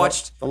watched. I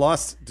watched. The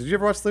Lost. Did you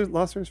ever watch the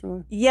Lost series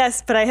finale?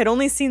 Yes, but I had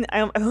only seen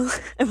I've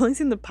only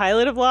seen the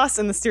pilot of Lost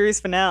and the series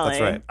finale.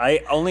 That's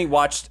right.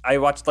 I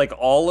watched like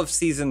all of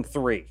season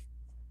 3,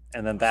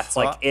 and then that's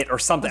like it or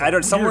something. I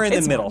don't somewhere in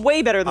It's the middle.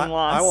 way better than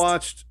Lost. I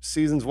watched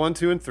seasons 1,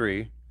 2, and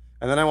 3,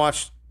 and then I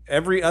watched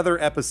every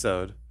other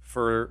episode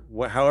for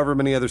however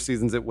many other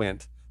seasons it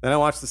went. Then I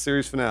watched the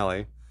series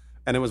finale,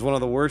 and it was one of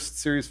the worst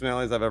series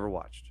finales I've ever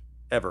watched,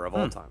 ever of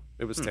all time.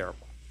 It was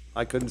terrible.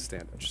 I couldn't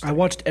stand it. I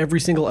watched every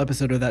single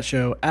episode of that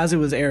show as it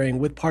was airing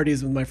with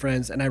parties with my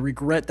friends, and I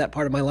regret that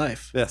part of my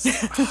life. Yes,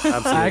 absolutely.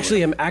 I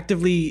actually am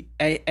actively.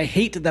 I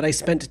hate that I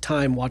spent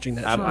time watching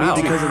that show Me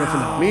too. because of the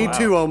finale. Me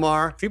too,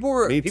 Omar.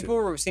 Me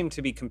too. Seem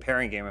to be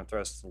comparing Game of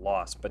Thrones to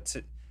Lost, but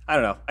I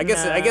don't know. I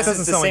guess Doesn't it's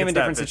the sound like same it's in that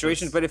different vicious.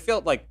 situations. But it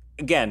felt like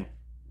again,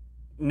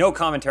 no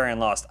commentary on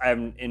Lost. I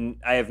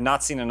have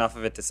not seen enough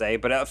of it to say,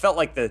 but it felt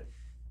like the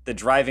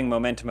driving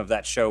momentum of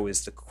that show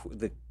is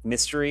the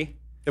mystery.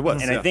 It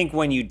was, and yeah. I think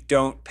when you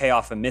don't pay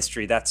off a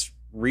mystery, that's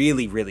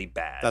really, really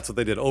bad. That's what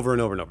they did over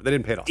and over and over. They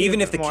didn't pay it off. Even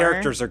if the more?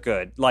 characters are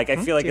good. Like I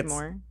feel like Do it's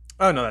more.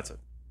 Oh no, that's it.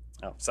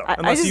 Oh, sorry.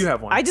 Unless you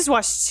have one. I just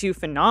watched 2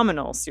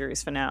 phenomenal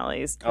series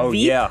finales. Oh,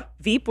 Veep, yeah.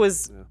 Veep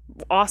was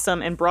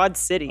awesome, and Broad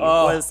City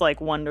was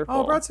like wonderful.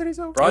 Oh, Broad City's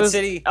over. Broad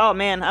City. Oh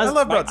man, I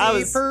love Broad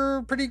I City.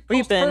 was Pretty close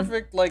weeping.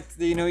 perfect. Like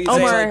you know, you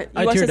Omar, say, like,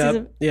 I you watched teared that up.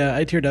 season? Yeah,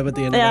 I teared up at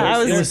the end. Yeah, of it. I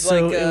It was was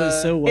so. like, It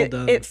was so well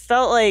done. It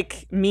felt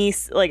like me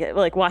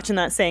like watching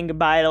that saying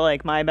goodbye to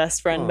like my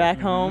best friend back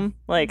home.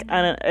 Like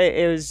I don't.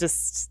 It was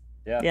just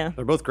yeah.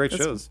 They're both great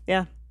shows.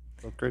 Yeah,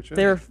 Both great shows.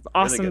 they're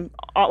awesome.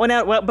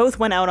 Both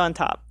went out on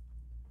top.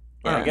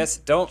 I guess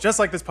don't. Just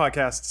like this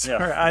podcast. Yeah.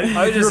 I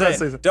I was just you're about to say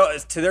saying,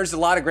 something. there's a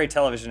lot of great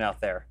television out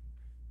there.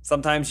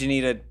 Sometimes you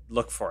need to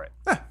look for it.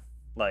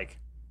 Like,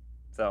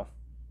 so.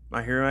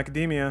 My Hero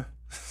Academia.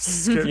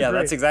 Yeah,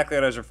 that's exactly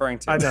what I was referring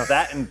to. I know.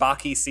 That and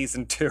Baki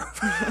season 2.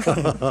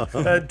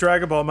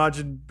 Dragon Ball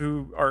Majin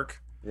Buu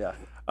arc. Yeah.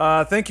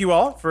 Thank you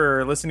all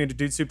for listening to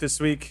Dude Soup this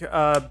week.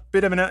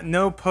 Bit of a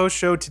no post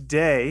show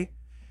today.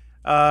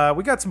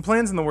 We got some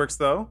plans in the works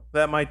though.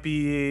 That might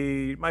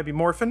be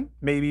morphin',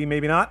 maybe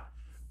not.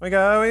 We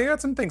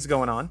got some things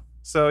going on.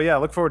 So yeah,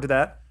 look forward to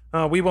that.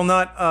 We will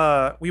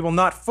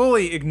not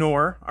fully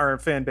ignore our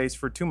fan base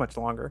for too much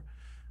longer.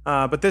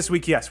 But this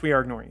week, yes, we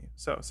are ignoring you.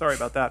 So sorry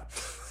about that.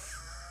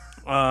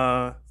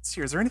 Let's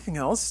see, is there anything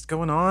else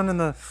going on in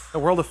the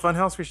world of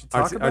Funhouse we should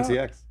talk about?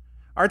 RTX.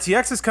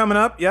 RTX is coming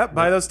up. Yep,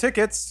 buy those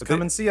tickets.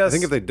 Come and see us. I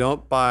think if they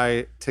don't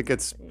buy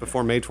tickets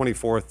before May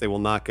 24th, they will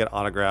not get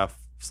autograph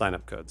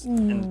sign-up codes.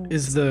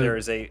 There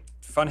is a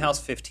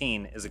Funhouse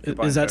 15 is a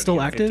coupon Is that code. still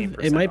You get active?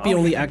 15% It might be off.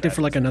 only active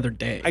for like another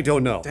day. I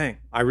don't know. Dang.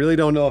 I really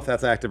don't know if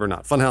that's active or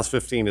not. Funhouse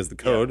 15 is the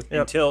code.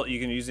 Until you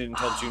can use it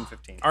until June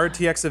 15th.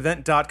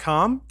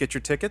 RTXevent.com. Get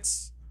your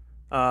tickets.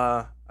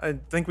 I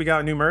think we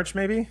got new merch,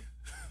 maybe.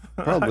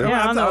 Probably.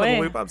 Yeah, I'm on the out of way.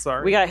 the loop. I'm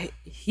sorry. We got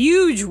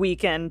huge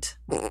weekend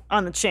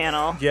on the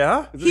channel.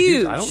 Yeah.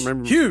 Huge. I don't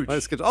remember. Huge.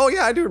 Oh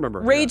yeah, I do remember.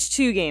 Rage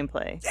 2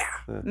 gameplay. Yeah.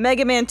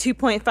 Mega Man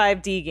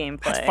 2.5D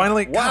gameplay. That's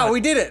finally. Wow, God, we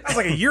did it. That was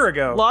like a year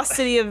ago. Lost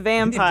City of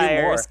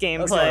Vampires That was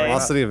gameplay.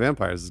 Lost City of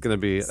Vampires is going to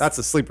be. That's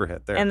a sleeper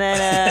hit there. And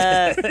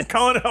then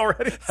Calling it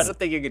already. I don't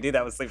think you could do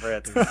that with Sleeper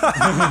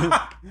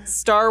Hits.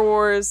 Star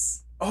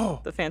Wars. Oh.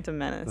 The Phantom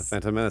Menace.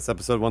 Phantom Menace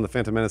episode 1, the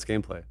Phantom Menace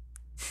gameplay.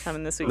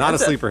 Coming this week. Not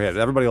That's a sleeper hit.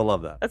 Everybody will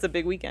love that. That's a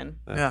big weekend.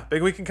 Yeah,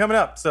 big weekend coming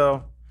up.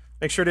 So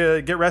make sure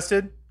to get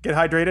rested, get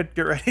hydrated,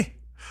 get ready.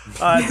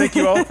 Thank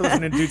you all for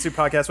listening to Dude Soup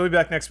Podcast. We'll be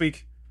back next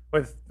week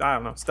with, I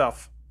don't know,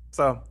 stuff.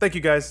 So thank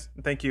you guys,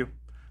 and thank you.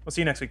 We'll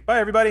see you next week. Bye,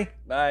 everybody.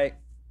 Bye.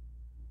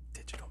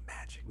 Digital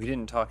magic. We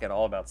didn't talk at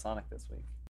all about Sonic this week.